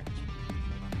 Psychic damage.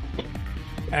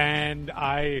 and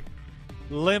I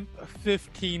limp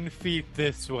 15 feet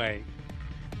this way.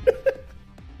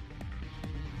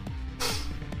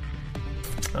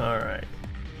 All right.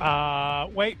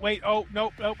 Wait. Oh,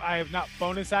 nope. I have not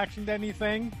bonus actioned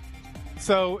anything.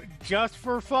 So, just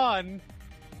for fun,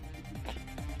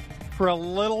 for a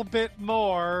little bit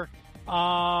more,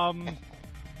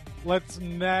 let's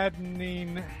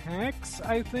Maddening Hex,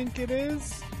 I think it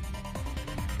is.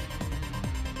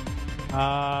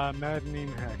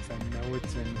 Maddening Hex. I know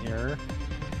it's in here.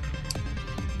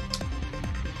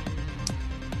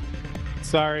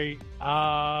 Sorry.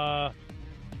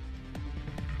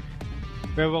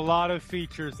 We have a lot of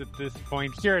features at this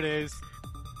point. Here it is.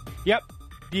 Yep.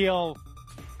 Deal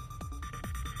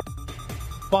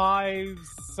 5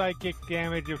 psychic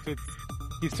damage if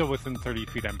he's still within 30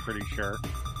 feet, I'm pretty sure.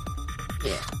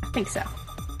 Yeah, I think so.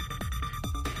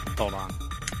 Hold on.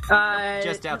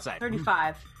 Just outside.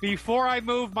 35. Before I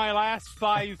move my last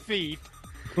 5 feet.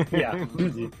 Yeah.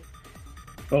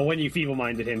 Well, when you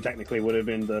feeble-minded him, technically would have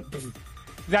been the...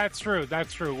 That's true.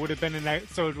 Would have been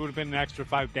so it would have been an extra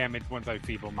 5 damage once I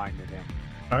feeble-minded him.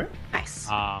 All right. Nice.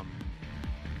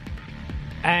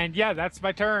 And yeah, that's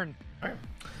my turn. All right.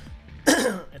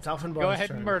 It's Alphenball's Go ahead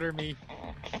turn. and murder me.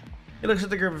 He looks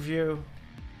at the group of you,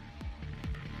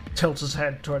 tilts his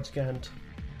head towards Ghent.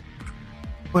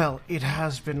 Well, it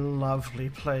has been lovely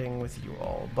playing with you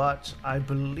all, but I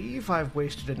believe I've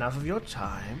wasted enough of your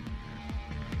time.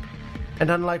 And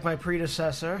unlike my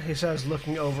predecessor, he says,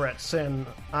 looking over at Sin,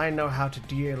 I know how to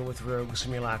deal with rogue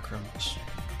simulacrums.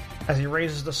 As he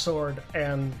raises the sword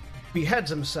and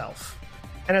beheads himself.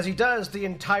 And as he does, the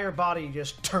entire body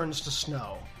just turns to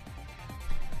snow.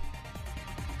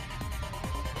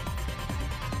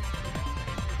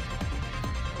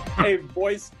 A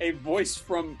voice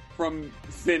from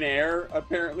thin air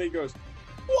apparently goes,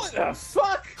 "What the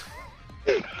fuck?"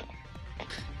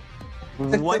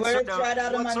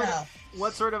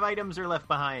 What sort of items are left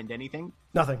behind? Anything?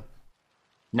 Nothing.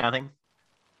 Nothing?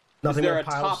 Nothing there but a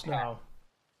a pile of top snow. hat?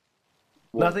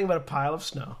 Nothing but a pile of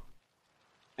snow.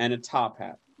 And a top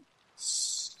hat.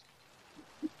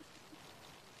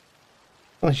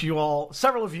 As you all,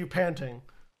 several of you panting.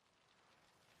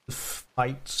 The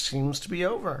fight seems to be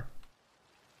over.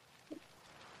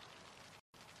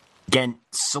 Ghent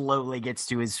slowly gets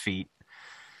to his feet.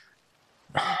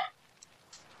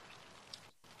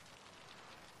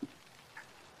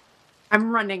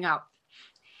 I'm running up.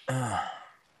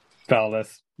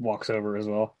 Valdeth walks over as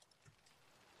well.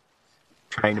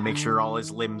 Trying to make sure all his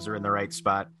limbs are in the right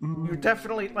spot. You're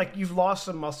definitely, you've lost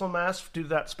some muscle mass due to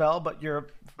that spell, but you're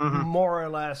more or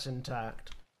less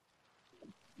intact.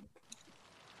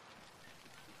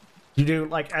 You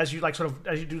do, as you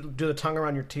do the tongue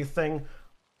around your teeth thing,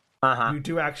 you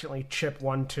do actually chip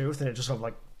one tooth, and it just sort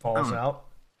of, falls out.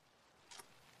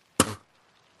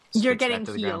 You're getting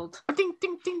healed. Ding,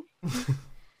 ding, ding.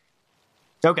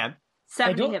 Okay.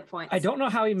 70 hit points. I don't know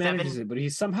how he manages it, but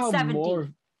he's somehow 70. more...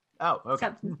 Oh, okay.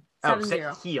 70.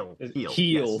 Heal. Heal,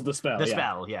 Yes. the spell. The yeah.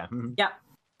 spell, yeah.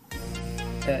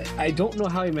 Yep. I don't know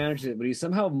how he manages it, but he's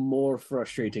somehow more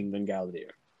frustrating than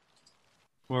Galadier.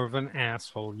 More of an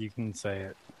asshole, you can say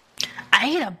it. I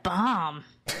ate a bomb.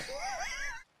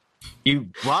 You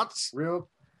what? Real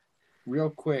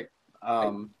quick.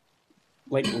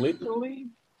 Literally?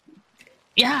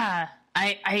 Yeah.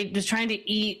 I was trying to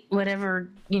eat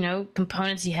whatever,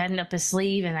 components he had up his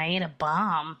sleeve, and I ate a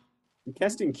bomb. I'm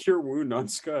casting Cure Wound on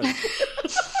Scud.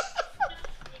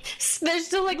 There's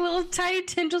still little tiny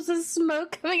tendrils of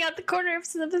smoke coming out the corner of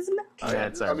his mouth. Oh, yeah,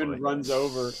 it's Armin runs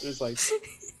over. It's like,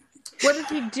 What did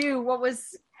he do? What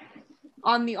was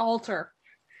on the altar?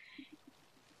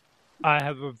 I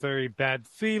have a very bad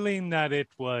feeling that it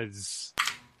was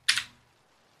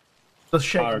The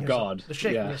shaking Our is- god. The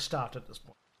shaking Yeah. has stopped at this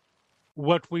point.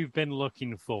 what we've been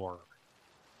looking for.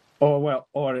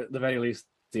 Or at the very least,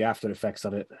 the after effects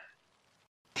of it.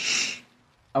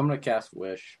 I'm gonna cast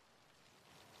Wish.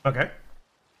 Okay.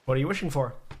 What are you wishing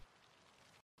for?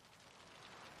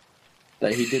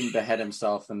 That he didn't behead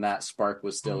himself and that spark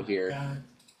was still here.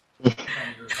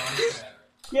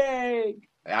 yay!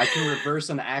 I can reverse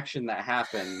an action that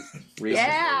happened recently.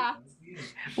 Yeah.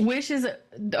 Wish is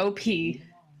OP,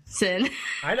 Sin.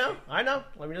 I know.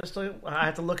 Let me just. I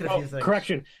have to look at a few things.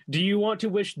 Correction. Do you want to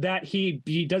wish that he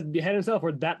does behead himself,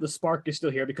 or that the spark is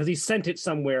still here because he sent it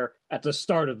somewhere at the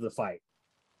start of the fight?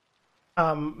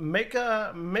 Make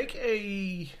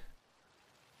an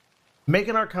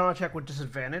Arcana check with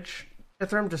disadvantage,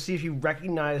 Ithram, to see if you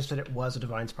recognize that it was a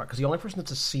divine spark. Because the only person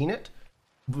that's seen it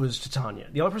was Titania.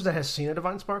 The only person that has seen a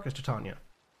divine spark is Titania.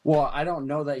 Well, I don't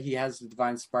know that he has the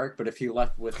divine spark, but if he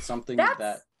left with something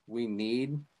that we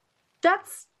need,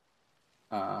 That's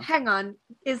Uh, hang on.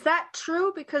 Is that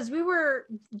true? Because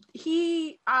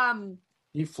he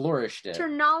he flourished it.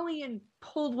 Ternalian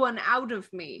pulled one out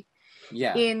of me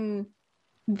Yeah. in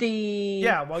the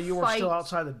while you were still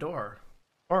outside the door.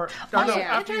 Or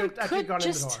after you'd gone into the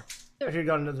door. After you'd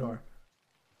gone into the door.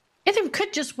 Ithrim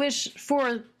could just wish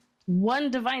for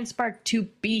one divine spark to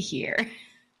be here.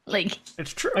 Like,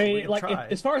 it's true. I mean, like,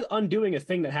 as far as undoing a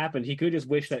thing that happened, he could just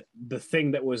wish that the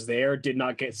thing that was there did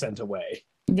not get sent away.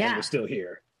 Yeah. And was still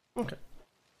here. Okay.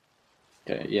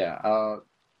 Okay, yeah.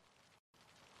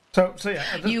 So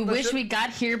yeah. You wish we got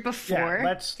here before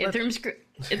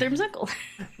Ithrim's uncle.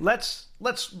 Let's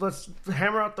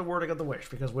hammer out the wording of the wish,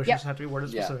 because wishes have to be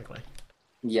worded specifically.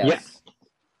 Yes.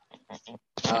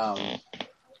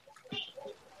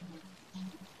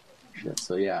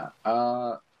 So yeah.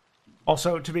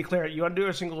 Also, to be clear, you undo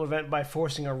a single event by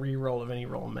forcing a reroll of any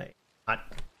roll made, not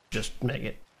just make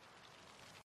it.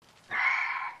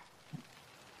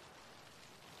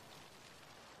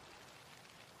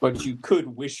 But you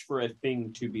could wish for a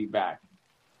thing to be back.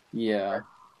 Yeah.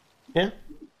 Yeah.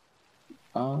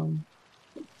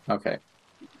 Okay.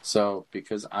 So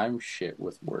because I'm shit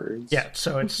with words. Yeah.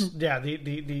 So it's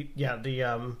the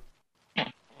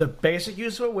basic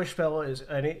use of a wish spell is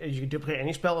you can duplicate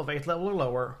any spell of 8th level or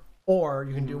lower, or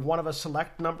you can do one of a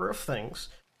select number of things.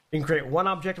 You can create one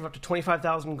object of up to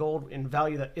 25,000 gold in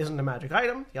value that isn't a magic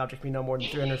item. The object can be no more than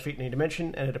 300 feet in any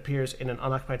dimension, and it appears in an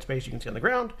unoccupied space you can see on the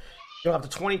ground. You'll have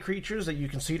up to 20 creatures that you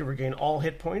can see to regain all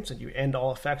hit points, and you end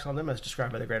all effects on them as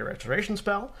described by the Greater Restoration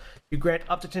spell. You grant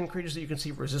up to 10 creatures that you can see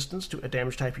resistance to a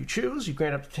damage type you choose. You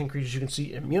grant up to 10 creatures you can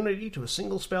see immunity to a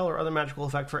single spell or other magical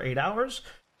effect for 8 hours.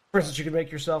 For instance, you can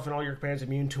make yourself and all your companions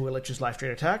immune to a Lich's life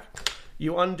drain attack.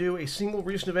 You undo a single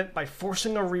recent event by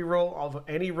forcing a reroll of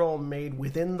any roll made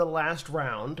within the last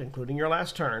round, including your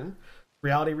last turn.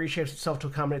 Reality reshapes itself to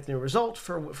accommodate the new result.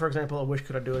 For example, a wish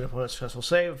could undo an opponent's successful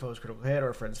save, a foe's critical hit, or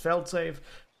a friend's failed save.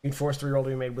 You can force the reroll to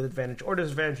be made with advantage or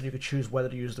disadvantage, and you could choose whether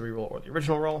to use the reroll or the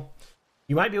original roll.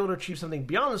 You might be able to achieve something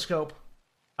beyond the scope,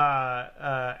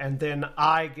 and then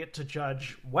I get to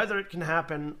judge whether it can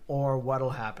happen or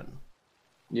what'll happen.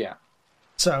 Yeah.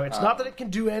 So it's not that it can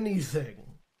do anything.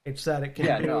 It's that it can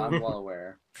do... Yeah, no, I'm well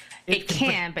aware. It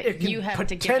can, but it you can have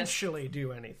to potentially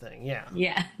do anything, yeah.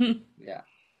 Yeah. Yeah.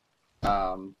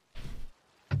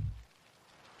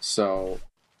 So,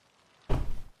 all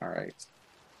right.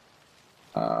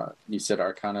 You said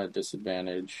Arcana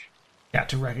disadvantage. Yeah,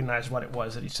 to recognize what it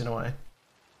was that he sent away.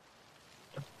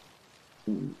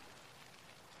 20.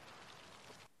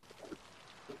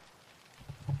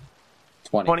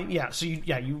 Yeah. So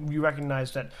you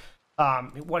recognize that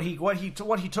what he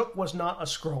took was not a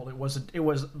scroll. It was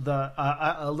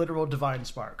a literal divine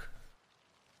spark.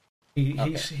 He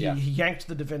yanked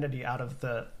the divinity out of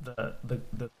the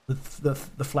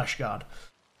flesh god.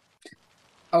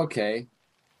 Okay.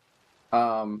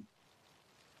 Probably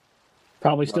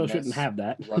still shouldn't have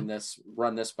that.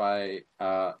 run this by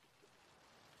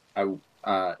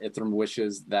Ithrim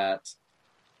wishes that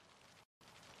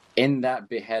in that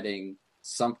beheading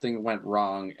something went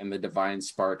wrong and the divine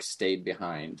spark stayed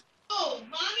behind. Oh,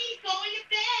 mommy's going to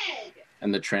bed.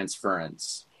 And the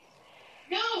transference.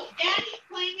 No, daddy's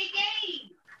playing a game.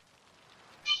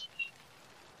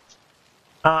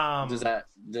 Does that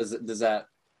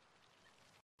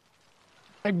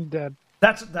I'm dead.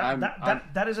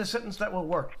 That is a sentence that will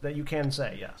work, that you can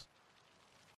say, yes.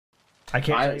 I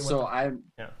can't tell you what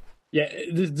Yeah,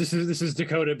 this is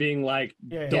Dakota being like,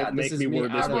 don't make me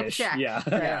word this wish. Yeah.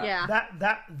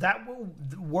 That will,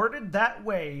 worded that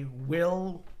way,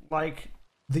 will, like,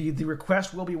 the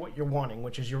request will be what you're wanting,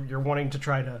 which is you're wanting to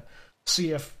try to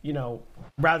see if,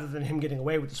 rather than him getting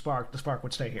away with the spark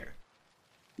would stay here.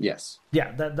 Yes.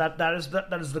 Yeah,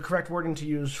 that is the correct wording to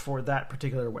use for that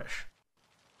particular wish.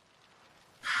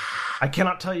 I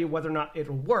cannot tell you whether or not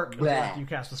it'll work until you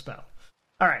cast the spell.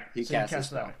 All right, you cast the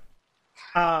spell.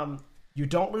 You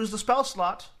don't lose the spell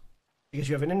slot because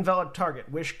you have an invalid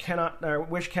target. Wish cannot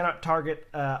target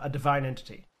a divine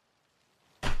entity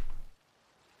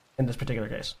in this particular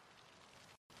case.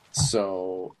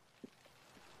 So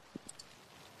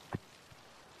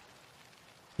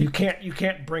you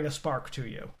can't bring a spark to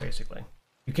you. Basically,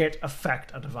 you can't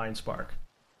affect a divine spark.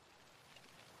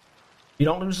 You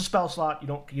don't lose the spell slot.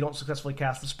 You don't successfully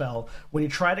cast the spell. When you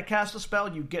try to cast a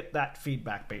spell, you get that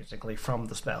feedback basically from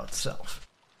the spell itself.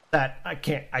 That I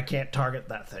can't target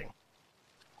that thing.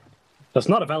 That's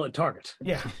not a valid target.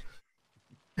 Yeah.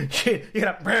 You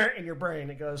get a in your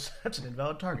brain. It goes, that's an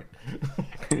invalid target.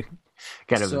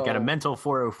 got a mental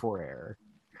 404 error.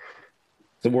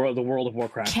 The World of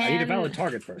Warcraft. I need a valid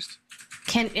target first.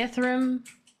 Can Ithrim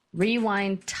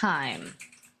rewind time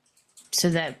so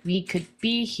that we could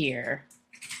be here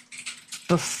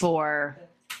before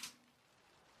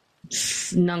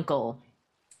Nuncle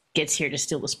gets here to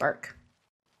steal the spark.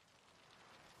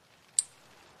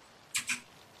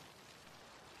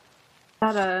 Is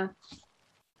that a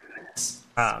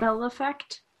spell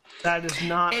effect? That is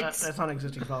not. That's not an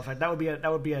existing spell effect. That would be a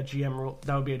GM rule.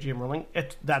 That would be a GM ruling.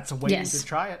 That's a way you could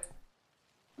try it.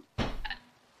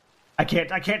 I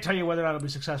can't tell you whether or not it'll be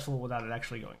successful without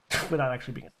actually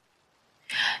being.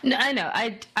 No, I know.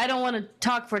 I don't want to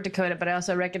talk for Dakota, but I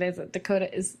also recognize that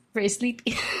Dakota is very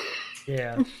sleepy.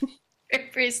 Yeah. very,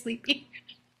 very sleepy.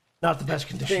 Not the best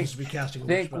conditions to be casting.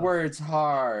 Think words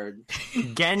hard.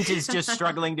 Ghent is just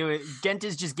struggling to it. Ghent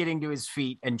is just getting to his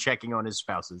feet and checking on his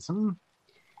spouses.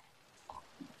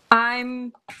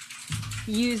 I'm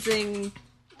using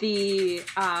the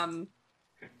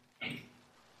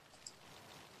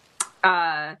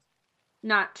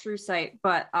not true sight,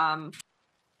 but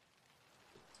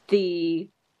the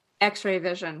X-ray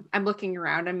vision. I'm looking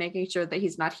around and making sure that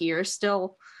he's not here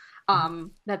still.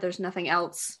 That there's nothing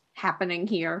else happening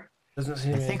here. I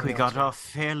think we got off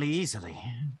fairly easily.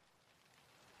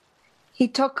 He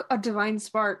took a divine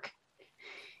spark.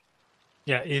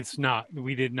 Yeah, it's not.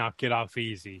 We did not get off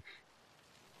easy.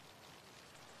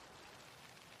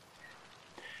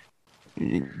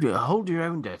 Hold your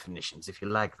own definitions if you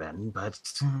like, then, but...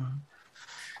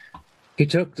 He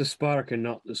took the spark and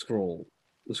not the scroll.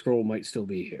 The scroll might still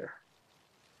be here.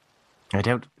 I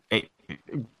don't...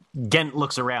 Ghent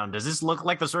looks around. Does this look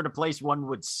like the sort of place one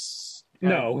would...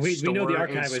 No, we know the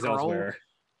archive is elsewhere.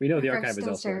 We know the archive is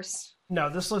elsewhere. No,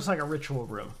 this looks like a ritual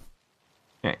room.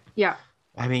 Yeah.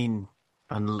 I mean,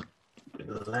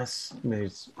 unless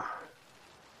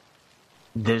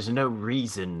there's no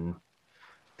reason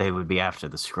they would be after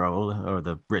the scroll or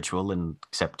the ritual,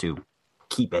 except to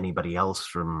keep anybody else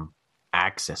from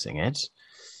accessing it.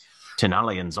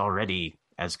 Tenalian's already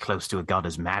as close to a god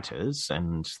as matters,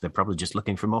 and they're probably just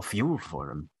looking for more fuel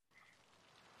for him.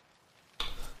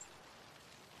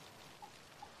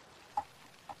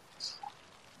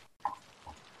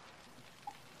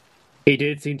 He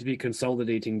did seem to be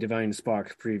consolidating Divine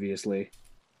Spark previously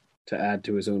to add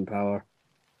to his own power.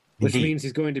 Which means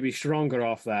he's going to be stronger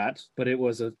off that, but it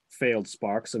was a failed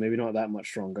spark, so maybe not that much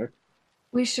stronger.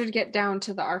 We should get down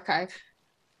to the archive.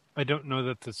 I don't know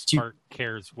that the spark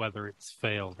cares whether it's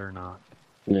failed or not.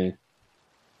 No.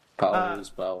 Power is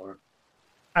power.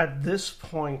 At this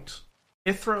point,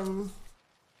 Ithram,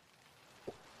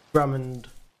 Drummond,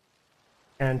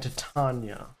 and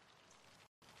Titania,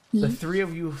 the three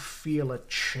of you feel a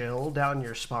chill down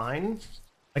your spine,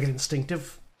 like an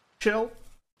instinctive chill.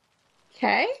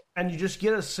 Okay. And you just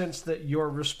get a sense that your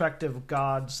respective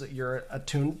gods that you're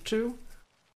attuned to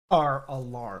are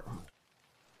alarmed.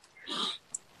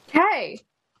 Okay.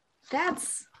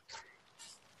 That's...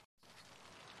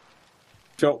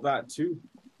 Felt that too.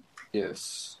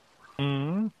 Yes.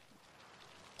 Mm-hmm.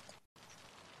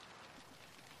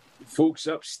 Folks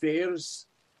upstairs,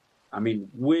 I mean,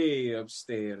 way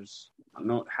upstairs, are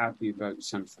not happy about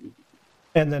something.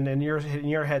 And then in your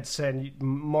head, Sen,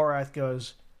 Morath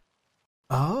goes,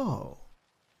 "Oh,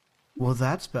 well,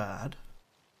 that's bad."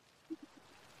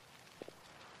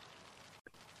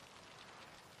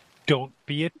 Don't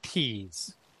be a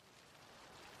tease.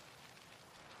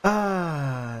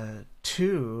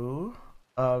 Two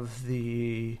of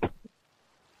the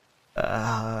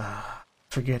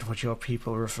forget what your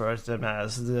people refer to them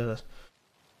as, the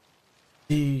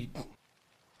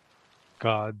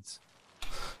gods.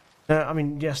 I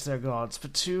mean, yes, they're gods,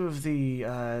 but two of the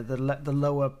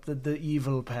lower the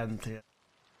evil pantheon.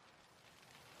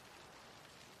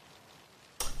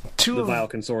 The Vile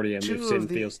Consortium, if Sin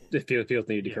feels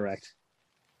needed to correct.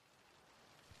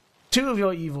 Two of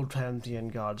your evil pantheon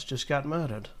gods just got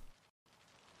murdered.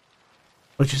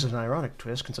 Which is an ironic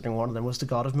twist, considering one of them was the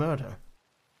god of murder.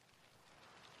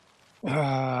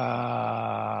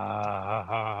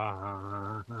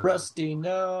 Rusty,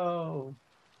 no.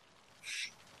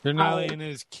 Denalian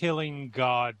is killing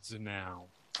gods now.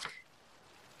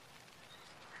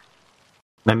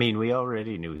 I mean, we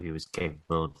already knew he was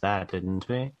capable of that, didn't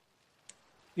we?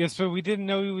 Yes, but we didn't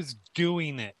know he was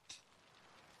doing it.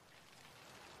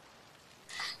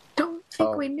 Don't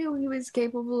think we knew he was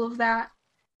capable of that.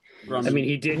 I mean,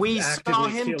 he did. We saw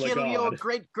him kill your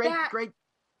great.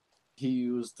 He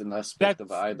used an aspect of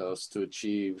Eidos to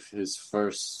achieve his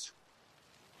first.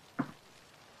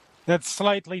 That's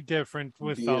slightly different,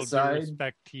 with all due Deicide?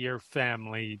 respect to your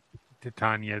family,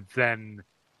 Titania, than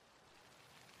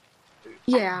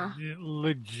Yeah.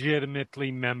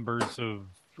 legitimately members of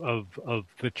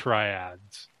the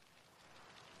triads.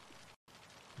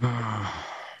 Do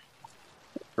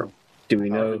we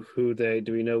know do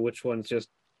we know which ones just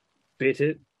bit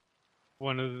it?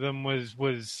 One of them was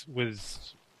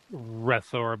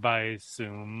Rethorb, I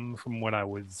assume, from what I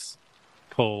was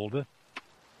told.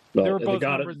 Well, They were both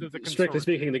members of the strictly consortium.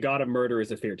 speaking, the god of murder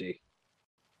is a Firti.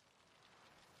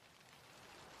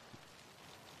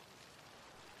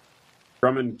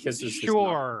 Grumman kisses his knuckle.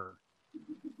 Sure.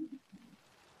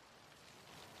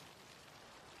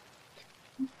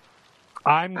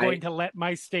 I'm going to let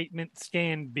my statement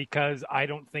stand because I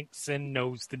don't think Sin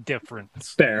knows the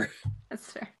difference. Fair.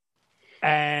 That's fair.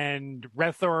 And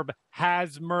Rethorb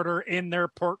has murder in their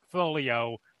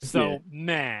portfolio, so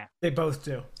meh. They both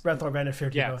do. Rethorb and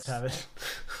Firti both have it.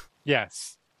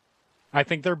 Yes. I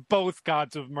think they're both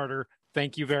gods of murder.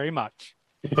 Thank you very much.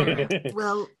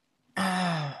 Well,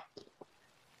 and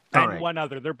right. one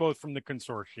other. They're both from the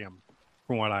consortium,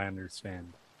 from what I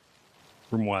understand.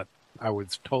 From what I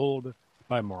was told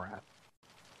by Morath.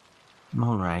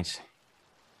 All right.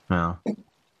 Well,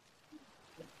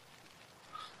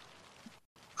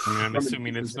 I'm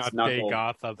assuming it's not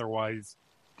Dagoth, otherwise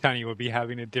Tanya would be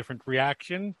having a different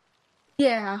reaction.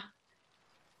 Yeah.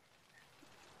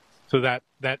 So that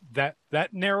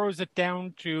narrows it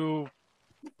down to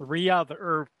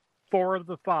four of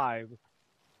the five.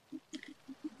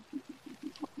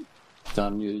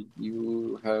 Tanya,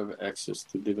 you have access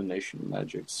to divination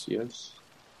magics, yes?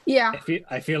 Yeah.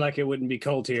 I feel like it wouldn't be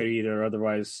cold here either,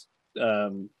 otherwise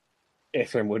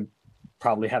Ithrim would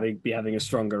probably be having a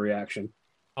stronger reaction.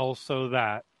 Also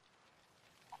that.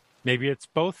 Maybe it's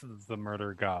both of the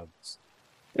murder gods.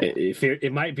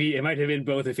 It might have been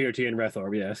both Firti and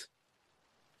Rethorb, yes.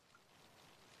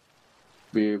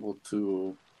 Be able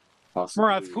to possibly...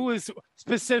 Morath, who is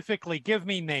specifically? Give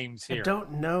me names here. I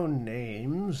don't know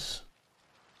names.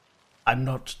 I'm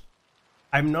not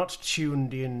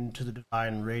tuned in to the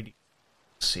divine radio.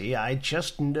 See, I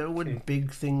just know when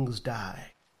big things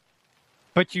die.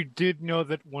 But you did know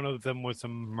that one of them was a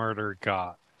murder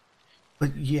god.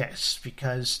 But yes,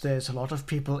 because there's a lot of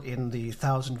people in the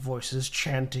Thousand Voices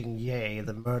chanting, "Yea,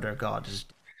 the murder god is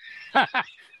dead."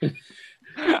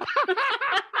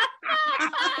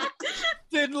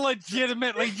 Then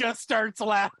legitimately just starts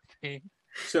laughing.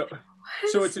 So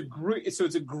it's a group. So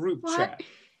it's a group chat.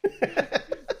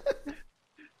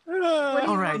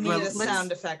 all right. We Well, need a let's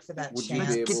sound effect for that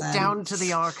chant. get down to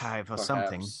the archive or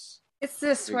something. It's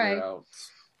this way.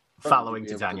 Following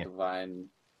Titania. Divine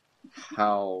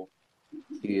how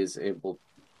he is able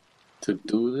to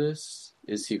do this.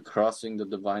 Is he crossing the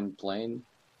divine plane?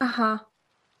 Uh-huh.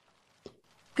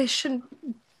 They shouldn't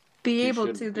be able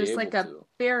should to. be There's able like a to.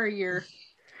 barrier.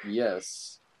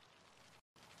 Yes.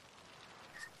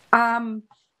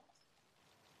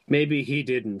 Maybe he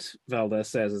didn't, Valdez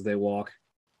says as they walk.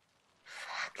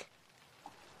 Fuck.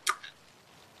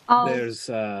 There's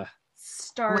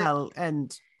start. Well,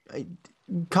 and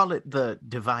call it the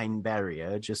divine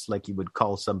barrier, just like you would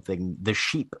call something the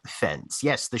sheep fence.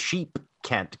 Yes, the sheep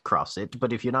can't cross it,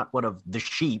 but if you're not one of the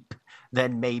sheep,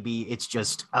 then maybe it's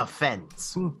just a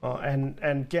fence. Well,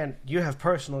 and Ghent, you have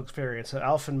personal experience.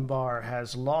 Alfenbar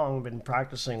has long been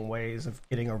practicing ways of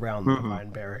getting around the divine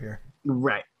barrier.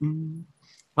 Right.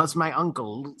 Plus, my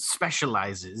uncle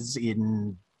specializes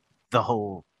in the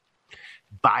whole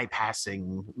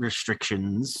bypassing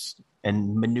restrictions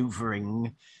and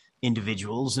maneuvering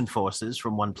individuals and forces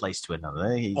from one place to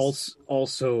another.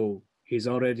 Also, he's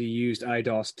already used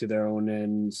IDOS to their own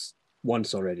ends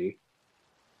once already.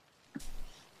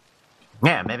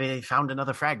 Yeah, maybe they found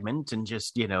another fragment and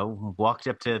just, walked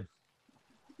up to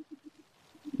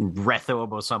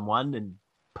Rethorb or someone and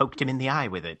poked him in the eye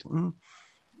with it.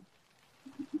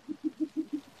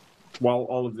 While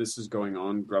all of this is going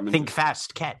on, Grumman... Think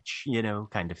fast, catch,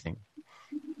 kind of thing.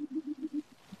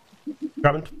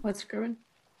 Grumman? What's Grumman?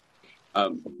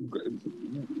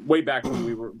 Way back when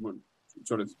we were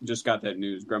sort of just got that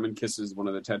news, Grumman kisses one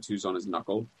of the tattoos on his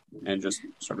knuckle and just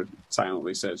sort of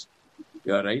silently says,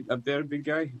 "You all right up there, big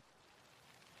guy?"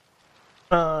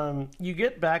 You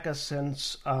get back a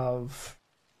sense of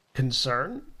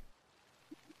concern.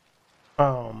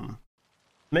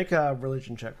 Make a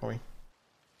religion check for me.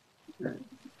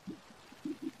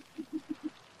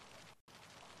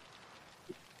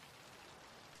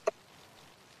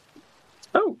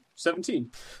 Oh,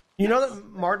 17. You know that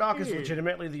Marduk is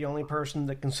legitimately the only person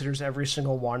that considers every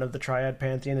single one of the Triad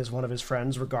Pantheon as one of his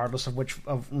friends, regardless of which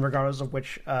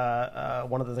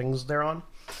one of the things they're on.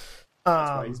 That's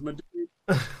why he's my dude.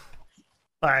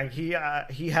 Like he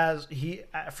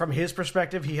from his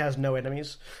perspective, he has no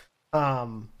enemies.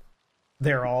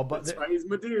 They're all, but That's why he's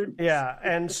my dude. yeah,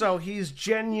 and so he's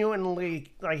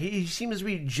genuinely like he seems to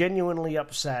be genuinely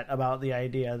upset about the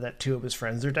idea that two of his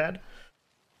friends are dead.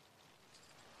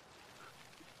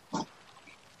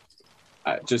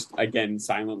 Just again,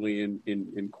 silently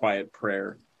in quiet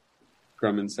prayer,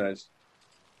 Grumman says,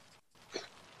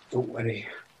 "Don't worry.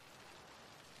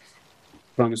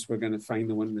 Promise we're going to find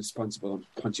the one responsible and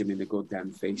punch him in the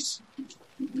goddamn face."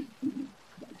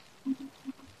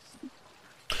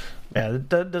 Yeah,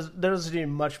 there doesn't need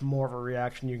much more of a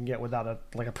reaction you can get without a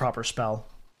proper spell.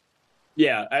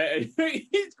 Yeah,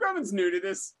 Grumman's new to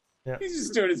this. Yeah. He's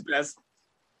just doing his best.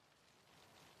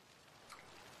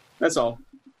 That's all.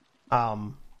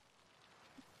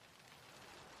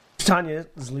 Tanya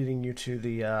is leading you to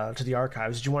the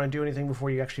archives. Did you want to do anything before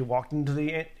you actually walked into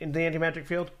the anti-magic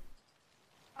field?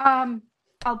 I'll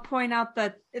point out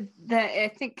that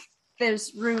I think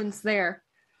there's runes there.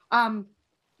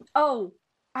 Oh,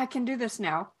 I can do this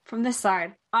now from this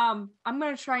side. I'm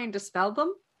gonna try and dispel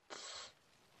them.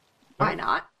 Why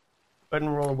not? Go ahead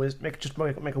and roll a wisdom.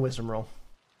 Make a wisdom roll.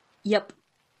 Yep.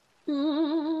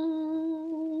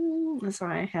 So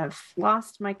I have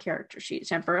lost my character sheet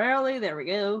temporarily. There we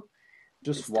go.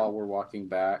 Just while we're walking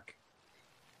back,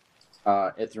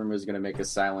 Ithram is going to make a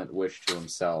silent wish to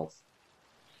himself.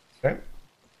 Okay.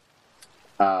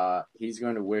 He's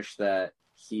going to wish that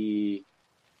he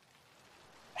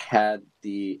had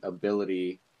the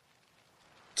ability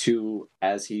to,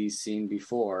 as he's seen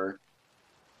before,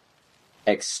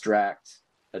 extract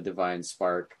a divine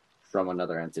spark from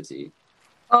another entity.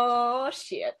 Oh,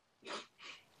 shit.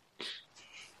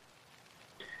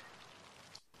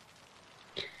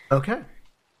 Okay.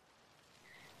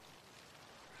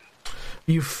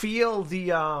 You feel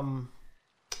the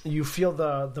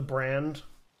brand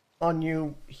on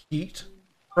you heat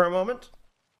for a moment.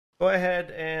 Go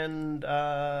ahead and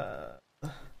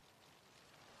let's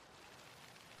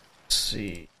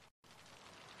see.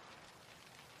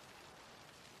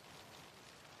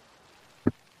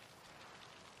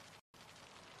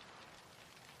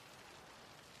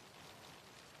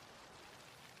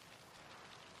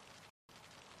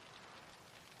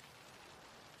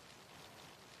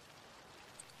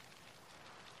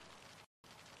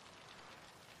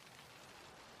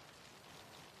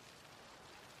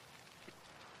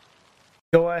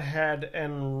 Go ahead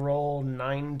and roll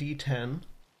 9d10.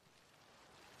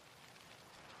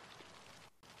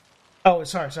 Oh,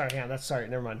 sorry. Hang on.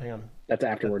 Never mind. Hang on. That's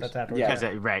afterwards. That's afterwards.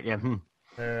 Yeah, right. Yeah. All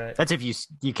right. That's if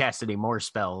you cast any more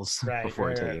spells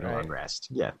before taking a long rest.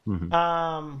 Yeah.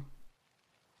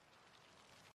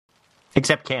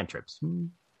 Except cantrips.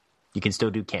 You can still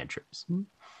do cantrips.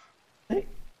 Hey.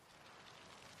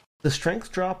 The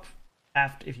strength drop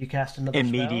after if you cast another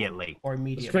immediately spell, or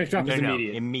immediately. Strength drop is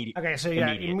immediate. Okay, so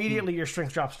yeah, immediately your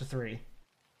strength drops to 3.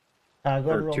 Go ahead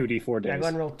and roll 2d4 days. Yeah, go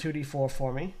ahead and roll 2d4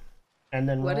 for me, and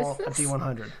then What roll is this? a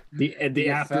d100. The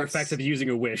after effects of using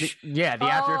a wish. Yeah, the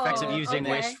after effects of using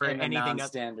okay. wish for anything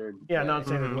non-standard. Yeah,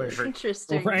 non-standard wish.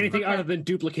 Interesting. Or for anything Okay. other than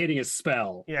duplicating a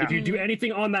spell. Yeah. If you do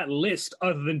anything on that list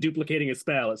other than duplicating a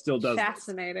spell, it still does.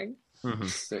 Fascinating.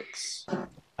 6.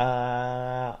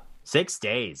 6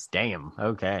 days. Damn.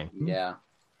 Okay. Yeah.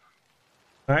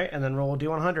 All right, and then roll a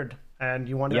d100, and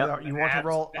you want to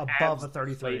roll above a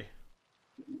 33.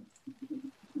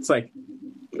 It's like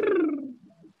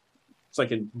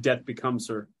in Death Becomes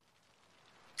Her.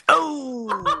 Oh!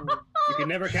 You can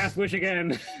never cast wish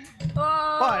again.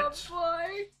 Oh, But-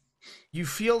 boy. You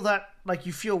feel that,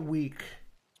 you feel weak,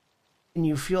 and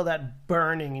you feel that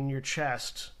burning in your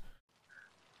chest,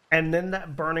 and then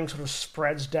that burning sort of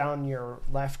spreads down your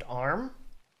left arm.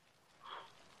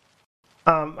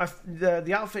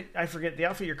 The outfit, I forget the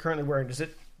outfit you're currently wearing. Does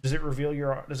it reveal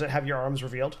does it have your arms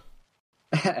revealed?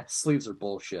 Sleeves are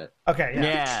bullshit. Okay,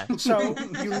 Yeah. So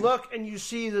you look and you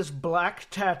see this black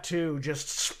tattoo just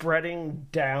spreading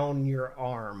down your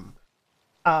arm,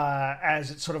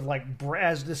 as it sort of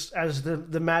as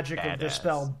the magic of this Badass.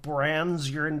 spell brands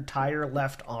your entire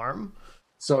left arm.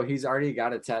 So he's already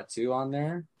got a tattoo on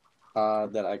there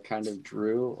that I kind of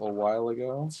drew a while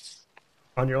ago.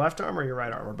 On your left arm or your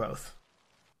right arm or both?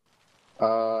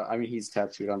 I mean, he's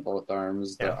tattooed on both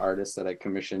arms. The Yeah. artist that I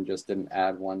commissioned just didn't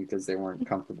add one because they weren't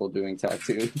comfortable doing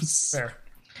tattoos. Fair.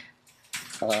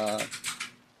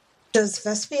 Does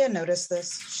Vespia notice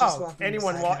this? She's walking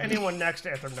anyone beside him. anyone next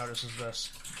to Ithram notices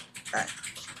this.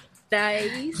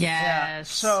 Nice.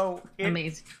 Yes. So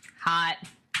amazing. Hot.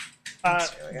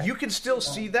 you can still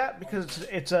see that because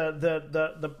it's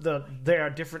there are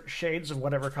different shades of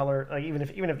whatever color. Like even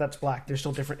if that's black, there's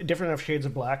still different enough shades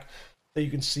of black that you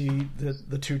can see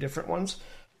the two different ones.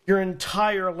 Your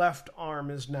entire left arm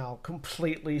is now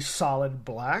completely solid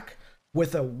black,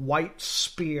 with a white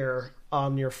spear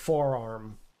on your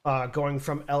forearm, going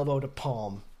from elbow to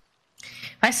palm.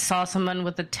 If I saw someone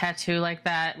with a tattoo like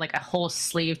that, like a whole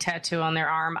sleeve tattoo on their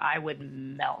arm, I would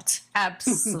melt.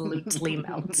 Absolutely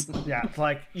melt. Yeah,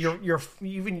 like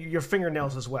even your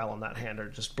fingernails as well on that hand are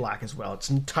just black as well.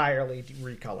 It's entirely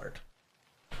recolored.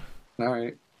 All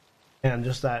right. And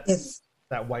just that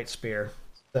white spear,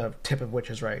 the tip of which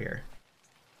is right here.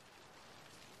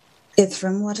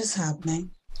 Ithram, what is happening?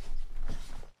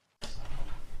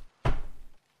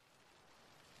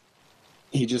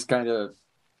 He just kind of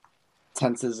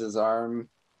tenses his arm.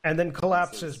 And then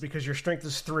collapses because your strength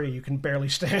is 3. You can barely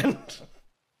stand.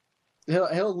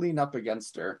 He'll lean up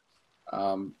against her.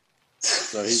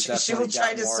 So he's she will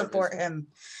try to support him.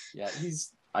 Yeah,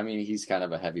 he's kind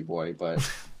of a heavy boy,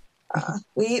 but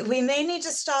we may need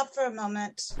to stop for a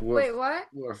moment. Wait, what?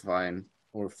 We're fine.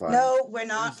 We're fine. No, we're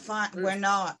not fine. We're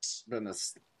not. Been a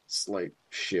slight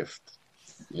shift,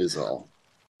 is all.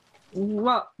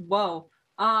 Whoa.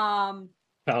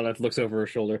 Paladeth looks over her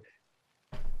shoulder.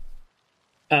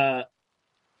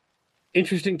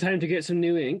 Interesting time to get some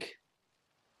new ink.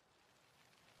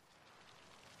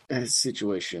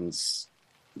 Situations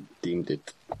deemed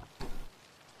it.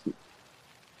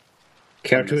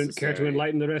 Care to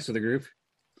enlighten the rest of the group?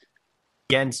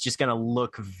 Gen's just gonna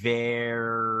look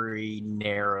very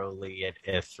narrowly at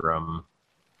Ithram.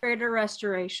 Greater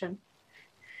restoration.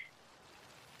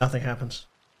 Nothing happens.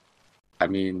 I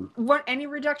mean, What? Any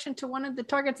reduction to one of the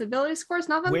target's ability scores?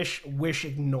 Nothing. Wish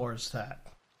ignores that.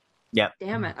 Yep.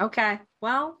 Damn it. Okay.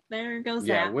 Well, there goes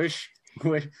yeah, that. wish.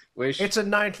 It's a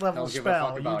 9th level Don't give a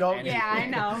fuck spell. You about don't. anything. Yeah, I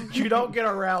know. You don't get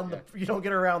around the. You don't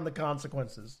get around the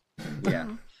consequences. Yeah.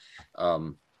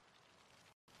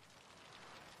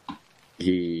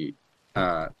 He.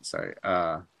 Sorry.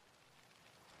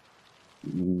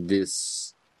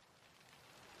 This.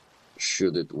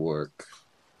 Should it work?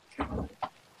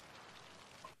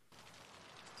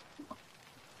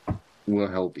 Will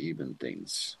help even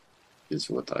things, is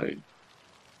what I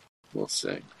will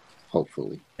say.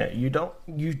 Hopefully. Yeah, you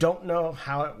don't know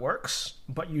how it works,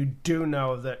 but you do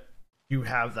know that you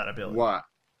have that ability. What?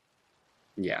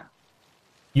 Yeah.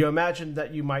 You imagine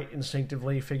that you might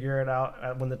instinctively figure it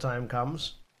out when the time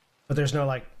comes, but there's no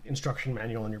like instruction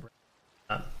manual in your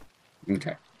brain.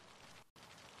 Okay.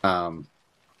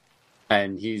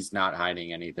 And he's not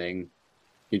hiding anything.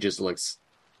 He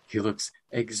looks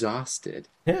exhausted.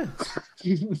 Yeah.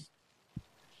 Been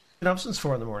up since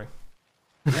 4 a.m.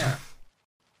 Yeah.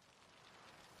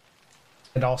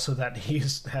 And also that he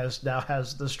has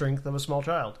the strength of a small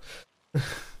child.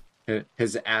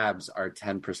 His abs are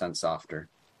 10% softer.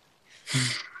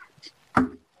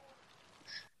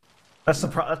 That's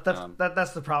the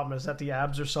that's the problem, is that the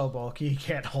abs are so bulky you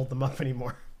can't hold them up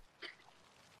anymore.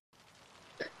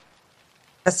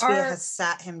 Vespia has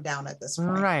sat him down at this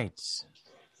point. Right.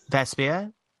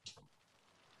 Vespia?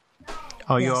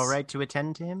 Are you Yes. all right to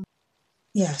attend to him?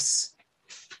 Yes.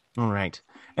 All right.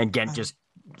 And Ghent just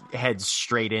heads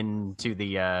straight into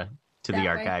the That way.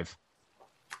 archive.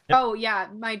 Yep. Oh yeah,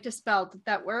 my dispel. Did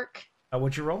that work?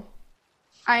 What'd you roll?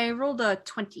 I rolled a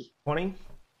 20. 20?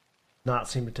 Not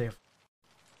seem to take.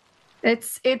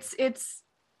 It's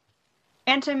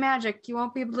anti-magic. You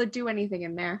won't be able to do anything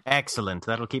in there. Excellent.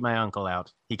 That'll keep my uncle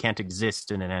out. He can't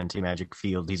exist in an anti-magic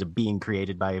field. He's a being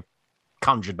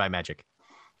conjured by magic.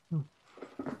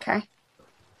 Okay.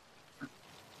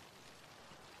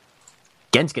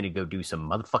 Gen's gonna go do some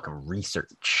motherfucking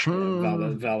research.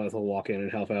 Valeth will walk in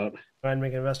and help out. Go ahead and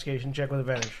make an investigation check with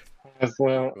advantage. As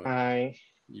well,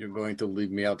 You're going to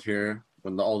leave me out here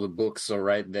when all the books are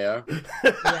right there?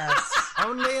 Yes.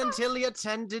 Only until you're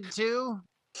tended to.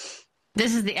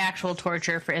 This is the actual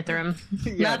torture for Ithram,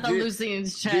 not the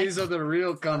Lucian's check. These are the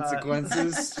real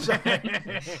consequences.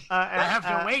 I have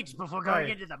to wait before going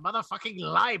into the motherfucking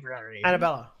library.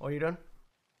 Annabella, what are you doing?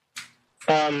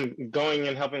 going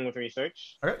and helping with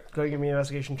research. Okay, go give me an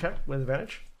investigation check with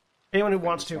advantage. Anyone who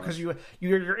wants to, because you're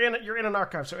in an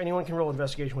archive, so anyone can roll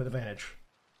investigation with advantage.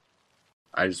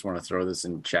 I just want to throw this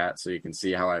in chat so you can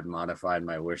see how I've modified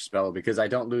my wish spell, because I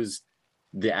don't lose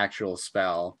the actual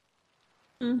spell.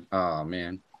 Oh,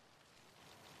 man.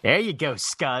 There you go,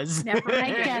 Scuzz.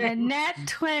 I got a nat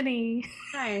 20.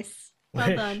 Nice.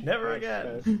 Well done. Never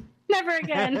again. Never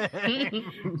again.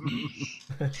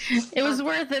 It was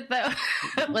worth it, though.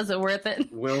 Was it worth it?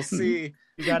 We'll see.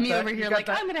 You got Me that, over here like,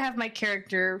 I'm going to have my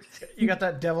character. You got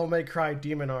that Devil May Cry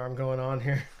demon arm going on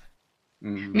here.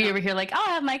 Me over here like, I'll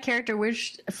have my character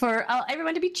wish for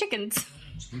everyone to be chickens.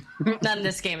 Not in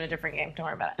this game, in a different game. Don't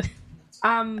worry about it.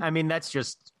 I mean, that's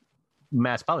just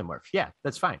mass polymorph. Yeah,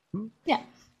 that's fine. Yeah.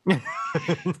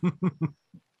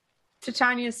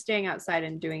 Titania's staying outside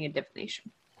and doing a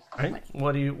divination. Right.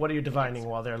 What are you divining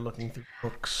while they're looking through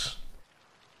books?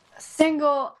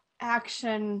 Single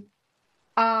action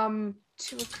to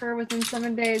occur within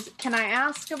 7 days. Can I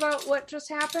ask about what just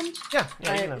happened? Yeah, you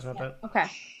can ask about that. Okay.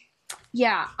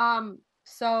 Yeah,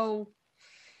 so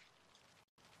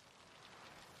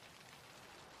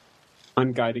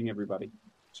I'm guiding everybody.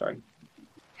 Sorry.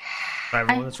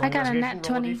 Everyone that's I got a investigation, nat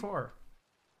roll 20. D4.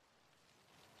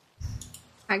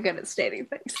 I'm good at stating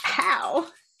things. How?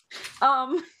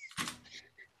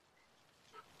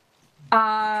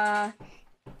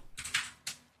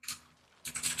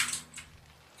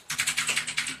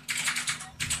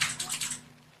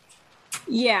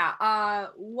 Yeah,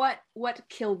 what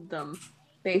killed them,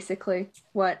 basically?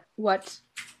 What was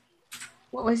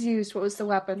used? What was the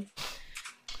weapon?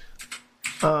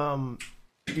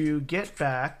 You get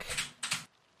back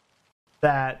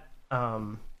that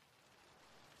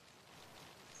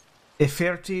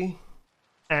Ifirti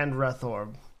and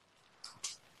Rethorb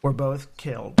were both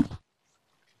killed,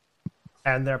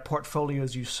 and their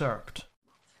portfolios usurped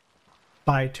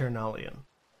by Ternalian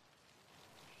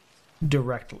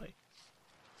directly.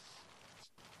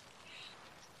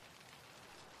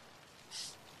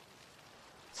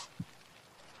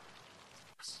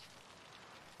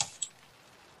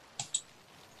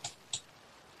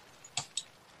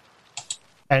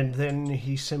 And then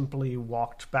he simply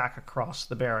walked back across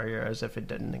the barrier as if it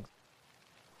didn't exist.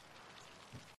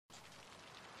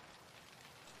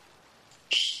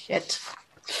 Shit.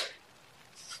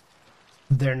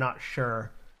 They're not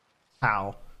sure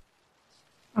how.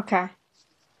 Okay.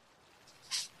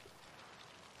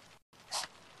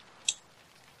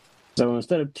 So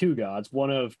instead of 2 gods, one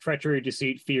of treachery,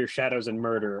 deceit, fear, shadows, and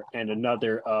murder, and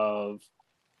another of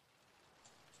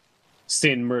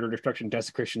sin, murder, destruction,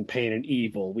 desecration, pain, and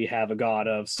evil, we have a god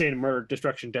of sin, murder,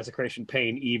 destruction, desecration,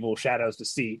 pain, evil, shadows,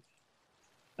 deceit.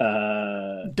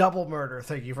 Double murder,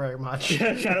 thank you very much.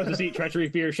 Shadows, deceit, treachery,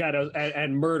 fear, shadows,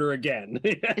 and murder again.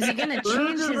 Is he going to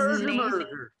change his name?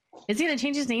 Is he going to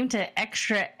change his name to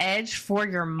Extra Edge for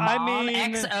your mom,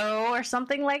 XO, or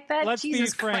something like that? Let's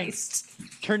Jesus be frank. Christ.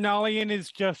 Ternalian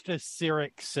is just a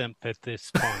Cyric simp at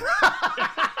this point.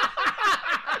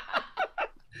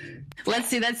 Let's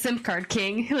see that simp card,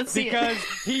 King. Let's see Because it.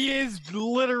 he is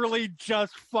literally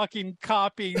just fucking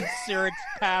copying Cyric's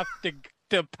path to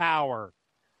power.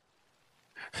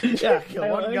 Yeah, kill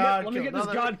one god. Let me get this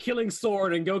god-killing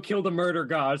sword and go kill the murder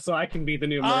god so I can be the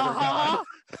new murder god.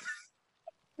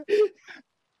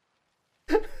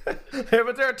 Yeah,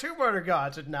 but there are 2 murder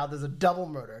gods, and now there's a double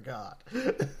murder god.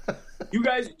 You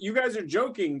guys are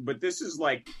joking, but this is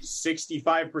like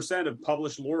 65% of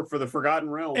published lore for the Forgotten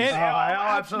Realms.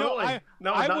 Absolutely.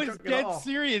 No, I not was joking at dead all.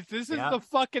 serious. This is the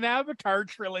fucking Avatar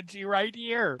trilogy right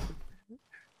here.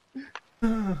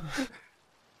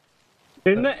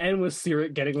 Didn't that end with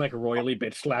Cyric getting like royally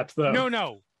bitch slapped though?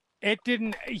 No. It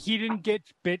didn't. He didn't get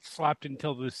bitch slapped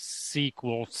until the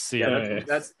sequel Yeah,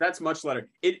 series. that's much later.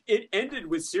 It ended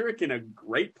with Cyric in a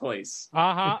great place.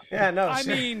 Uh-huh. Yeah, no. I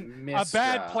mean, a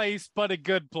bad place, but a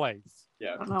good place.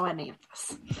 Yeah. I don't know any of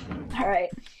this. All right.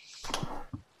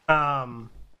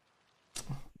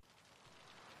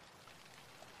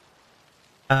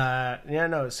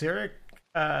 Cyric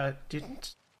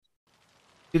didn't.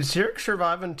 Did Cyric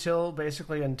survive until the spell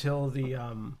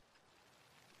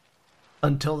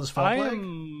plague?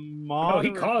 No,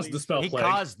 he caused the spell plague. He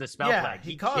caused the spell Yeah, plague.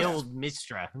 he He caused- killed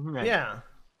Mistra. Right. Yeah.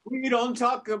 We don't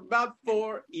talk about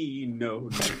 4E, no.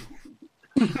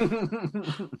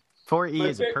 4E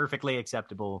is a perfectly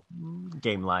acceptable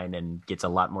game line and gets a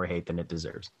lot more hate than it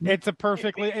deserves. It's a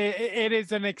perfectly. It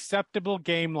is an acceptable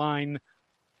game line.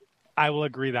 I will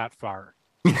agree that far.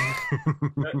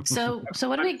 So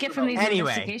what do we get from these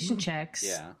Anyway. investigation checks?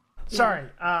 Yeah. Sorry,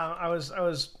 I was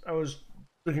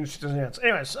looking at something else.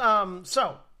 Anyways,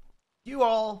 so you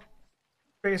all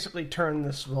basically turn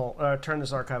this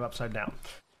archive upside down.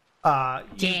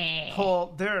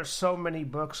 There are so many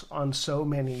books on so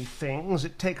many things.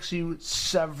 It takes you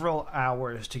several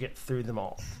hours to get through them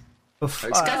all.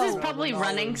 Scuzz is probably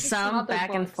running some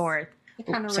back and forth.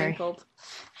 Kind of wrinkled.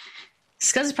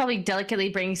 Scuzz is probably delicately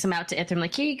bringing some out to Ithrim,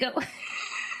 like, here you go.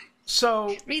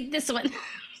 So read this one.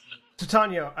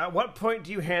 Titania, at what point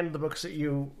do you hand the books that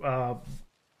you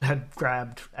had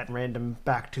grabbed at random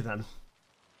back to them?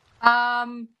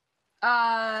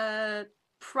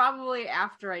 Probably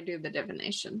after I do the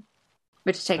divination,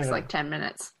 which takes like 10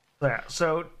 minutes. Yeah.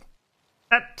 So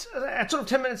at sort of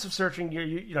 10 minutes of searching,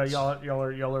 y'all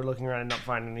are looking around and not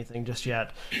finding anything just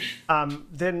yet.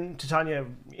 Then Titania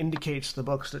indicates the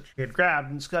books that she had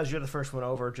grabbed, and Scuzz, you're the first one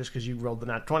over just because you rolled the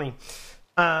nat 20.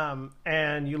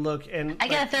 And you look, and I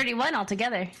got a 31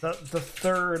 altogether. The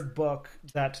third book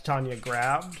that Titania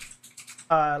grabbed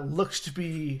looks to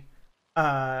be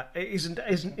is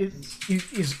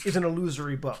an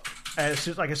illusory book. As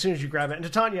soon as you grab it, and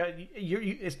Titania,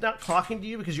 it's not talking to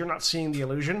you because you're not seeing the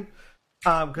illusion.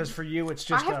 Because for you, it's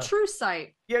just I have true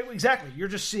sight. Yeah, exactly. You're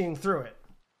just seeing through it.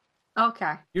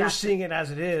 Okay, you're just seeing it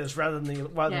as it is, rather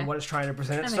than what it's trying to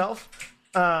present itself.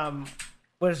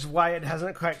 Which is why it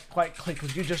hasn't quite clicked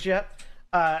with you just yet.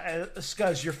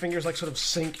 Because your fingers like sort of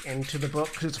sink into the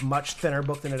book because it's a much thinner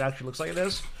book than it actually looks like it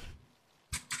is.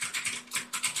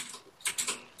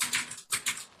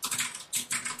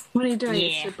 What are you doing?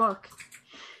 It's your book.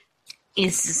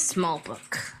 It's a small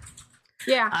book.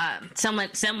 Yeah. Someone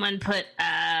put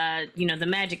the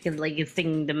magic like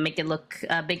thing to make it look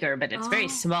bigger, but it's very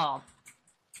small.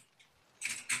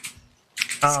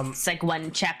 It's like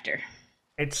one chapter.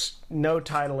 It's no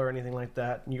title or anything like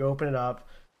that. You open it up.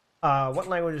 What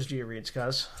languages do you read,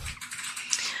 Skuz?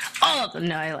 All of them.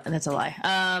 No, that's a lie.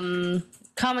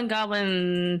 Common,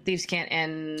 Goblin, Thieves' Cant,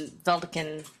 and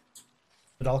Veldican.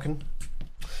 Vedalken?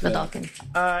 Vedalken.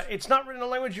 It's not written in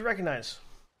a language you recognize.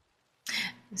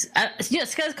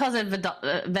 Skuz calls it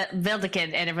Veldican,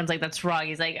 and everyone's like, that's wrong.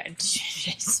 He's like,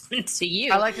 to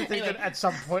you. I like to think that at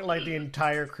some point, like, the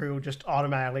entire crew just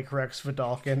automatically corrects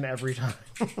Vedalken every time.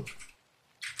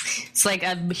 It's like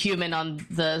a human on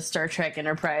the Star Trek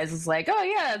Enterprise is like, oh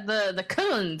yeah, the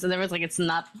Coons, and everyone's like, it's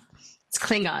not, it's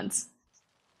Klingons.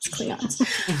 It's Klingons.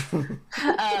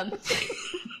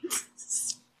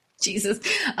 Jesus.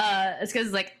 It's because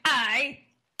it's like, I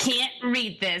can't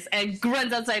read this, and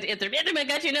runs outside to Ithrim. Ithrim, I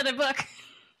got you another book.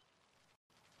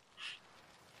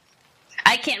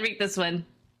 I can't read this one.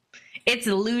 It's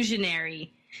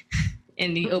illusionary.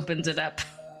 And he opens it up.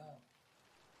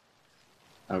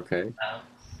 Okay.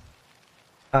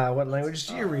 What languages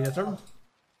do you read, Ithrim?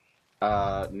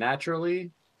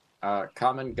 Naturally,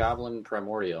 Common, Goblin,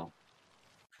 Primordial.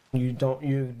 You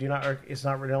do not, it's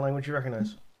not written in a language you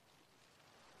recognize.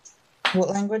 What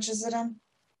language is it in?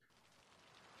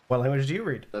 What language do you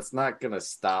read? That's not gonna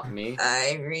stop me.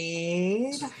 I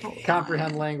read...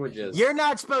 Comprehend languages. You're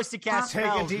not supposed to cast take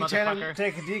spells, a D10 motherfucker.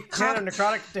 take a D10 of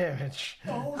necrotic damage.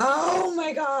 Oh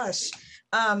my gosh.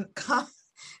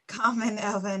 Common,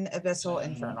 Elven, Abyssal,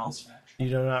 Infernal. You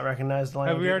do not recognize the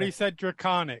language. Have we already said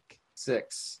Draconic?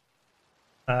 6.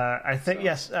 I think,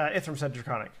 yes, Ithrim said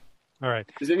Draconic. All right.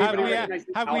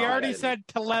 Have we already said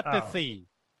telepathy?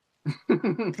 We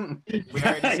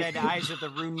already said Eyes of the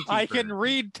Rune Keeper. I can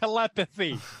read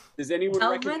telepathy. Does anyone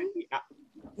recognize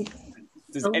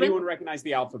anyone recognize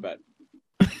the alphabet?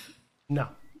 No.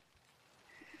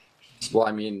 Well,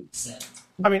 I mean,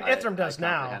 Ithrim does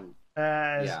now.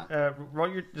 Yeah.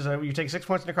 You take 6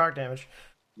 points of necrotic damage.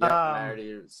 Yep, I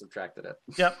already subtracted it.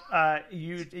 Yep.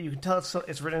 You can tell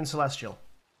it's written in Celestial.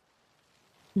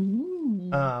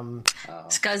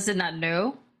 Skuz did not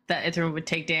know that Ithrim would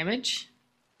take damage.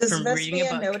 Does from reading a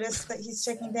Vespia book. notice that he's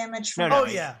taking damage from... No,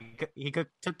 yeah. He took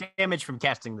damage from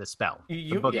casting the spell.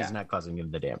 The book is not causing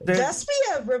him the damage.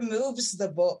 Vespia removes the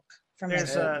book from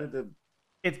his...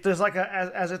 There's like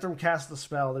as Ithrim casts the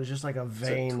spell, there's just like a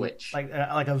vein, twitch.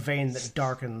 like a vein that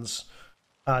darkens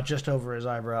just over his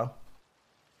eyebrow.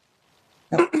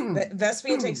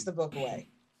 Vespia takes the book away.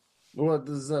 What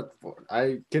is that for?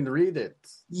 I can read it.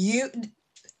 You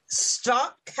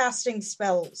stop casting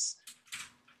spells.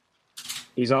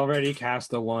 He's already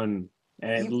cast the one,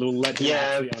 and let him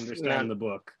actually understand the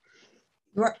book.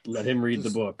 Let him read the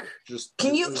book.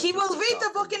 He will read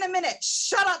the book in a minute.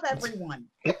 Shut up, everyone.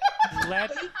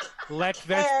 Let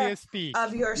Vespia speak.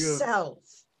 Of yourself.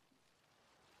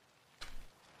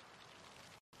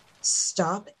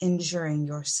 Stop injuring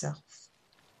yourself.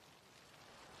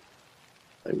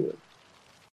 I will.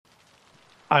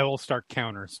 I will start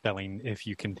counterspelling if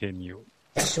you continue.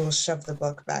 She will shove the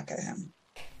book back at him.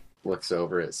 Looks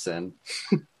over at Sin.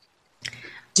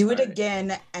 Do it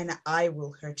again, and I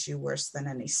will hurt you worse than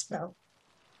any spell.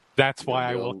 That's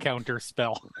why I will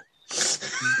counterspell.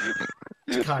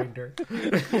 Kinder.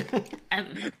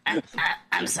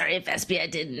 I'm sorry, Vespia. I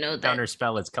didn't know that.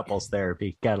 Counterspell, it's couples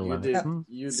therapy. Gotta love it.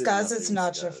 Skuz, it's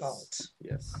not your fault.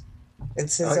 Yes.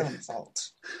 It's his own fault.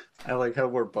 I like how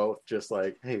we're both just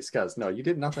like, hey, Skuz, no, you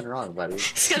did nothing wrong, buddy.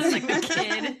 Skuz is like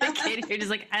the kid who's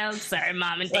just like, I'm sorry,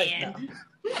 Mom and Dad.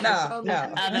 No.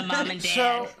 The Mom and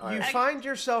Dad. So you find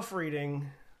yourself reading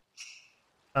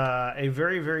a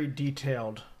very, very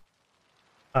detailed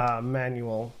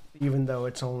manual, even though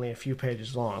it's only a few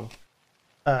pages long,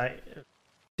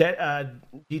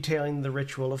 detailing the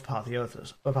ritual of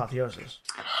apotheosis.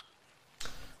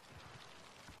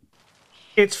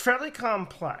 It's fairly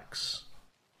complex,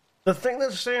 The thing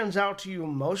that stands out to you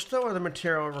most, though, are the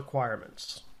material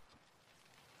requirements.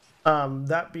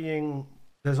 That being,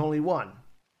 there's only one.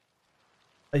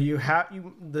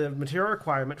 The material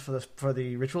requirement for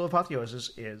the ritual of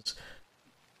apotheosis is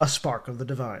a spark of the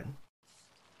divine.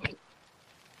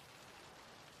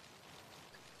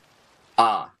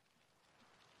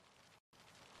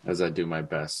 As I do my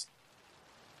best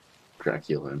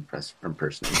Dracula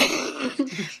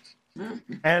impersonation.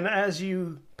 And as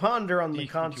you ponder on the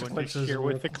consequences here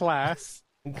with the class,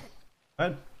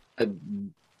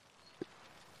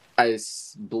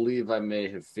 believe I may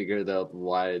have figured out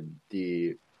why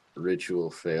the ritual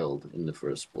failed in the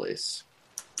first place.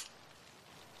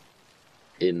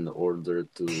 In order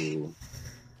to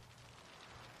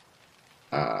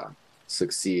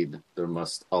succeed, there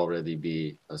must already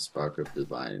be a spark of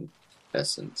divine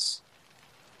essence.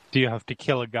 do you have to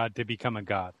kill a god to become a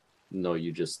god? No,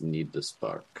 you just need the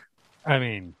spark. I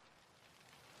mean,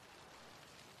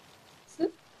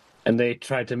 And they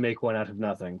tried to make one out of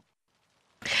nothing.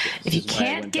 If you This is why it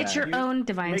can't went get bad. your own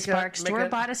divine spark, store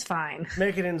bought is fine.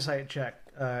 Make an insight check,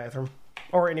 Ithram.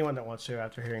 Or anyone that wants to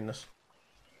after hearing this.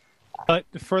 but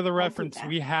for the reference,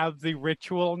 we have the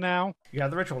ritual now. You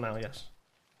have the ritual now, yes.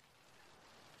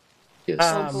 Yes.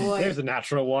 Oh boy. There's a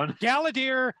natural one.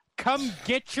 Galadir, come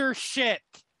get your shit.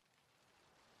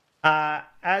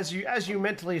 As you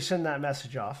mentally send that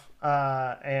message off,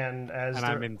 and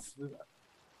I'm in.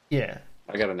 yeah,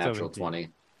 I got a natural 17. 20.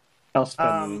 I'll spend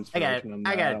an I inspiration on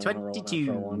that. got a don't wanna roll an 22.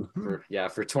 natural one.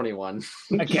 For 21.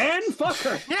 Again?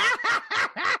 Fucker!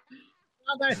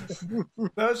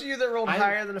 those of you that rolled I-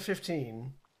 higher than a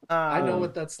 15, I know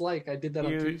what that's like. I did that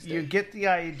on Tuesday. you get the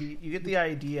idea. You get the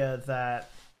idea that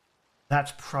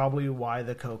that's probably why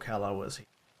the Kokella was here.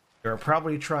 You're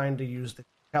probably trying to use the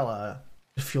Kokella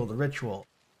to fuel the ritual,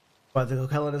 but the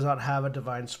Kokella does not have a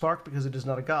divine spark because it is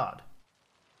not a god.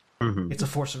 Mhm. It's a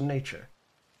force of nature.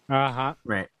 Uh-huh.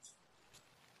 Right.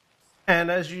 And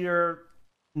as you're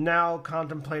now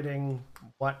contemplating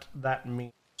what that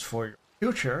means for your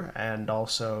future, and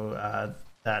also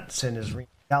that Sin is ringing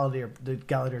the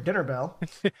Galadir dinner bell,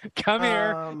 Come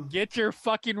here, get your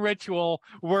fucking ritual.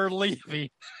 We're leaving.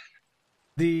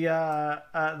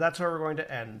 that's where we're going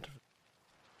to end.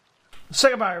 Say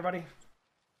goodbye, everybody.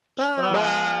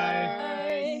 Bye.